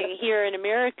other thing here in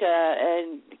America,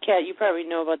 and Kat, you probably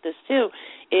know about this, too,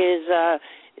 is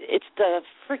it's the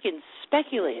freaking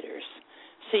speculators.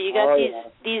 So you got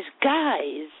these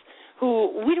guys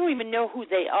who we don't even know who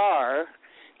they are.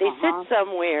 They sit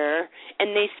somewhere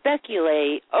and they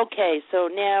speculate. Okay, so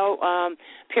now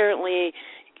apparently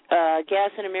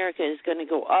gas in America is going to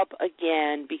go up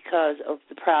again because of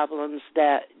the problems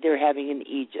that they're having in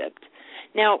Egypt.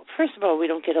 Now, first of all, we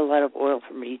don't get a lot of oil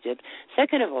from Egypt.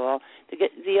 Second of all, the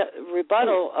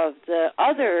rebuttal of the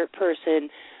other person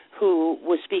who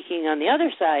was speaking on the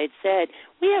other side, said,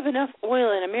 we have enough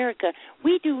oil in America.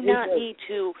 We do not need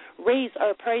to raise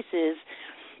our prices.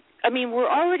 I mean, we're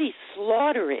already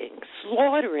slaughtering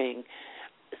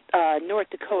North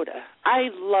Dakota. I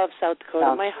love South Dakota.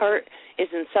 Yeah. My heart is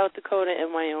in South Dakota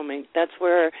and Wyoming. That's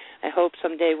where I hope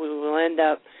someday we will end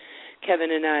up,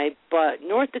 Kevin and I. But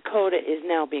North Dakota is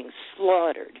now being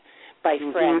slaughtered by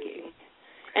fracking.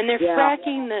 And they're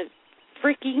fracking the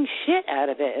freaking shit out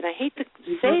of it. And I hate to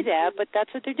say that, but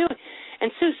that's what they're doing.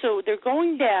 And so they're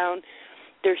going down.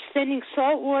 They're sending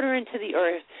salt water into the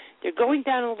earth. They're going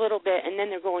down a little bit, and then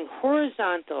they're going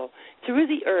horizontal through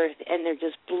the earth, and they're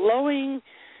just blowing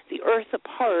the earth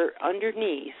apart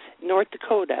underneath North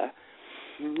Dakota,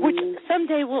 which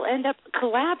someday will end up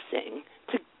collapsing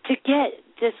to get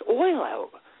this oil out.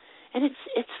 And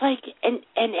it's like and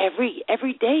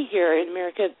every day here in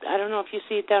America, I don't know if you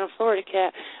see it down in Florida,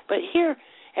 Kat, but here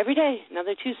every day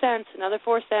another 2 cents, another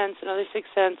 4 cents, another 6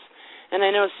 cents. And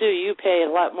I know, Sue, you pay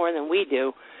a lot more than we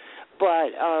do,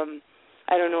 but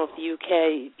I don't know if the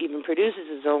UK even produces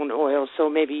its own oil, so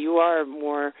maybe you are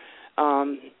more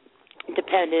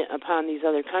dependent upon these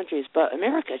other countries. But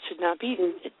America should not be.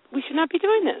 We should not be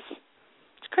doing this.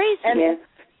 It's crazy.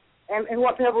 And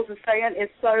what Pebbles is saying is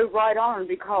so right on,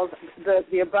 because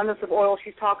the abundance of oil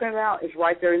she's talking about is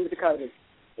right there in the Dakotas.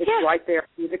 It's right there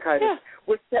in the Dakotas. Yeah.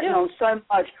 We're sitting on so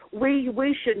much.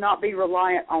 We should not be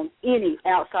reliant on any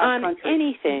outside country. On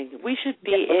anything. We should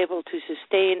be able to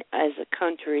sustain as a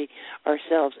country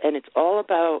ourselves. And it's all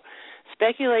about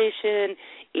speculation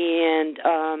and,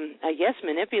 I guess,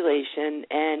 manipulation.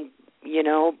 And, you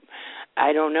know,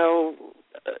 I don't know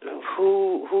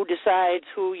who decides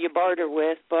who you barter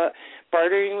with, but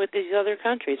bartering with these other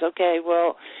countries. Okay,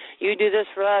 well, you do this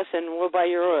for us and we'll buy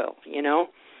your oil, you know?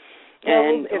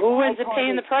 And who ends up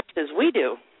paying the prices? We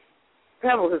do.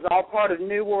 Pebbles is all part of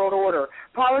New World Order.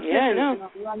 Politicians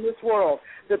run this world.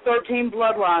 The 13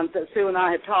 bloodlines that Sue and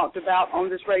I have talked about on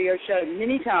this radio show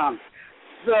many times.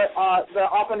 The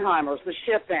Oppenheimers, the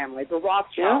Schiff family, the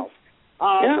Rothschilds,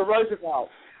 the Roosevelts,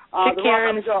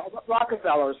 the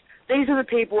Rockefellers. These are the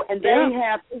people, and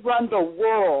they run the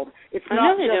world. It's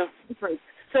not just countries.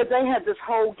 So they have this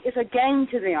whole, it's a game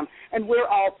to them, and we're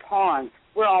all pawns.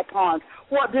 We're all pawns.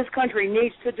 What this country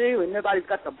needs to do, and nobody's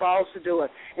got the balls to do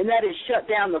it, and that is shut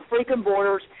down the freaking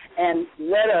borders and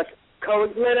let us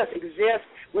exist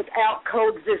without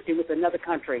coexisting with another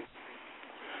country.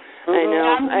 I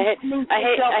know.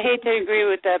 I hate to agree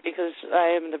with that, because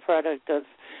I am the product of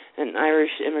an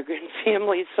Irish immigrant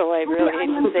family, so I really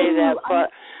hate to say that.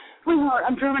 But sweetheart,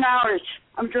 I'm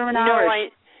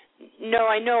German-Irish. No,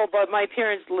 I know, but my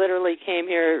parents literally came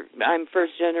here. I'm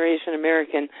first-generation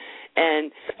American,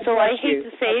 and so I hate to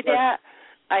say that.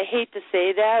 I hate to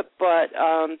say that, but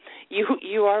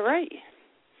you are right.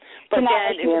 But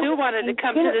then, if Sue wanted to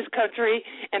come to this country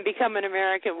and become an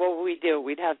American, what would we do?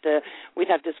 We'd have to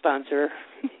sponsor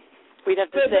her. We'd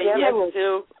have to say yes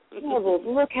to.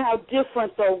 Look how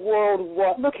different the world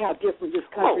was. Look how different this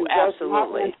country was.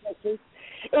 Absolutely.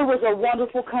 It was a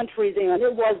wonderful country then.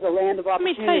 It was the land of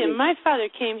opportunity. Let me tell you, my father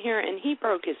came here and he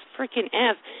broke his freaking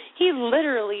ass. He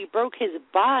literally broke his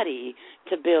body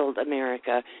to build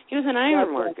America. He was an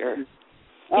iron worker.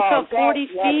 He fell 40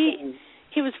 feet.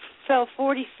 He fell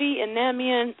 40 feet, and that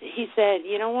man, he said,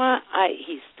 you know what?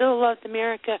 He still loved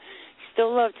America. He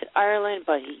still loved Ireland,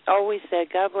 but he always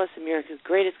said, God bless America, the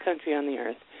greatest country on the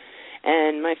earth.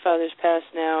 And my father's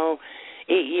passed now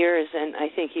 8 years, and I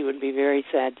think he would be very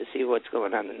sad to see what's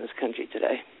going on in this country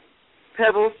today.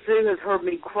 Pebbles, Sue has heard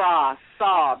me cry,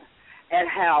 sob, at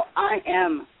how I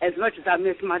am, as much as I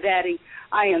miss my daddy,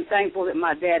 I am thankful that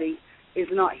my daddy is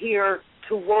not here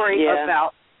to worry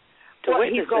about what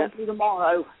he's going to do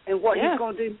tomorrow and what he's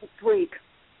going to do next week.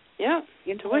 Yeah,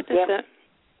 to witness it.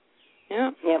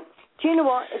 Yeah. Do you know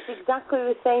what? It's exactly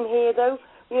the same here, though.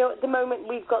 You know, at the moment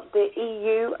we've got the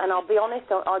EU, and I'll be honest,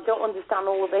 I don't understand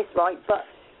all of this, right? But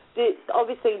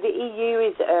obviously the EU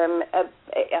is,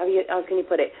 how can you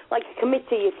put it, like a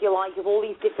committee, if you like, of all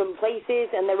these different places,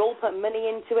 and they're all putting money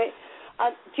into it.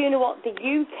 Do you know what? The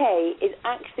UK is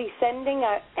actually sending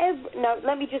out, now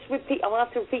let me just repeat, I'll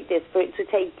have to repeat this for it to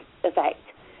take effect,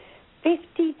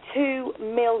 52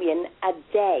 million a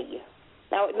day.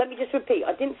 Now, let me just repeat,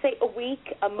 I didn't say a week,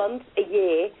 a month, a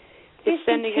year. It's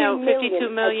sending out 52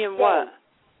 million what?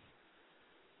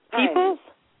 People?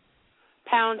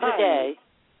 Pounds a day.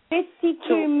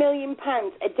 52 million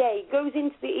pounds a day goes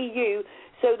into the EU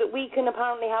so that we can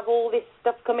apparently have all this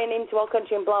stuff coming into our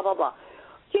country and blah, blah, blah.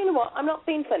 Do you know what? I'm not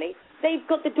being funny. They've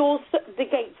got the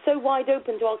gates so wide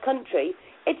open to our country.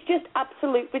 It's just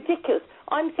absolute ridiculous.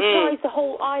 I'm surprised the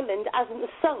whole island hasn't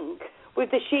sunk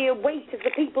with the sheer weight of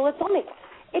the people that's on it.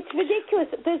 It's ridiculous.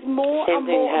 There's more Same and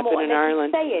more and more. thing happened in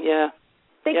Ireland.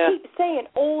 They keep saying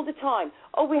all the time,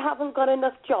 oh, we haven't got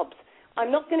enough jobs.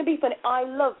 I'm not going to be funny. I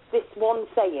love this one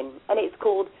saying, and it's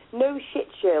called, no shit,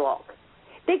 Sherlock.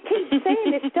 They keep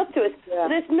saying this stuff to us.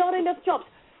 There's not enough jobs.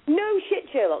 No shit,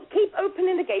 Sherlock. Keep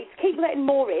opening the gates, keep letting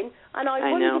more in, and I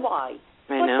wonder why.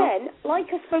 But then, like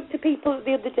I spoke to people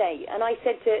the other day, and I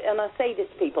say this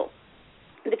to people,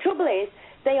 the trouble is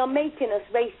they are making us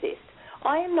racist.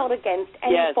 I am not against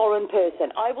any foreign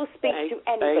person. I will speak to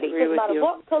anybody. It doesn't matter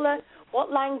what colour,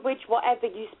 what language, whatever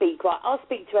you speak, right? I'll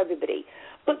speak to everybody.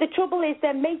 But the trouble is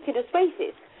they're making us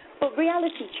racist. But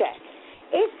reality check.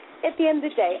 If, at the end of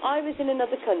the day, I was in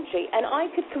another country and I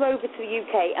could come over to the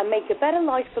UK and make a better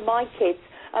life for my kids,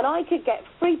 and I could get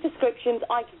free prescriptions,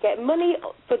 I could get money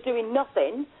for doing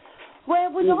nothing,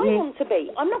 where would I want to be?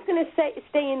 I'm not going to stay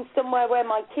in somewhere where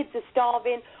my kids are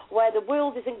starving, where the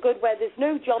world isn't good, where there's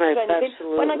no jobs or anything.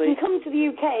 Absolutely. When I can come to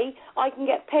the UK, I can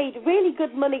get paid really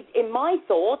good money in my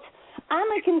thought, and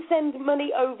I can send money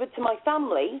over to my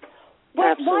family.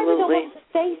 Why would I want to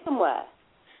stay somewhere?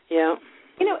 Yeah.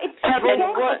 You know, I've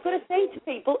got to say to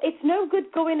people, it's no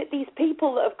good going at these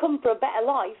people that have come for a better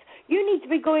life. You need to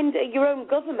be going to your own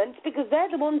government, because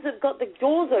they're the ones that have got the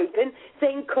doors open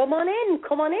saying, come on in,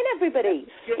 everybody.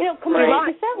 Come on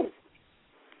yourselves.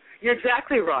 You're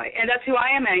exactly right. And that's who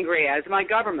I am angry at, is my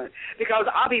government, because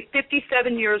I'll be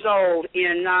 57 years old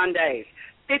in 9 days.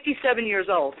 57 years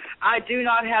old. I do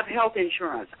not have health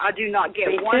insurance. I do not get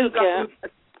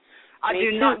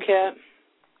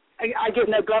I get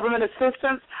no government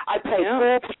assistance. I pay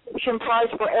full prescription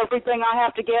price for everything I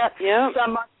have to get.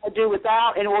 Some months I do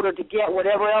without in order to get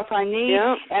whatever else I need.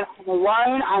 And I'm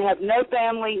alone. I have no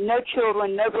family, no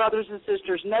children, no brothers and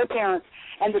sisters, no parents.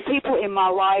 And the people in my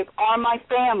life are my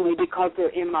family because they're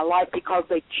in my life, because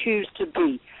they choose to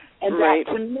be. And that,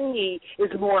 to me,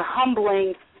 is more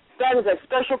humbling. That is a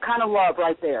special kind of love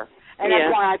right there. And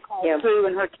that's why I call Sue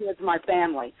and her kids my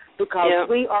family, because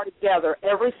we are together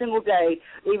every single day.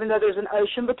 Even though there's an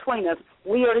ocean between us,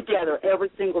 we are together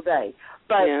every single day.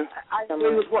 But I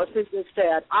agree with what Sue just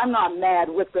said. I'm not mad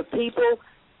with the people.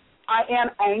 I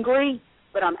am angry,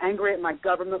 but I'm angry at my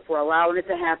government for allowing it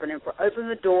to happen and for opening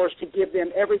the doors to give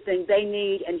them everything they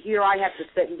need, and here I have to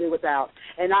sit and do without.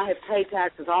 And I have paid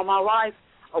taxes all my life.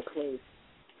 Oh, please.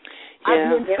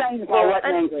 I'd be insane if I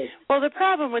wasn't angry. Well, the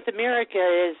problem with America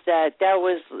is that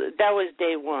was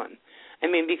day one. I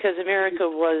mean, because America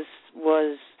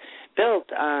was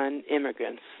built on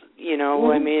immigrants.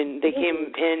 I mean, they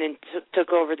came in and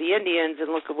took over the Indians,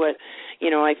 and look at what,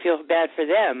 I feel bad for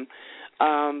them.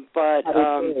 But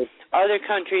other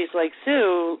countries like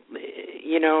Sue,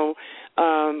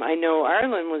 I know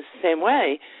Ireland was the same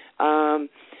way.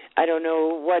 I don't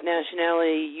know what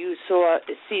nationality you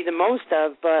see the most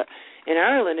of, but in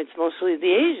Ireland, it's mostly the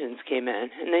Asians came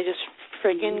in, and they just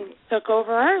freaking took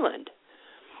over Ireland.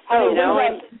 Oh,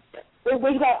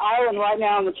 we've got Ireland right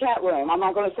now in the chat room. I'm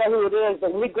not going to say who it is,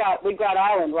 but we've got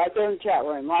Ireland right there in the chat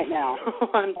room right now.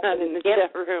 I'm not in the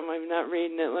chat room. I'm not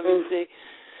reading it. Let me see.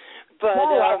 But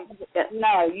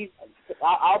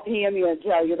I'll PM you and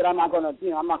tell you that I'm not going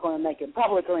to make it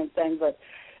public or anything. But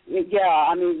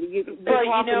I mean,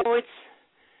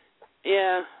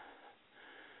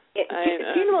 do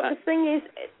you know what the thing is?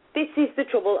 This is the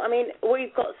trouble. I mean,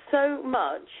 we've got so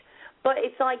much, but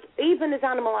it's like, even as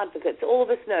animal advocates, all of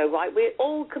us know, right? We're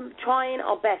all trying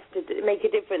our best to make a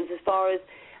difference as far as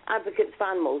advocates for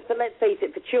animals. But let's face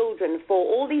it, for children, for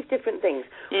all these different things,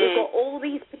 we've got all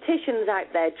these petitions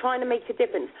out there trying to make a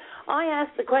difference. I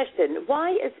ask the question,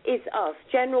 why is us,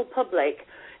 general public,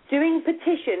 doing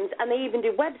petitions, and they even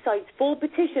do websites for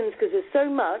petitions because there's so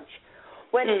much,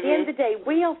 when at the end of the day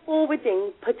we are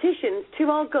forwarding petitions to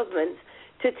our governments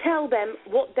to tell them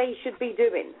what they should be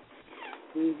doing?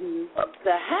 What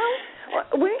the hell?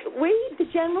 We, the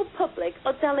general public,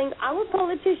 are telling our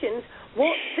politicians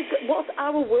what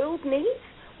our world needs?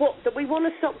 What, that we want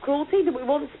to stop cruelty, that we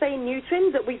want spay and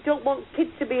neutering, that we don't want kids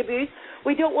to be abused,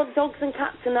 we don't want dogs and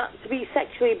cats and that to be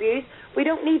sexually abused, we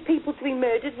don't need people to be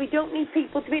murdered, we don't need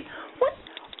people to be... What?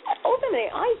 Hold on a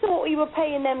minute, I thought we were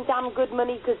paying them damn good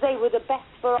money because they were the best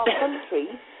for our country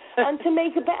and to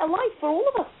make a better life for all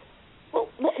of us.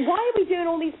 Well, why are we doing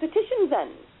all these petitions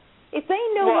then? If they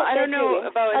know what they're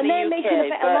doing and they're making a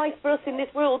better life for us in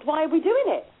this world, why are we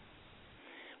doing it?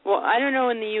 Well, I don't know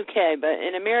in the UK, but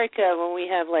in America, when we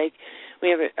have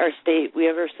our state, we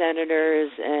have our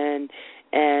senators, and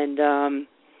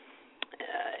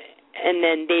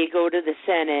then they go to the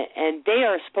Senate, and they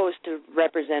are supposed to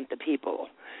represent the people.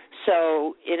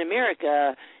 So in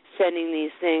America, sending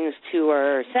these things to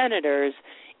our senators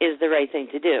is the right thing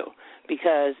to do,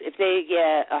 because if they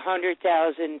get 100,000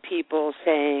 people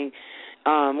saying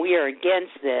we are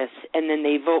against this, and then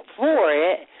they vote for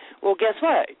it, well, guess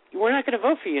what? We're not going to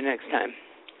vote for you next time.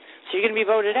 So you're going to be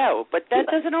voted out. But that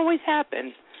doesn't always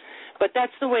happen. But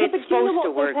that's the way it's supposed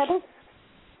to work. Pebbles?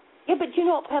 Yeah, but you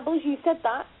know what, Pebbles? You said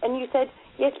that, and you said,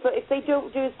 yes, but if they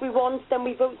don't do as we want, then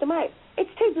we vote them out. It's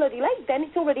too bloody late then.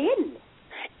 It's already in.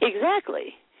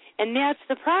 Exactly. And that's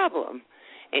the problem.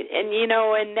 And you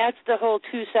know, and that's the whole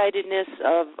two-sidedness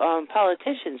of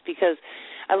politicians, because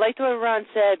I liked what Ron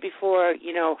said before,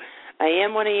 you know, I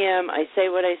am what I am, I say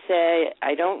what I say,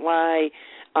 I don't lie,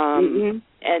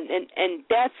 and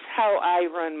that's how I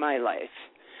run my life.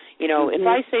 You know, if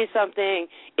I say something,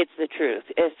 it's the truth.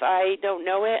 If I don't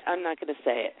know it, I'm not going to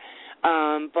say it.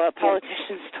 But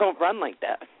politicians don't run like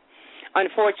that,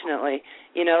 unfortunately.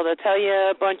 You know, they'll tell you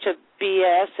a bunch of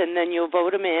BS, and then you'll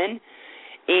vote them in.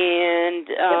 And,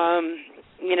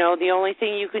 you know, the only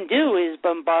thing you can do is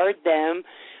bombard them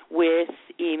with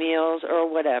emails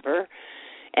or whatever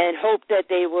and hope that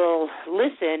they will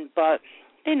listen, but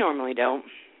they normally don't.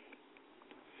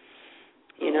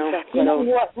 You know? You know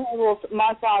what?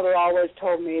 My father always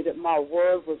told me that my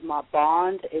word was my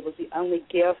bond. It was the only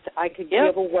gift I could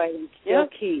give away and still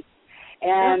keep.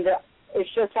 And it's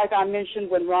just like I mentioned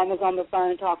when Ron was on the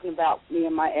phone talking about me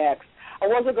and my ex. I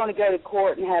wasn't going to go to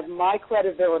court and have my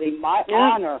credibility, my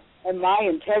honor, and my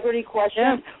integrity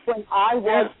questioned when I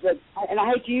was and I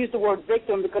hate to use the word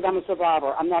victim because I'm a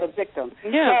survivor. I'm not a victim. But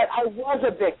I was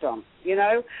a victim, you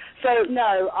know? So,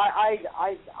 no, I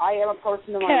am a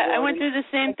person in my I went through the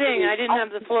same thing. I didn't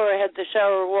have the floor. I had the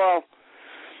shower wall.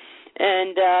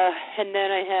 And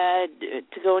then I had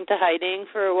to go into hiding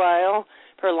for a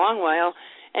long while.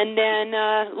 And then,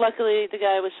 luckily, the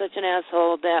guy was such an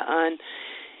asshole that on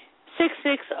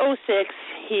 6/6/06,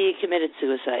 he committed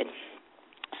suicide.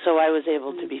 So I was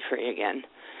able to be free again.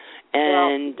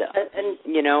 And,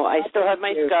 you know, I still have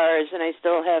my scars and I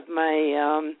still have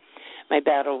my my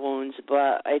battle wounds,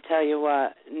 but I tell you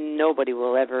what, nobody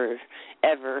will ever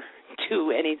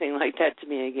do anything like that to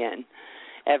me again,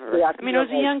 ever. Yeah, I mean, I was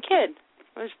a young kid.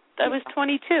 I was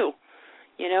 22,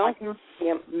 you know? I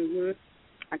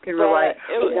can relate.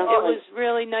 It was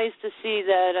really nice to see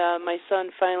that my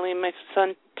son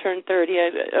turned 30.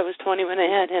 I was 20 when I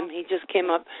had him. He just came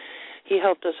up. He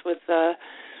helped us with our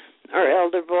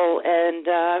elder bowl, and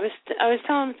I was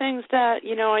telling him things that,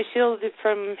 you know, I shielded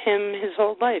from him his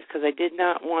whole life because I did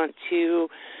not want to,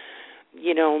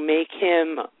 you know, make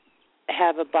him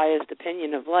have a biased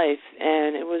opinion of life.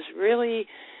 And it was really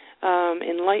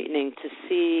enlightening to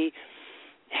see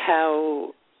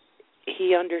how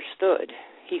he understood.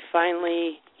 He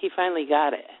finally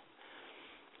got it.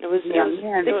 You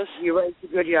raised a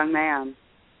good young man.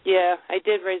 Yeah, I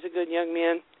did raise a good young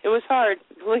man. It was hard.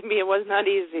 Believe me, it was not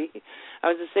easy.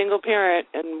 I was a single parent,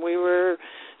 and we were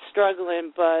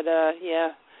struggling, but,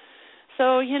 yeah.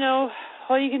 So, you know,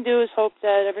 all you can do is hope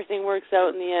that everything works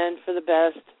out in the end for the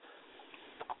best.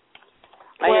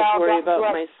 I have to worry about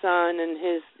my son and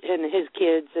his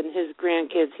kids and his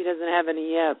grandkids. He doesn't have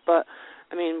any yet, but,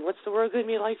 I mean, what's the world going to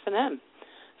be like for them?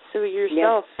 Sue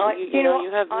yourself. You know, you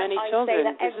have many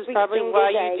children. This is probably why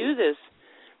you do this.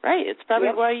 Right. It's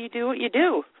probably why you do what you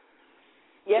do.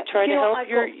 Yep. To try to help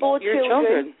your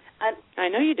children. I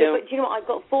know you do. But you know what? I've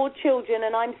got 4 children,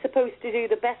 and I'm supposed to do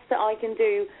the best that I can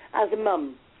do as a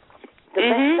mum. The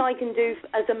best I can do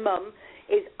as a mum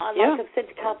is, like I've said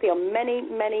to Cathy on many,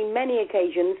 many, many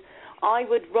occasions, I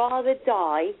would rather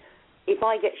die if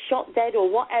I get shot dead or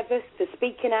whatever for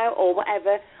speaking out or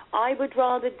whatever. I would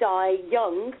rather die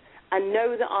young and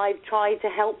know that I've tried to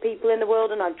help people in the world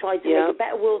and I've tried to make a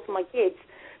better world for my kids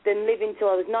than live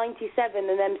until I was 97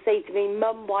 and then say to me,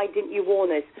 Mum, why didn't you warn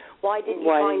us? Why didn't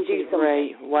you try and do something?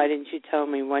 Right. Why didn't you tell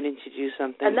me? Why didn't you do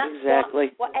something? And that's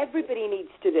what everybody needs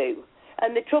to do.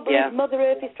 And the trouble is Mother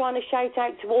Earth is trying to shout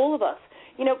out to all of us.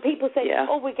 You know, people say,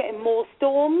 oh, we're getting more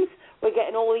storms, we're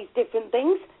getting all these different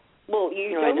things. Well,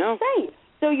 you don't say.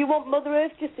 So you want Mother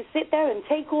Earth just to sit there and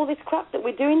take all this crap that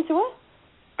we're doing to her?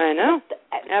 I know.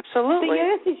 Absolutely. The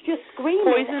Earth is just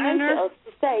screaming out at us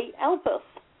to say, help us.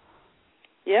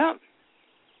 Yeah.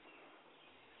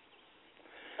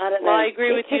 I don't know. Well, I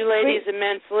agree with you ladies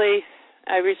immensely.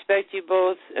 I respect you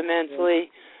both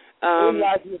immensely. We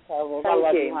love you, Carol. I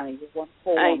love you, honey. You're a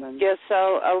wonderful woman. I guess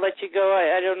I'll let you go.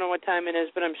 I don't know what time it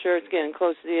is, but I'm sure it's getting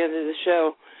close to the end of the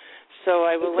show. So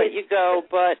I will let you go.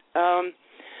 But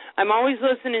I'm always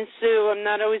listening, Sue. I'm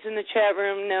not always in the chat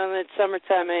room. Now that it's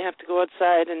summertime, I have to go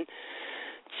outside and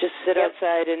just sit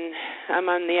outside. And I'm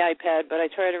on the iPad, but I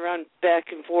try to run back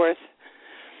and forth.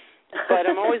 but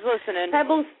I'm always listening.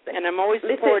 Pebbles, and I'm always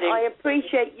listen, supporting. I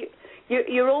appreciate you.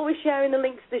 You're always sharing the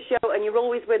links to the show, and you're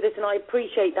always with us, and I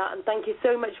appreciate that. And thank you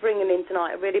so much for ringing in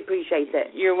tonight. I really appreciate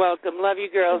it. You're welcome. Love you,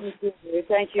 girls.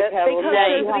 Thank you, Pebbles.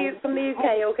 Big hug from the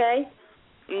UK, okay?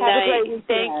 Night.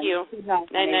 Thank you.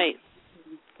 Night.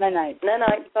 Night.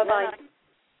 Bye-bye.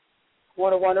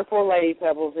 What a wonderful lady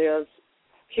Pebbles is.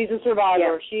 She's a survivor.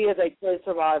 Yeah. She is a true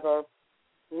survivor.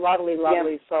 Lovely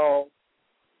soul.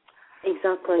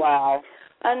 Exactly. Wow.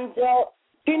 And do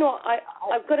you know what?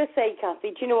 I've got to say,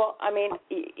 Cathy, do you know what? I mean,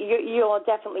 you are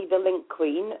definitely the link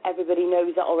queen. Everybody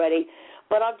knows that already.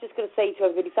 But I've just got to say to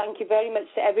everybody, thank you very much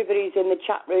to everybody who's in the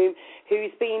chat room,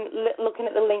 who's been looking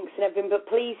at the links and everything. But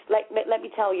please, let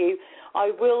me tell you, I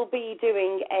will be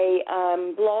doing a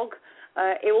blog.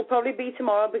 It will probably be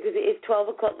tomorrow because it is 12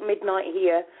 o'clock midnight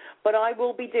here. But I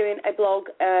will be doing a blog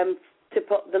to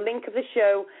put the link of the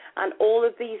show, and all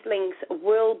of these links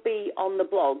will be on the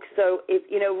blog. So, if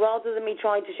rather than me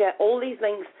trying to share all these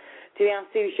links to the Ask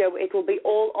Sue show, it will be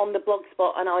all on the blog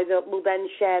spot, and I will then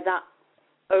share that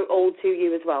all to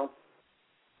you as well.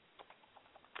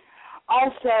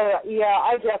 Also,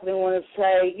 I definitely want to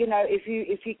say,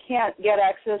 if you can't get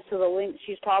access to the link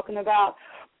she's talking about,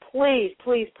 please,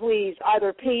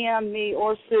 either PM me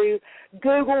or Sue.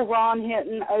 Google Ron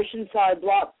Hinton, Oceanside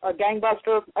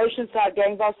Gangbuster.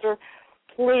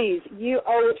 Please, you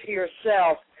owe it to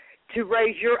yourself to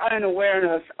raise your own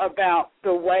awareness about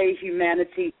the way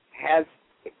humanity has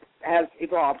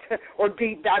evolved, or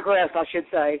digressed, I should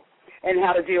say, and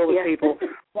how to deal with people.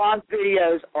 Ron's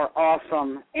videos are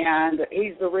awesome, and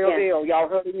he's the real deal. Y'all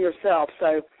heard him yourself.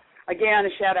 So, again, a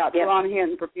shout-out to Ron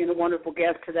Hinton for being a wonderful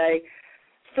guest today.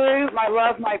 Sue, my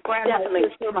love, my friend, my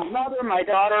sister, my mother, my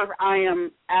daughter, I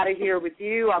am out of here with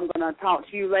you. I'm going to talk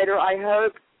to you later, I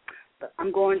hope. But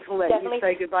I'm going to let you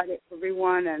say goodbye to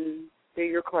everyone and do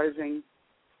your closing.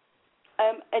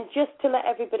 And just to let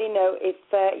everybody know, if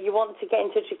you want to get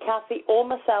in touch with Cathy or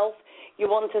myself, you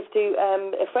want us to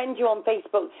friend you on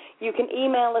Facebook, you can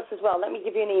email us as well. Let me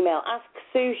give you an email,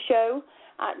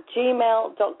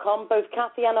 asksueshow@gmail.com. Both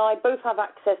Cathy and I both have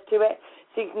access to it,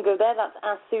 so you can go there. That's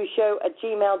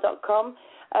asksueshow@gmail.com.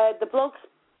 The blog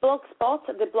spot,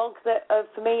 the blog that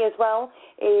for me as well,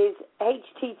 is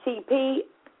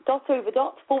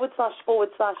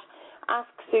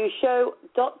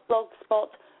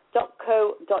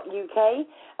http://asksueshow.blogspot.co.uk.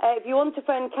 If you want to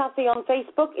friend Cathy on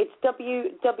Facebook, it's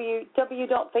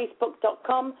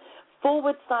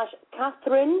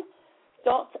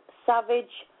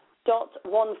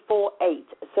www.facebook.com/Catherine.savage.148.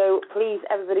 So please,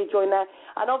 everybody, join there.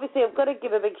 And obviously, I've got to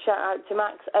give a big shout out to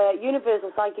Max,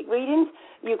 Universal Psychic Readings.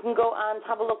 You can go and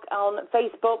have a look on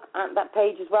Facebook at that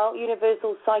page as well,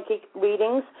 Universal Psychic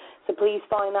Readings. So please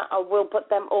find that. I will put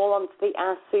them all onto the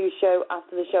Ask Sue show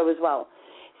after the show as well.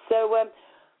 So,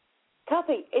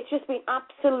 Cathy, it's just been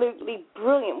absolutely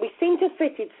brilliant. We seem to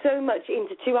fit it so much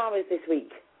into 2 hours this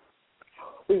week.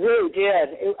 We really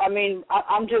did. My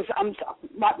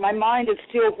mind is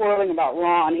still whirling about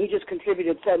Ron. He just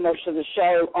contributed so much to the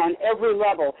show on every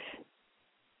level.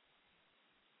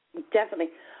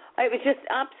 Definitely. It was just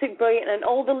absolutely brilliant, and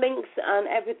all the links and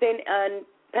everything, and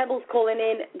Pebbles calling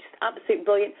in, just absolutely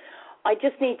brilliant. I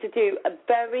just need to do a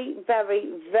very, very,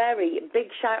 very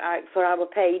big shout-out for our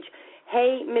page,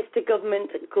 Hey Mr.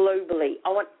 Government Globally. I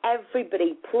want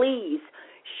everybody, please,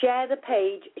 share the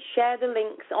page, share the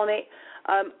links on it,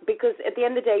 because at the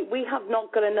end of the day, we have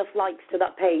not got enough likes to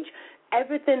that page.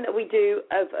 Everything that we do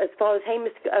as far as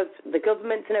of the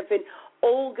government and everything,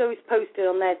 all goes posted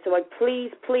on there. So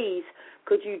please,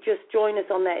 could you just join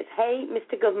us on there? It's Hey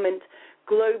Mr. Government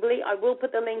Globally. I will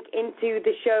put the link into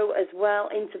the show as well,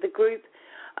 into the group.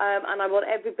 And I want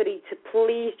everybody to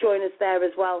please join us there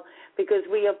as well, because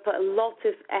we have put a lot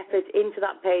of effort into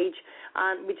that page,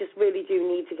 and we just really do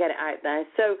need to get it out there.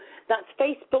 So that's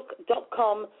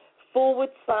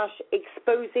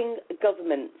facebook.com/exposing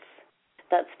governments.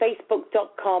 That's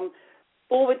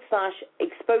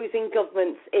facebook.com/exposing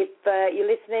governments. If you're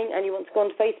listening and you want to go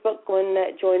on Facebook, go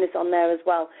and join us on there as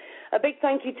well. A big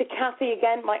thank you to Cathy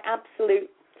again, my absolute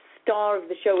star of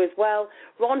the show as well.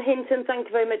 Ron Hinton, thank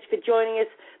you very much for joining us.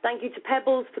 Thank you to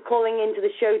Pebbles for calling into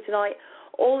the show tonight.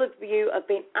 All of you have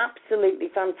been absolutely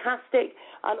fantastic.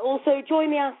 And also join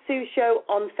the Ask Sue show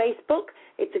on Facebook.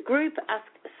 It's a group, Ask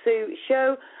Sue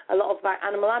show, a lot about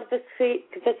animal advocacy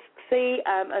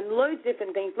and loads of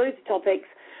different things, loads of topics.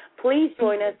 Please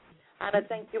join us. And I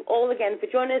thank you all again for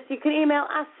joining us. You can email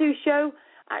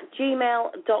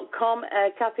asksueshow@gmail.com.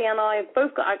 Cathy and I have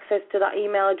both got access to that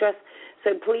email address,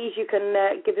 so please you can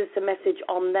give us a message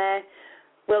on there.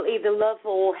 we'll either love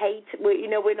or hate. We're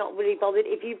not really bothered.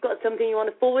 If you've got something you want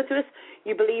to forward to us,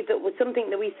 you believe that something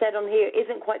that we said on here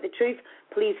isn't quite the truth,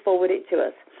 please forward it to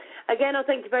us. Again, I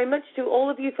thank you very much to all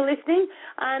of you for listening,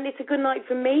 and it's a good night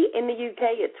from me in the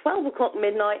UK at 12 o'clock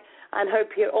midnight, and hope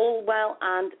you're all well,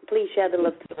 and please share the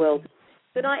love to the world.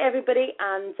 Good night, everybody,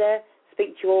 and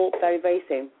speak to you all very, very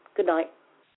soon. Good night.